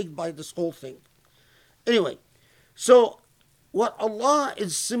plagued by this whole thing. Anyway, so what Allah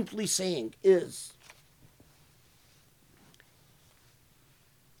is simply saying is,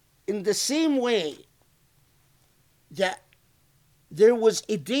 in the same way that there was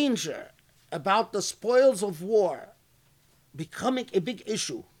a danger about the spoils of war becoming a big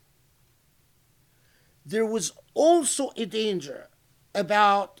issue. There was also a danger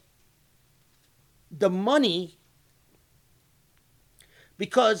about the money,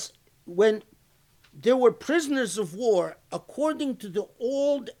 because when there were prisoners of war, according to the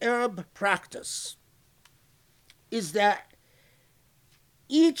old Arab practice, is that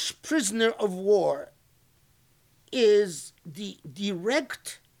each prisoner of war is the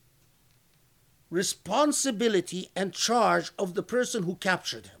direct responsibility and charge of the person who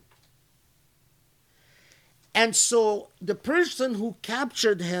captured him. And so the person who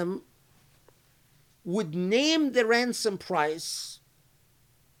captured him would name the ransom price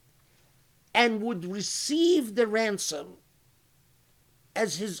and would receive the ransom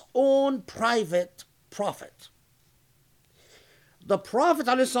as his own private profit. The Prophet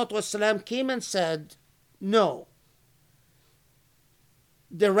ﷺ came and said, no,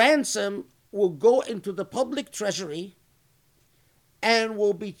 the ransom will go into the public treasury and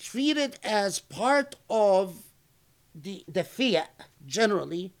will be treated as part of the fiat,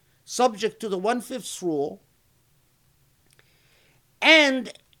 generally, subject to the 1/5 rule.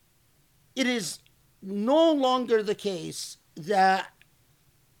 And it is no longer the case that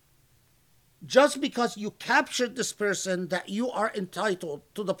just because you captured this person that you are entitled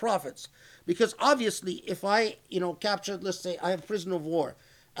to the profits. Because obviously, if I, captured, let's say I have prisoner of war,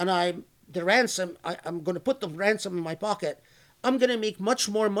 and I'm going to put the ransom in my pocket, I'm going to make much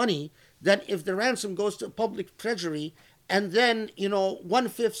more money than if the ransom goes to a public treasury, and then,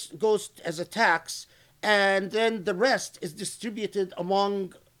 1/5 goes as a tax, and then the rest is distributed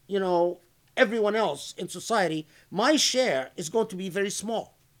among, everyone else in society. My share is going to be very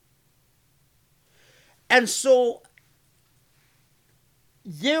small. And so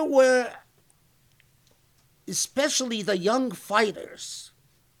there were, especially the young fighters,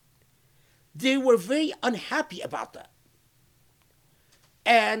 they were very unhappy about that.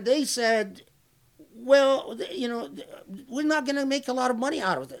 And they said, well, we're not going to make a lot of money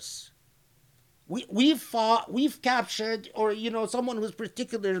out of this. We've fought, we've captured, or, someone who's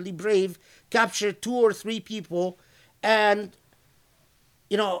particularly brave captured 2 or 3 people, and,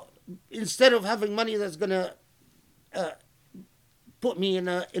 instead of having money that's going to put me in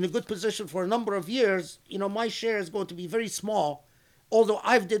a good position for a number of years, my share is going to be very small, although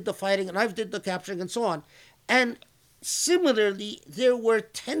I've did the fighting and I've did the capturing and so on. And similarly, there was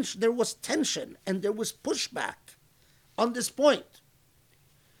tension and there was pushback on this point.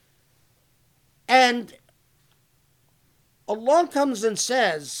 And Allah comes and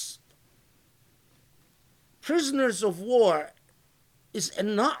says, prisoners of war is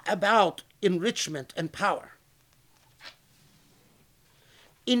not about enrichment and power.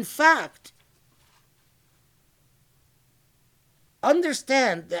 In fact,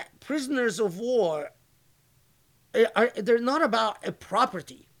 understand that prisoners of war they're not about a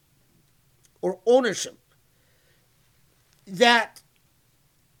property or ownership. That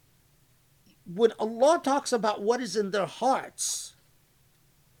when Allah talks about what is in their hearts,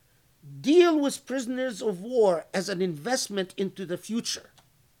 deal with prisoners of war as an investment into the future.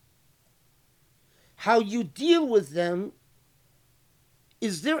 How you deal with them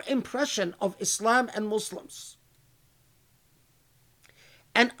is their impression of Islam and Muslims.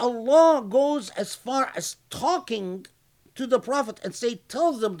 And Allah goes as far as talking to the Prophet and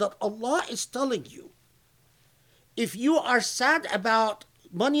tell them that Allah is telling you, if you are sad about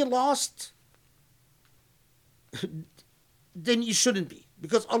money lost, then you shouldn't be,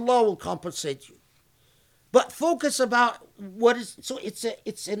 because Allah will compensate you. But focus about what is, so it's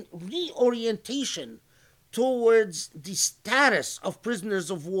a reorientation towards the status of prisoners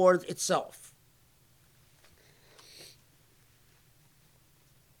of war itself.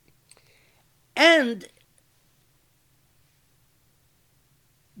 And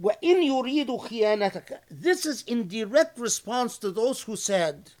وَإِنْ يُرِيدُ خِيَانَتَكَ, this is in direct response to those who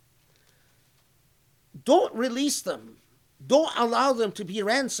said, don't release them, don't allow them to be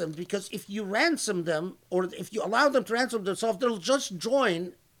ransomed, because if you ransom them, or if you allow them to ransom themselves, they'll just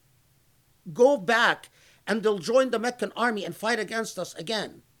go back, and they'll join the Meccan army and fight against us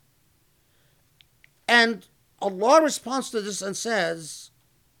again. And Allah responds to this and says,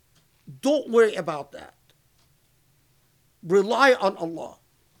 don't worry about that. Rely on Allah.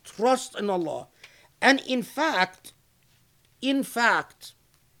 Trust in Allah. And in fact,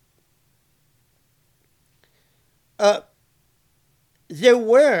 there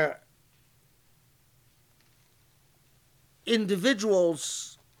were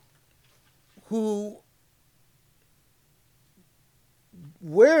individuals who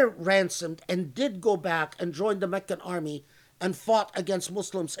were ransomed and did go back and join the Meccan army and fought against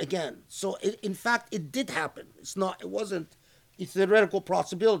Muslims again. So in fact, it did happen. It wasn't a theoretical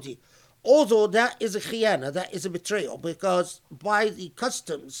possibility. Although that is a khiyana, that is a betrayal, because by the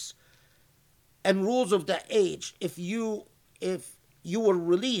customs and rules of that age, if you were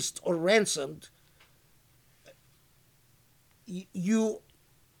released or ransomed, you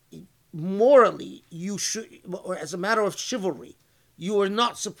morally, you should, or as a matter of chivalry, you are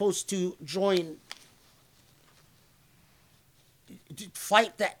not supposed to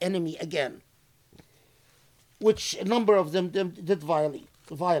fight that enemy again, which a number of them did violate.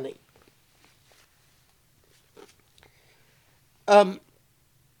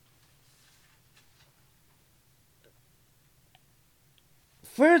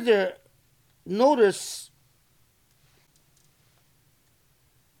 Further, notice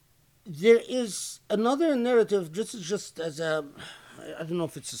there is another narrative. This is just as I don't know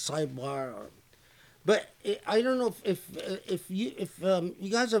if it's a sidebar, but I don't know if you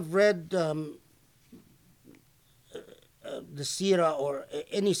guys have read the Surah or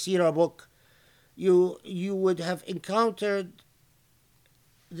any Surah book, you would have encountered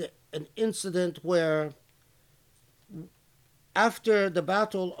an incident where after the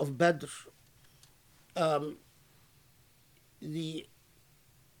Battle of Badr, the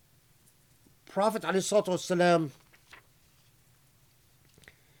Prophet ﷺ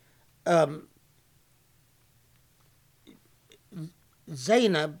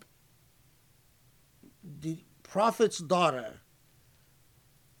Zainab, the Prophet's daughter,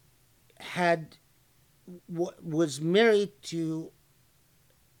 was married to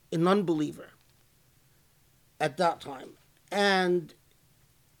a non-believer at that time, and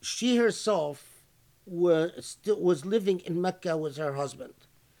she herself was living in Mecca with her husband.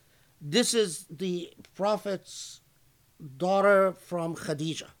 This is the Prophet's daughter from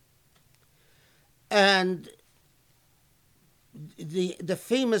Khadija, and the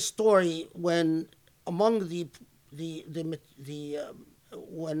famous story when among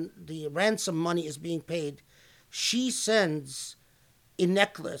when the ransom money is being paid, she sends a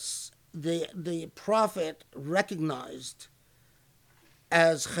necklace the Prophet recognized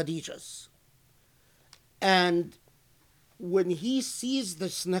as Khadija's. And when he sees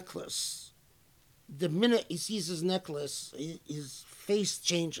this necklace, the minute he sees his necklace, his face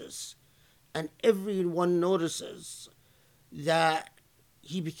changes, and everyone notices that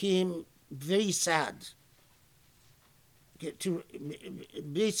he became very sad.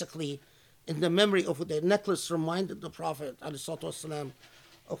 Basically, in the memory of the necklace reminded the Prophet ﷺ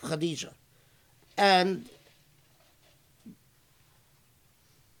of Khadija. And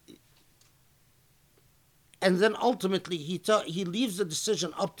then ultimately he leaves the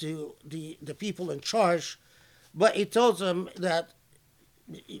decision up to the people in charge, but he tells them that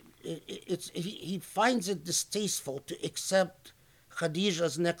he finds it distasteful to accept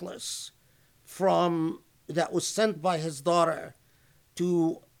Khadija's necklace that was sent by his daughter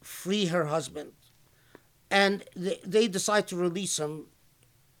to free her husband, and they decide to release him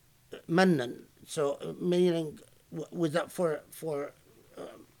mannan, so meaning for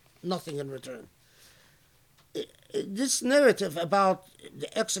nothing in return. This narrative about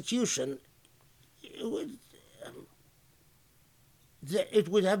the execution, it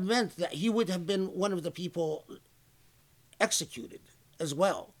would have meant that he would have been one of the people executed as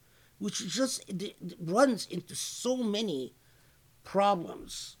well, which just runs into so many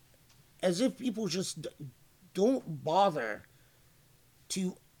problems, as if people just don't bother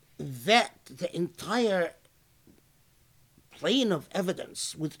to vet the entire plane of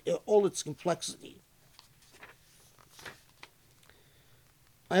evidence with all its complexity.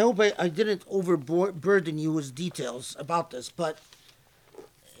 I hope I didn't overburden you with details about this, but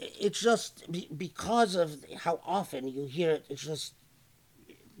it's just because of how often you hear it, it's just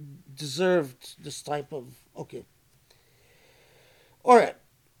deserved this type of, okay. All right.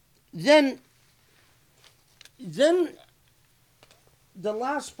 Then the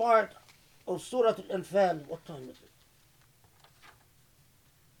last part of Surah Al-Anfal, what time is it?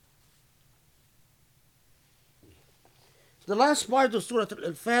 The last part of Surah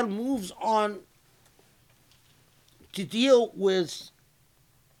Al-Anfal moves on to deal with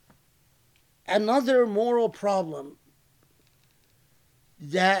another moral problem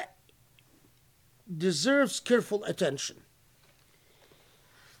that deserves careful attention.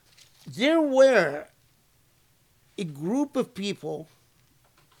 There were a group of people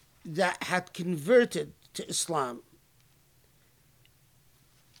that had converted to Islam.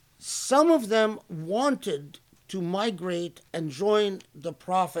 Some of them wanted to migrate and join the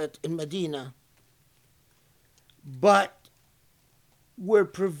Prophet in Medina, but were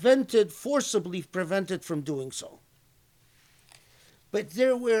forcibly prevented from doing so. But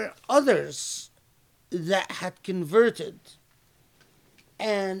there were others that had converted,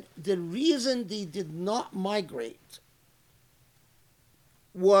 and the reason they did not migrate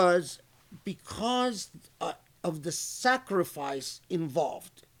was because of the sacrifice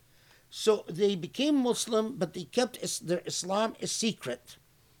involved. So they became Muslim, but they kept their Islam a secret,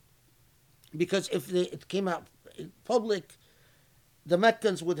 because if it came out in public, the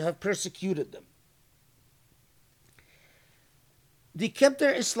Meccans would have persecuted them. They kept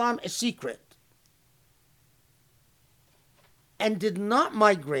their Islam a secret and did not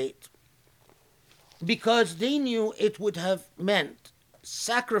migrate because they knew it would have meant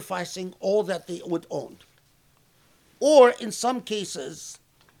sacrificing all that they would own, or in some cases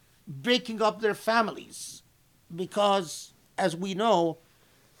breaking up their families, because as we know,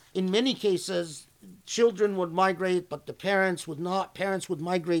 in many cases children would migrate but the parents would not, parents would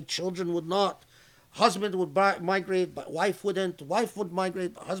migrate, children would not, husband would migrate but wife wouldn't, wife would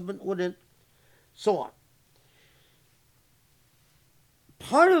migrate but husband wouldn't, so on.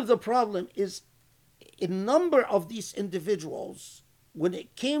 Part of the problem is a number of these individuals, when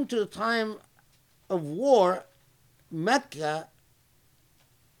it came to the time of war, Mecca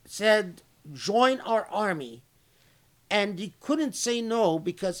said, join our army. And they couldn't say no,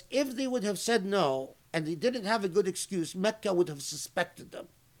 because if they would have said no and they didn't have a good excuse, Mecca would have suspected them.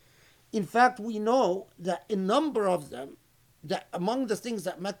 In fact, we know that a number of them, that among the things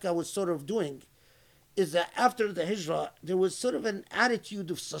that Mecca was sort of doing, is that after the Hijrah, there was sort of an attitude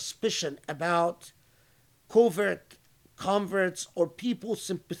of suspicion about covert converts or people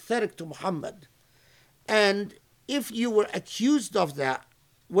sympathetic to Muhammad. And if you were accused of that,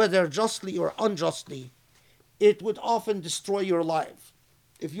 whether justly or unjustly, it would often destroy your life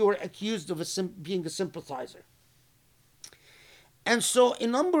if you were accused of being a sympathizer. And so a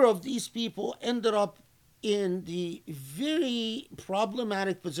number of these people ended up in the very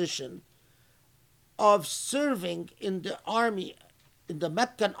problematic position of serving in the army, in the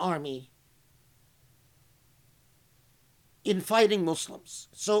Meccan army, in fighting Muslims.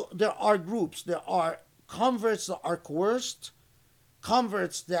 So there are groups, there are converts that are coerced,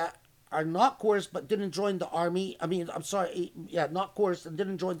 converts that are not coerced but didn't join the army. Not coerced and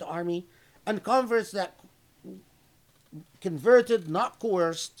didn't join the army, and converts that converted, not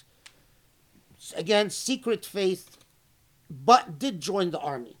coerced, again, secret faith, but did join the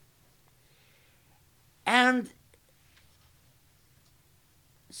army. And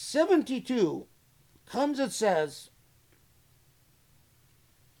 72 comes and says,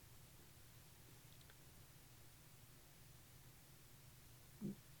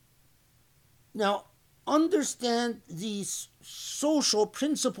 now understand these social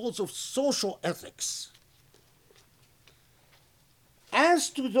principles of social ethics. As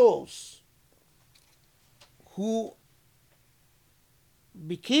to those who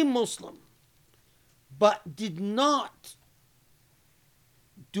became Muslim but did not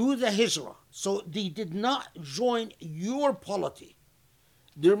do the hijrah, so they did not join your polity.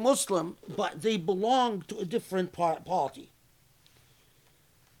 They're Muslim, but they belong to a different polity.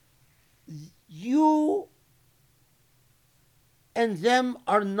 You and them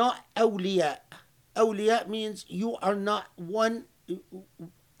are not awliya. Awliya means you are not one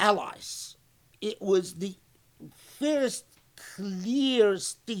allies. It was the first clear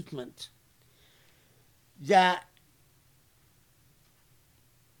statement that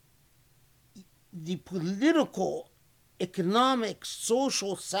the political, economic,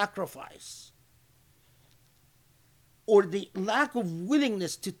 social sacrifice, or the lack of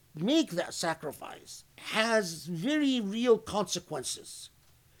willingness to make that sacrifice, has very real consequences.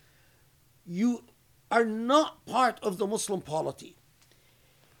 You are not part of the Muslim polity.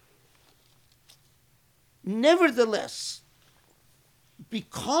 Nevertheless,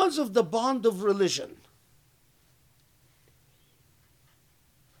 because of the bond of religion,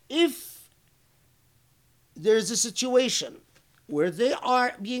 if there's a situation where they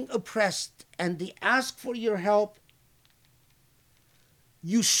are being oppressed and they ask for your help,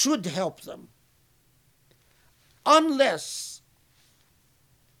 you should help them, unless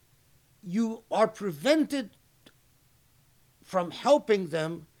you are prevented from helping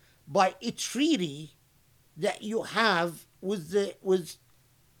them by a treaty that you have with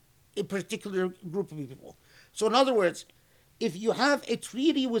a particular group of people. So in other words, if you have a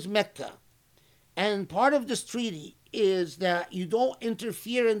treaty with Mecca, and part of this treaty is that you don't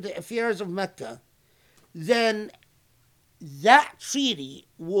interfere in the affairs of Mecca, then that treaty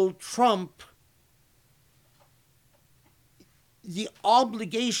will trump the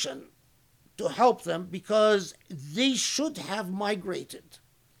obligation to help them, because they should have migrated.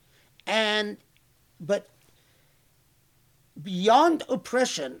 But beyond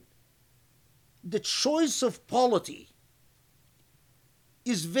oppression, the choice of polity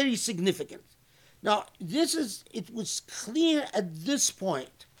is very significant. Now, it was clear at this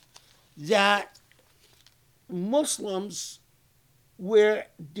point that Muslims were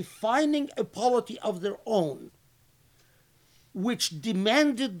defining a polity of their own, which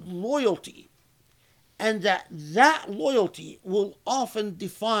demanded loyalty, and that loyalty will often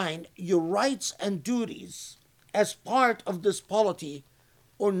define your rights and duties as part of this polity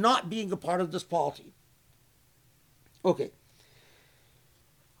or not being a part of this polity. Okay.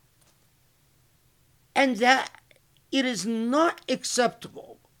 And that it is not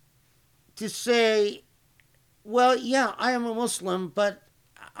acceptable to say, well, yeah, I am a Muslim, but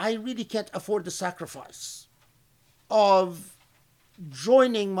I really can't afford the sacrifice of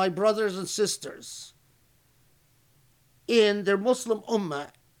joining my brothers and sisters in their Muslim ummah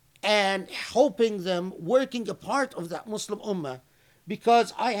and helping them, working a part of that Muslim ummah,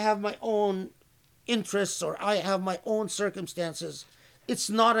 because I have my own interests or I have my own circumstances. It's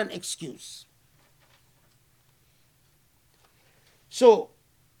not an excuse. So,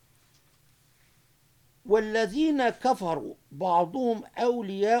 والذين كفروا بعضهم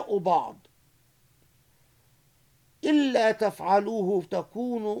أولياء بعض إلا تفعلوه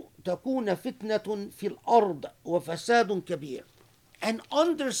تكون فتنة في الأرض وفساد كبير. And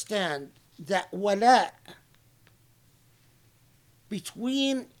understand that wala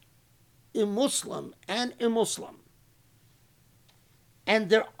between a Muslim and a Muslim, and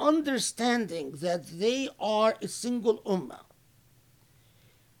their understanding that they are a single ummah,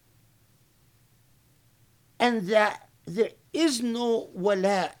 and that there is no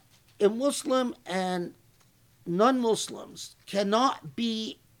wala. A Muslim and non-Muslims cannot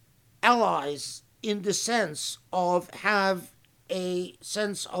be allies in the sense of have a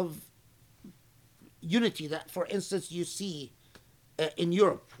sense of unity that, for instance, you see in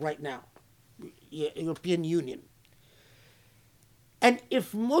Europe right now, European Union. And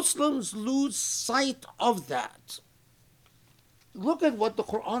if Muslims lose sight of that, look at what the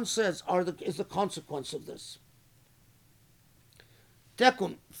Quran says is the consequence of this.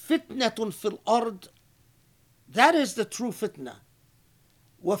 تكن فتنة في الأرض, that is the true fitna.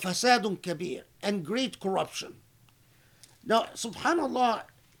 وفساد كبير, and great corruption. Now, subhanAllah,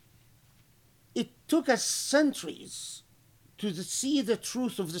 it took us centuries to see the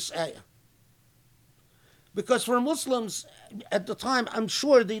truth of this ayah. Because for Muslims at the time, I'm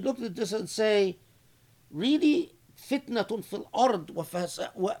sure they looked at this and say, really, fitnatun fil ard wa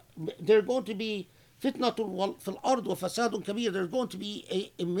fasad, they're going to be fitnatun fil ard wa fasadun kabir, there's going to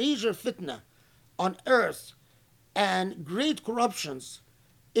be a major fitna on earth and great corruptions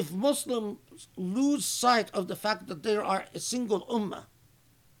if Muslims lose sight of the fact that they are a single ummah,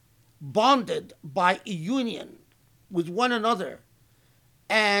 bonded by a union with one another,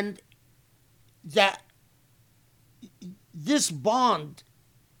 and that this bond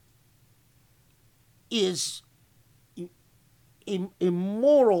is a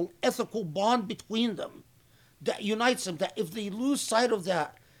moral, ethical bond between them that unites them, that if they lose sight of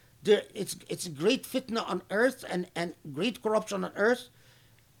that, it's a great fitna on earth and great corruption on earth.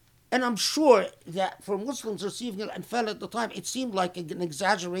 And I'm sure that for Muslims receiving Anfal at the time, it seemed like an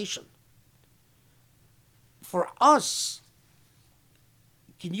exaggeration. For us,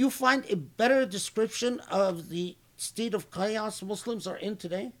 can you find a better description of the state of chaos Muslims are in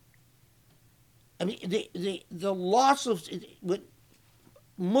today? I mean, the loss of when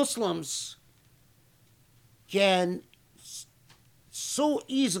Muslims can so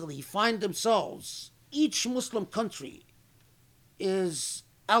easily find themselves, each Muslim country is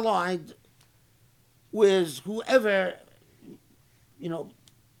allied with whoever,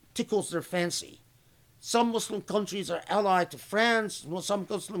 tickles their fancy. Some Muslim countries are allied to France, some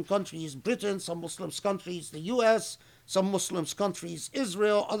Muslim countries Britain, some Muslim countries the US, some Muslim countries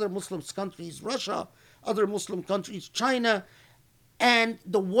Israel, other Muslim countries Russia, other Muslim countries China. And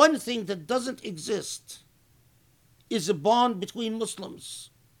the one thing that doesn't exist is a bond between Muslims,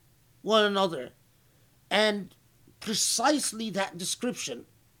 one another. And precisely that description,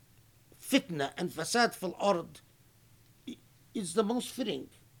 fitna and fasad fil ard, is the most fitting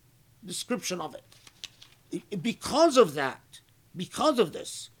description of it. Because of that, because of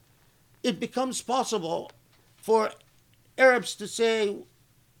this, it becomes possible for Arabs to say,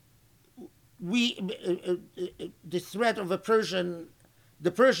 the threat of the Persian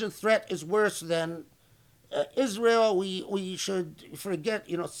threat is worse than Israel. We should forget,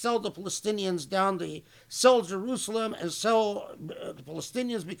 sell the Palestinians down, sell Jerusalem and sell the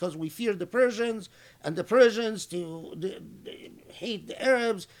Palestinians because we fear the Persians, and the Persians hate the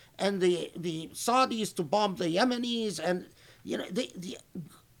Arabs, and the Saudis to bomb the Yemenis, and The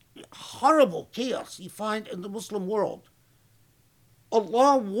horrible chaos you find in the Muslim world.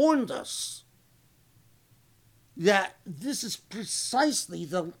 Allah warned us that this is precisely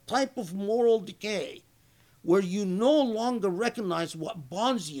the type of moral decay where you no longer recognize what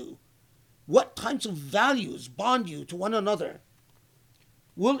bonds you, what types of values bond you to one another,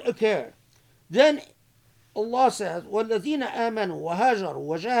 will occur. Then Allah says, وَالَّذِينَ آمَنُوا وَهَاجَرُوا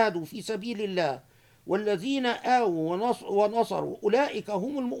وَجَاهَدُوا فِي سَبِيلِ اللَّهِ وَالَّذِينَ آووا وَنَصَرُوا أُولَٰئِكَ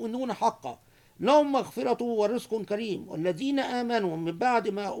هُمُ الْمُؤْمِنُونَ حَقًّا لهم مغفرة ورزق كريم والذين آمنوا من بعد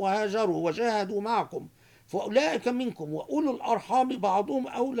ما وهاجروا وجاهدوا معكم فأولئك منكم وأولو الأرحام بعضهم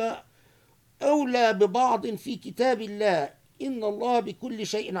أولى ببعض في كتاب الله إن الله بكل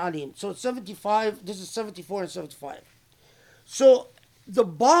شيء عليم. So 75, this is 74 and 75. So the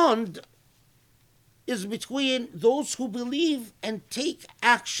bond is between those who believe and take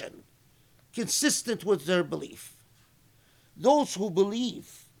action consistent with their belief. Those who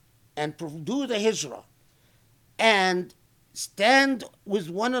believe and do the hijrah and stand with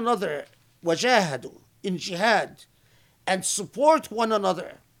one another, wajahadu, in jihad, and support one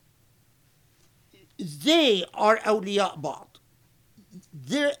another, they are awliya ba'd.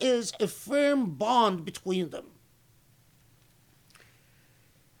 There is a firm bond between them.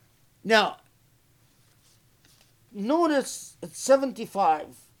 Now, notice at 75,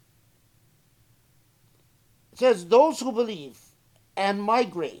 it says, those who believe and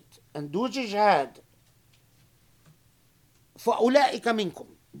migrate and do jihad, فَأُولَٰئِكَ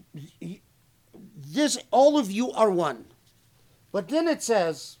مِنْكُمْ. This, all of you are one. But then it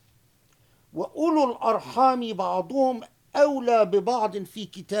says, وَأُولُو الْأَرْحَامِ بَعْضُهُمْ أَوْلَى بِبَعْضٍ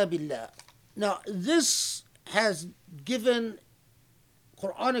فِي كِتَابِ اللَّهِ. Now, this has given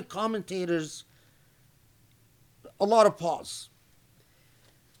Quranic commentators a lot of pause.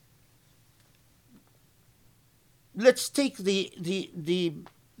 Let's take the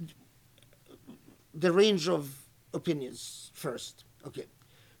range of opinions first. Okay.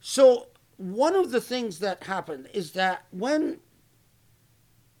 So one of the things that happened is that when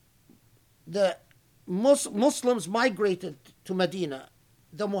the Muslims migrated to Medina,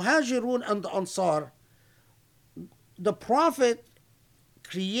 the Muhajirun and the Ansar, the Prophet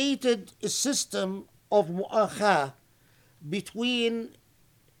created a system of mu'akha between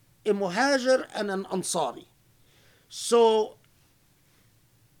a Muhajir and an Ansari. So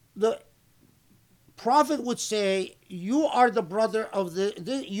the Prophet would say, you are the brother of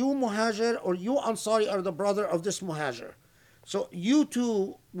you Muhajir, or you Ansari are the brother of this Muhajir. So you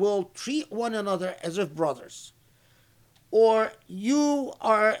two will treat one another as if brothers. Or you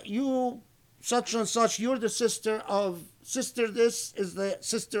such and such, you're the sister, this is the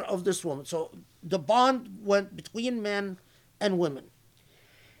sister of this woman. So the bond went between men and women.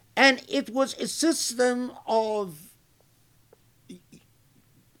 And it was a system of,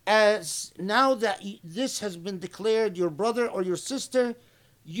 as now that this has been declared your brother or your sister,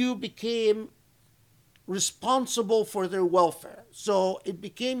 you became responsible for their welfare. So it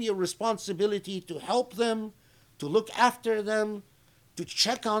became your responsibility to help them, to look after them, to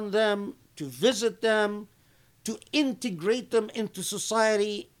check on them, to visit them, to integrate them into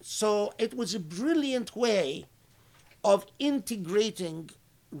society. So it was a brilliant way of integrating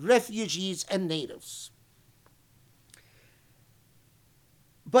refugees and natives.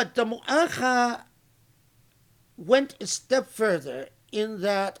 But the mu'akha went a step further in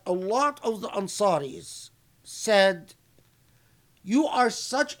that a lot of the Ansaris said, you are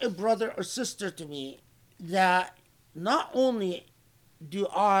such a brother or sister to me that not only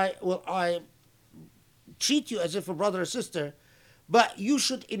will I treat you as if a brother or sister, but you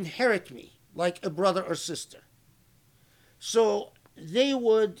should inherit me like a brother or sister. So they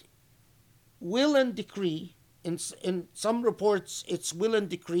would will and decree, in some reports it's will and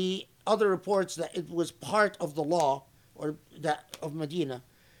decree, other reports that it was part of the law or that of Medina,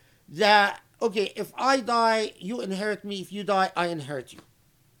 that, okay, if I die, you inherit me. If you die, I inherit you.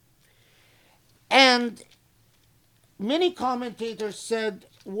 And many commentators said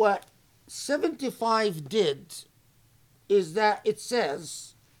what 75 did is that it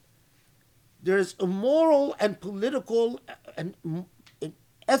says there's a moral and political and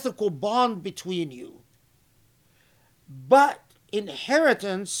ethical bond between you, but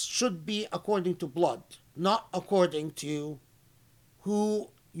inheritance should be according to blood, not according to who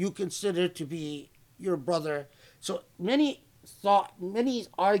you consider to be your brother. So many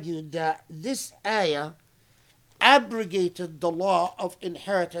argued that this ayah abrogated the law of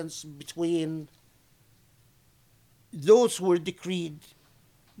inheritance between those who were decreed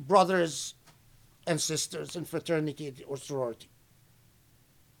brothers and sisters in fraternity or sorority.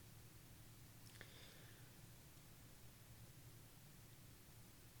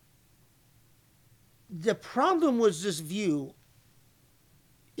 the problem with this view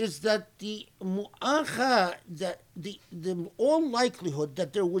is that the mu'akha, that the all likelihood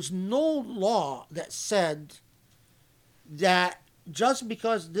that there was no law that said that just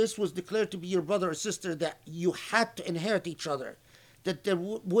because this was declared to be your brother or sister that you had to inherit each other, that the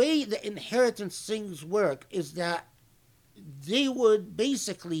way the inheritance things work is that they would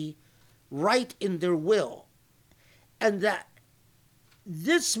basically write in their will, and that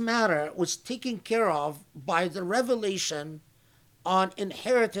this matter was taken care of by the revelation on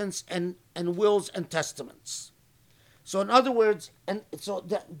inheritance and wills and testaments. So in other words, and so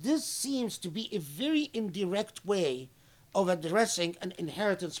that this seems to be a very indirect way of addressing an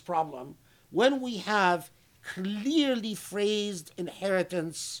inheritance problem when we have clearly phrased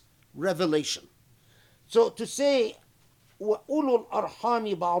inheritance revelation. So to say وَأُولُو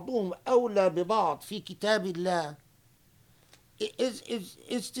الْأَرْحَامِ بَعْضُهُمْ أَوْلَى بِبَعْضٍ فِي كِتَابِ اللَّهِ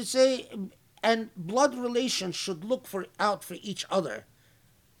is to say, and blood relations should look out for each other.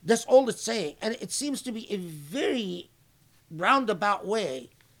 That's all it's saying. And it seems to be a very roundabout way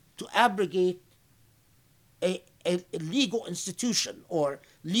to abrogate a legal institution or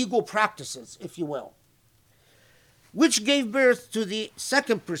legal practices, if you will, which gave birth to the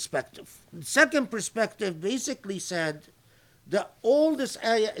second perspective. The second perspective basically said that all this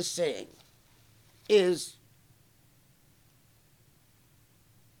ayah is saying is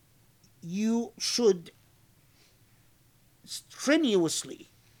you should strenuously,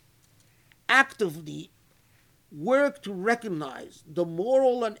 actively work to recognize the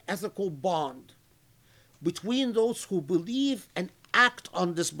moral and ethical bond between those who believe and act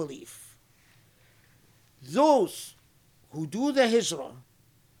on this belief. Those who do the hijrah,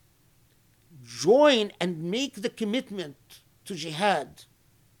 join and make the commitment to jihad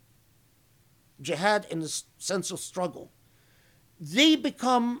in the sense of struggle, they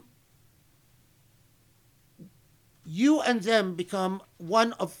become, you and them become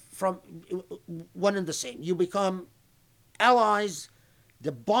one and the same. You become allies.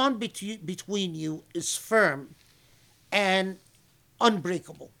 The bond between you is firm and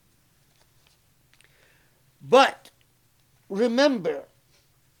unbreakable. But remember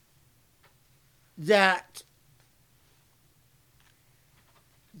that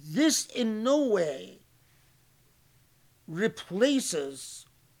this in no way replaces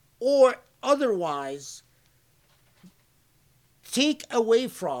or otherwise take away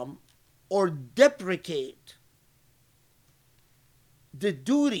from or deprecate the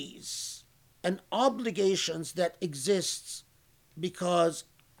duties and obligations that exist because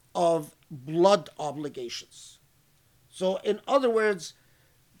of blood obligations. So in other words,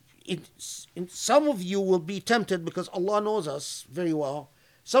 some of you will be tempted, because Allah knows us very well,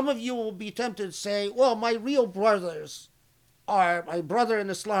 some of you will be tempted to say, well, my real brothers are my brother in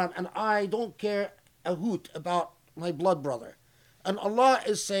Islam and I don't care a hoot about my blood brother. And Allah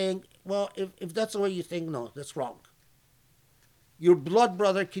is saying, well, if that's the way you think, no, that's wrong. Your blood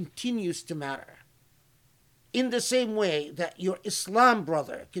brother continues to matter in the same way that your Islam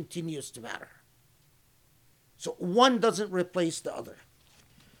brother continues to matter. So one doesn't replace the other.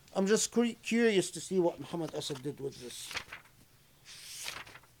 I'm just curious to see what Muhammad Asad did with this.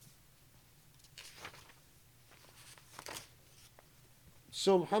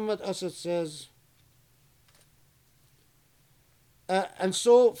 So Muhammad Asad says, and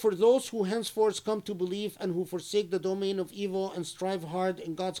so for those who henceforth come to believe and who forsake the domain of evil and strive hard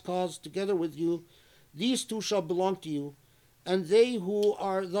in God's cause together with you, these two shall belong to you, and they who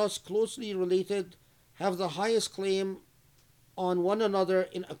are thus closely related have the highest claim on one another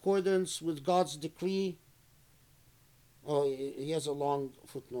in accordance with God's decree. Oh, he has a long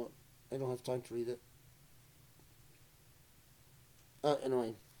footnote. I don't have time to read it.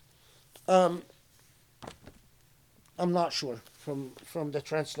 Anyway. I'm not sure from the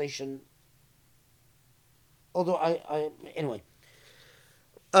translation. Although anyway.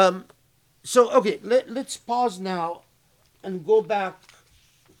 So, okay, let's pause now and go back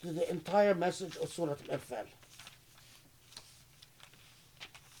to the entire message of Surah Al-Anfal.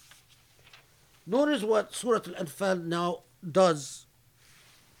 Notice what Surah Al-Anfal now does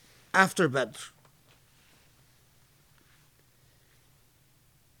after Badr.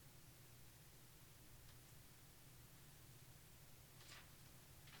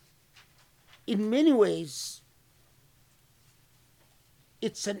 In many ways,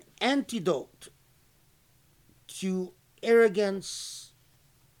 it's an antidote to arrogance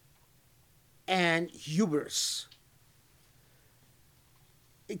and hubris.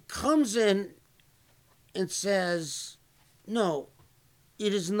 It comes in and says, no,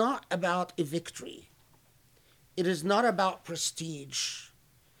 it is not about a victory. It is not about prestige.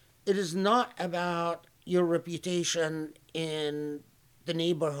 It is not about your reputation in the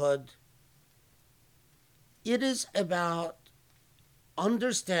neighborhood. It is about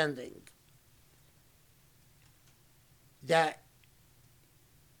understanding that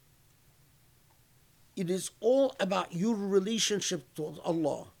it is all about your relationship to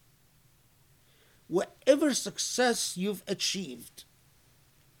Allah. Whatever success you've achieved,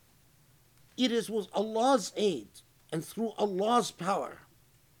 it is with Allah's aid and through Allah's power.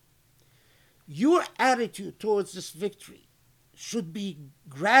 Your attitude towards this victory should be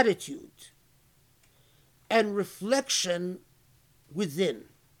gratitude and reflection within.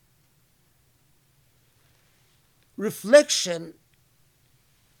 Reflection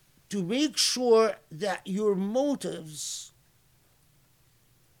to make sure that your motives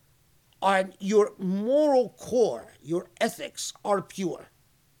and your moral core, your ethics are pure.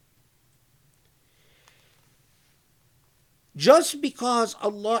 Just because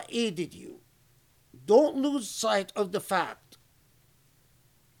Allah aided you, don't lose sight of the fact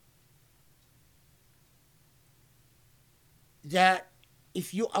that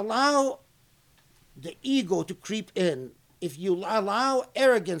if you allow the ego to creep in, if you allow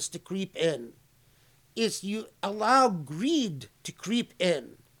arrogance to creep in, if you allow greed to creep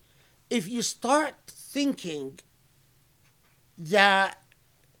in, if you start thinking that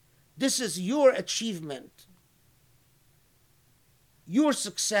this is your achievement, your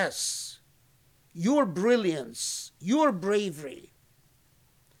success, your brilliance, your bravery.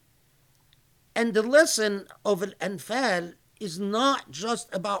 And the lesson of Al-Anfal is not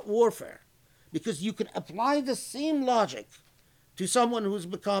just about warfare, because you can apply the same logic to someone who's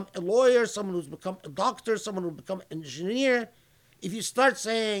become a lawyer, someone who's become a doctor, someone who's become an engineer. If you start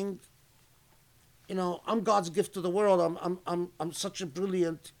saying, I'm God's gift to the world, I'm such a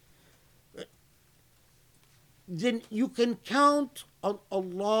brilliant, then you can count on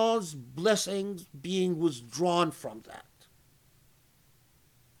Allah's blessings being withdrawn from that.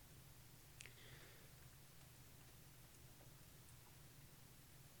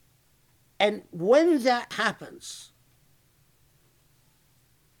 And when that happens,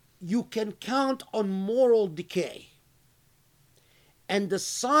 you can count on moral decay. And the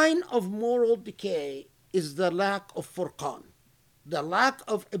sign of moral decay is the lack of furqan, the lack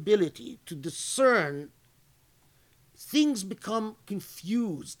of ability to discern. Things become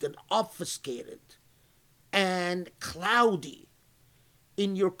confused and obfuscated and cloudy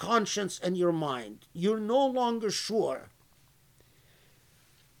in your conscience and your mind. You're no longer sure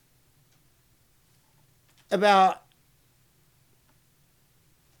about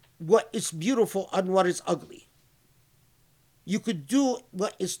what is beautiful and what is ugly. You could do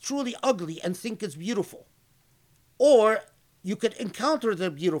what is truly ugly and think it's beautiful. Or you could encounter the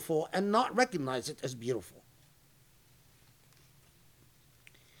beautiful and not recognize it as beautiful.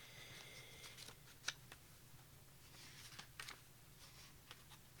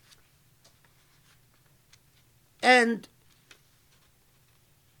 And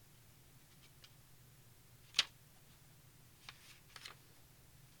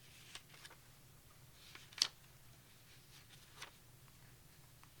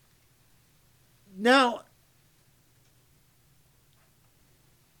now,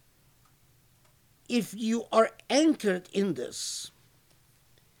 if you are anchored in this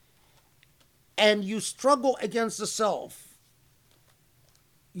and you struggle against the self,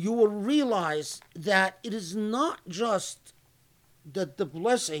 you will realize that it is not just that the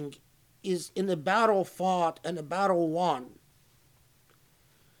blessing is in a battle fought and a battle won,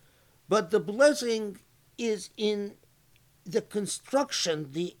 but the blessing is in the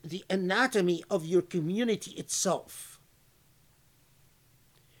construction, the anatomy of your community itself.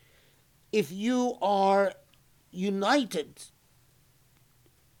 If you are united,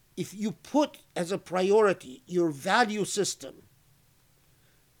 if you put as a priority your value system,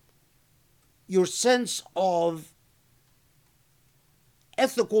 your sense of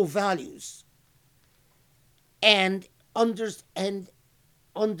ethical values, and understand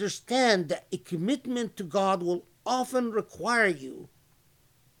that a commitment to God will often require you,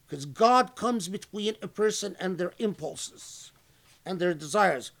 because God comes between a person and their impulses and their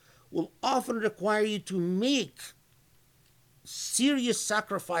desires, will often require you to make serious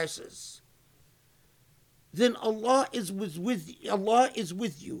sacrifices. Then Allah is with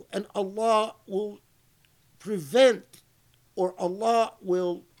you, and Allah will prevent, or Allah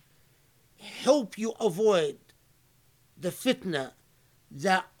will help you avoid the fitna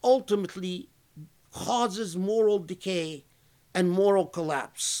that ultimately causes moral decay and moral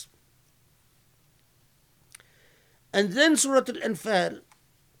collapse. And then Surah Al-Anfal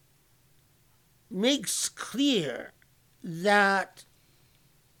makes clear that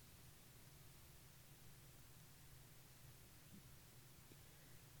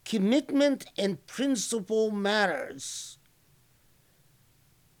commitment and principle matters,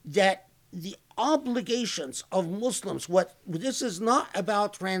 that the obligations of Muslims, this is not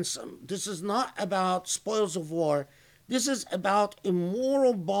about ransom, this is not about spoils of war, this is about a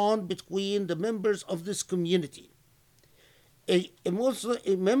moral bond between the members of this community.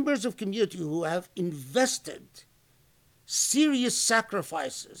 Members of community who have invested serious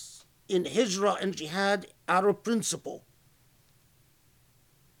sacrifices in hijrah and jihad out of principle.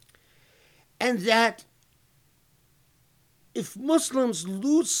 And that if Muslims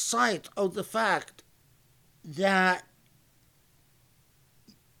lose sight of the fact that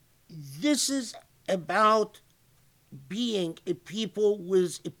this is about being a people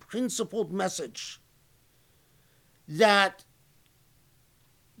with a principled message, that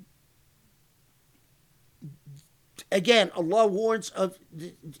again, Allah warns of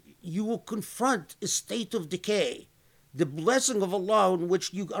you will confront a state of decay. The blessing of Allah in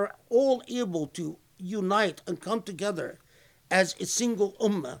which you are all able to unite and come together as a single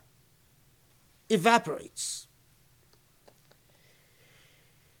ummah evaporates.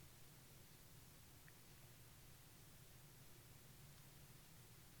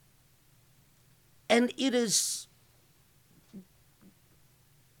 And it is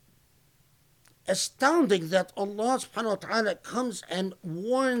astounding that Allah subhanahu wa ta'ala comes and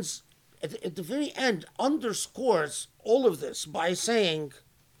warns at the very end, underscores all of this by saying,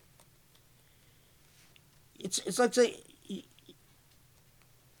 it's like saying,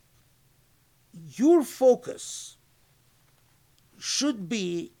 your focus should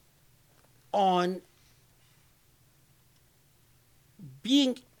be on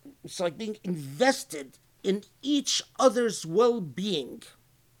it's like being invested in each other's well-being,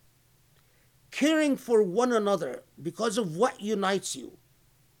 caring for one another because of what unites you,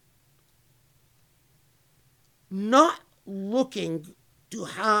 not looking to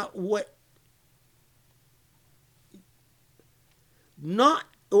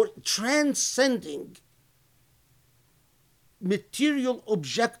or transcending material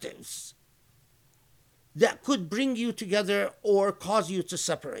objectives that could bring you together or cause you to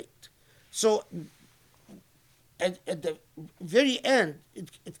separate. So at the very end,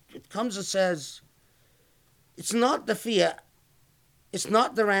 it comes and says, it's not the fiat, it's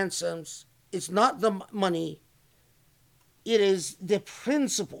not the ransoms, it's not the money, it is the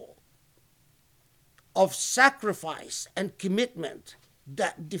principle of sacrifice and commitment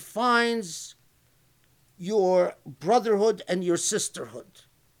that defines your brotherhood and your sisterhood.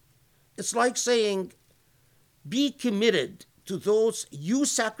 It's like saying, be committed to those you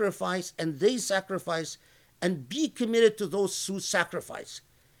sacrifice and they sacrifice, and be committed to those who sacrifice.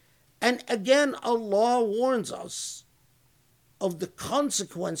 And again, Allah warns us of the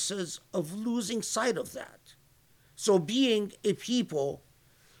consequences of losing sight of that. So being a people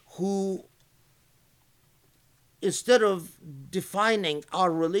who, instead of defining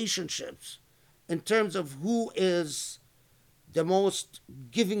our relationships in terms of who is the most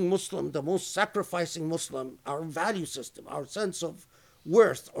giving Muslim, the most sacrificing Muslim, our value system, our sense of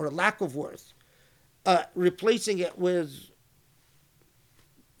worth or lack of worth, replacing it with,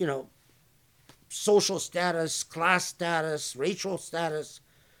 social status, class status, racial status,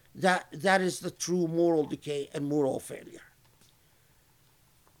 that is the true moral decay and moral failure.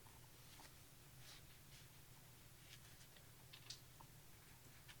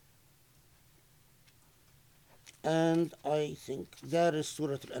 And I think that is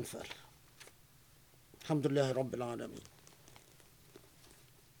Surah Al-Anfal. Alhamdulillah Rabbil Alameen.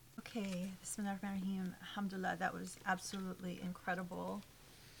 Okay, Bismillahirrahmanirrahim. Alhamdulillah, that was absolutely incredible.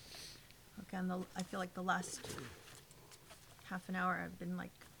 Again, I feel like the last half an hour I've been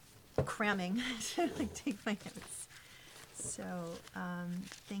like cramming to take my notes. So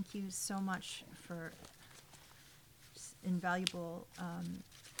thank you so much for invaluable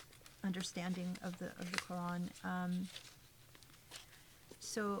understanding of the Quran.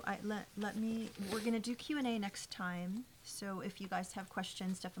 So we're going to do Q&A next time. So if you guys have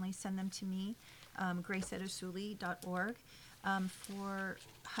questions, definitely send them to me, grace@usuli.org. For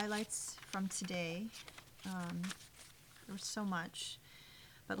highlights from today, there was so much,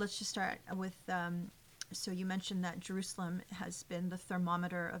 but let's just start with, so you mentioned that Jerusalem has been the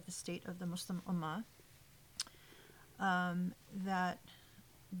thermometer of the state of the Muslim Ummah, that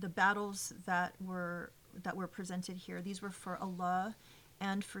the battles that were presented here, these were for Allah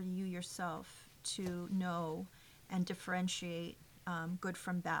and for you yourself to know and differentiate good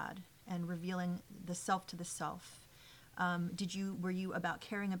from bad, and revealing the self to the self. Were you about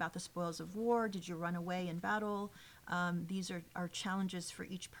caring about the spoils of war? Did you run away in battle? These are challenges for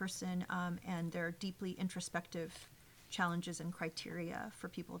each person, and they're deeply introspective challenges and criteria for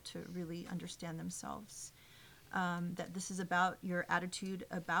people to really understand themselves. That this is about your attitude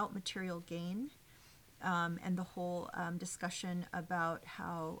about material gain, and the whole discussion about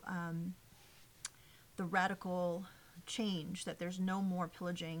how the radical change, that there's no more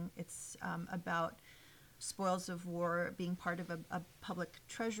pillaging. It's about spoils of war being part of a public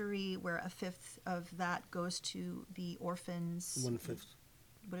treasury where a fifth of that goes to the orphans. 1/5.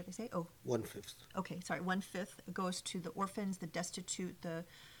 What did I say? Oh, 1/5. okay, sorry. 1/5 goes to the orphans, the destitute, the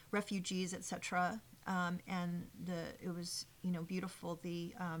refugees, etc. And it was beautiful.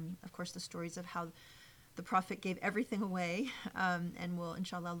 Of course, the stories of how the Prophet gave everything away, and we'll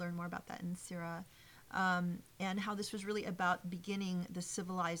inshallah learn more about that in Surah. And how this was really about beginning the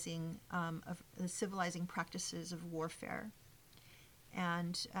civilizing practices of warfare,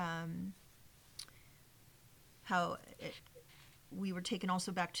 and how we were taken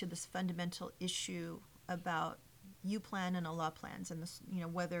also back to this fundamental issue about you plan and Allah plans, and this,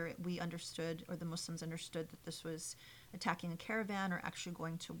 whether we understood or the Muslims understood that this was attacking a caravan or actually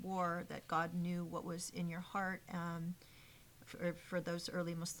going to war, that God knew what was in your heart, for those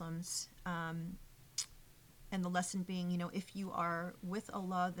early Muslims. And the lesson being, if you are with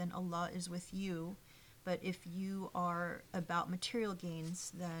Allah, then Allah is with you. But if you are about material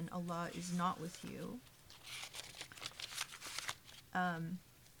gains, then Allah is not with you.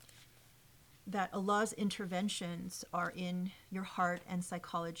 That Allah's interventions are in your heart and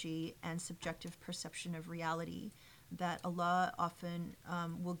psychology and subjective perception of reality. That Allah often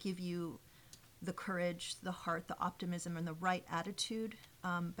will give you the courage, the heart, the optimism, and the right attitude.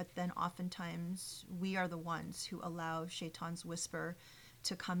 But then oftentimes we are the ones who allow Shaitan's whisper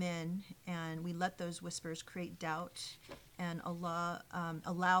to come in, and we let those whispers create doubt, and allow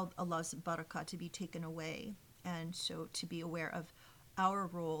Allah's barakah to be taken away. And so to be aware of our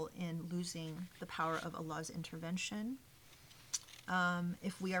role in losing the power of Allah's intervention.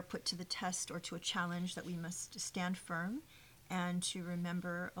 If we are put to the test or to a challenge, that we must stand firm and to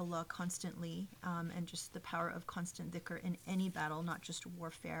remember Allah constantly, and just the power of constant dhikr in any battle, not just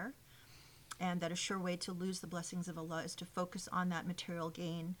warfare. And that a sure way to lose the blessings of Allah is to focus on that material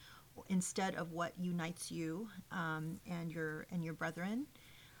gain instead of what unites you and your brethren.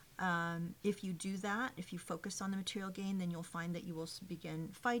 If you do that, if you focus on the material gain, then you'll find that you will begin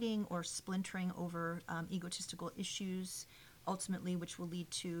fighting or splintering over egotistical issues, ultimately, which will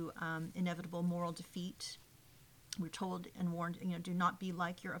lead to inevitable moral defeat. We're told and warned, do not be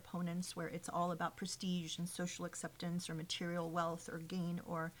like your opponents, where it's all about prestige and social acceptance or material wealth or gain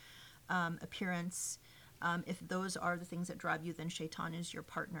or appearance. If those are the things that drive you, then Shaitan is your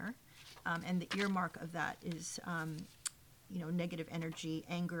partner. And the earmark of that is negative energy,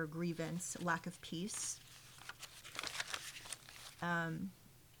 anger, grievance, lack of peace.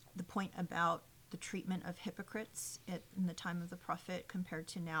 The point about the treatment of hypocrites in the time of the Prophet compared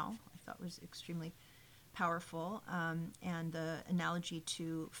to now, I thought was extremely powerful. And the analogy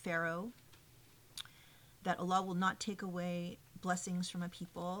to Pharaoh, that Allah will not take away blessings from a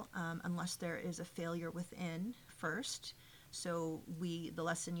people unless there is a failure within first. So the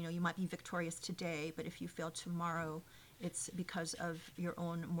lesson, you might be victorious today, but if you fail tomorrow, it's because of your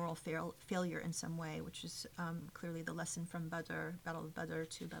own moral failure in some way, which is clearly the lesson from Battle of Badr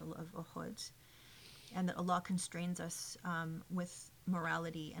to Battle of Uhud. And that Allah constrains us with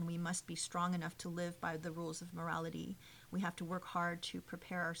morality, and we must be strong enough to live by the rules of morality. We have to work hard to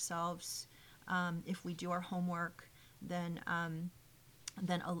prepare ourselves. If we do our homework, then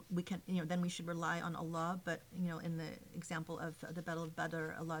we can, then we should rely on Allah. But in the example of the Battle of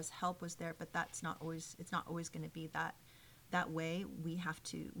Badr, Allah's help was there, but it's not always going to be that way. We have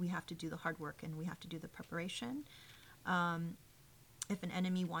to do the hard work, and we have to do the preparation. If an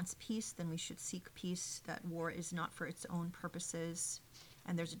enemy wants peace, then we should seek peace. That war is not for its own purposes,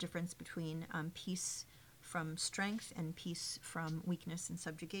 and there's a difference between peace from strength and peace from weakness and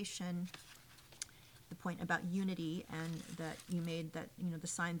subjugation. The point about unity, and that you made, that the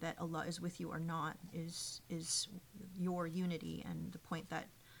sign that Allah is with you or not is your unity, and the point that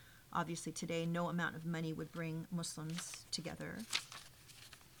obviously today no amount of money would bring Muslims together,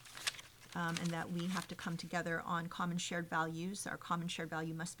 and that we have to come together on common shared values. Our common shared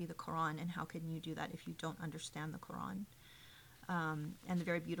value must be the Quran, and how can you do that if you don't understand the Quran? And the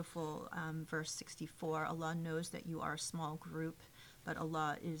very beautiful verse 64, Allah knows that you are a small group, but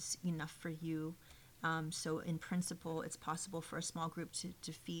Allah is enough for you. So in principle, it's possible for a small group to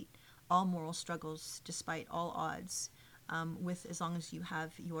defeat all moral struggles despite all odds. As long as you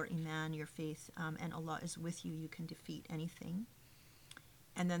have your iman, your faith, and Allah is with you, you can defeat anything.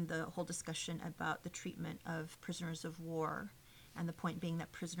 And then the whole discussion about the treatment of prisoners of war, and the point being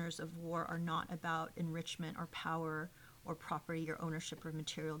that prisoners of war are not about enrichment or power or property or ownership or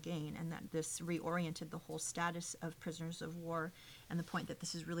material gain, and that this reoriented the whole status of prisoners of war, and the point that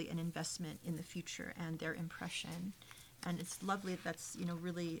this is really an investment in the future and their impression. And it's lovely that's,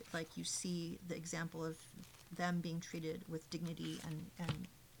 really like you see the example of them being treated with dignity and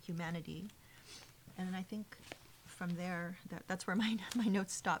humanity. And then I think from there, that's where my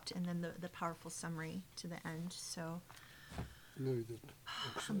notes stopped, and then the powerful summary to the end. So, Very good.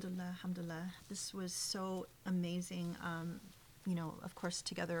 alhamdulillah, alhamdulillah. This was so amazing, of course,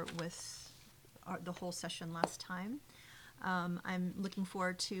 together with the whole session last time. I'm looking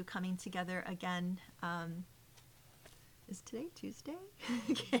forward to coming together again. Is today Tuesday?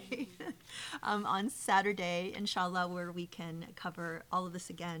 Okay. On Saturday, inshallah, where we can cover all of this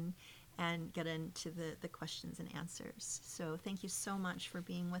again and get into the questions and answers. So thank you so much for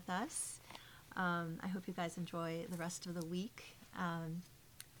being with us. I hope you guys enjoy the rest of the week.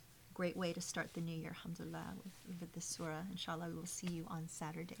 Great way to start the new year, alhamdulillah, with this surah. Inshallah, we will see you on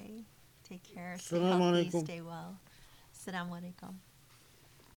Saturday. Take care. Stay Assalamu healthy. alaikum. Stay well. Assalamu alaikum.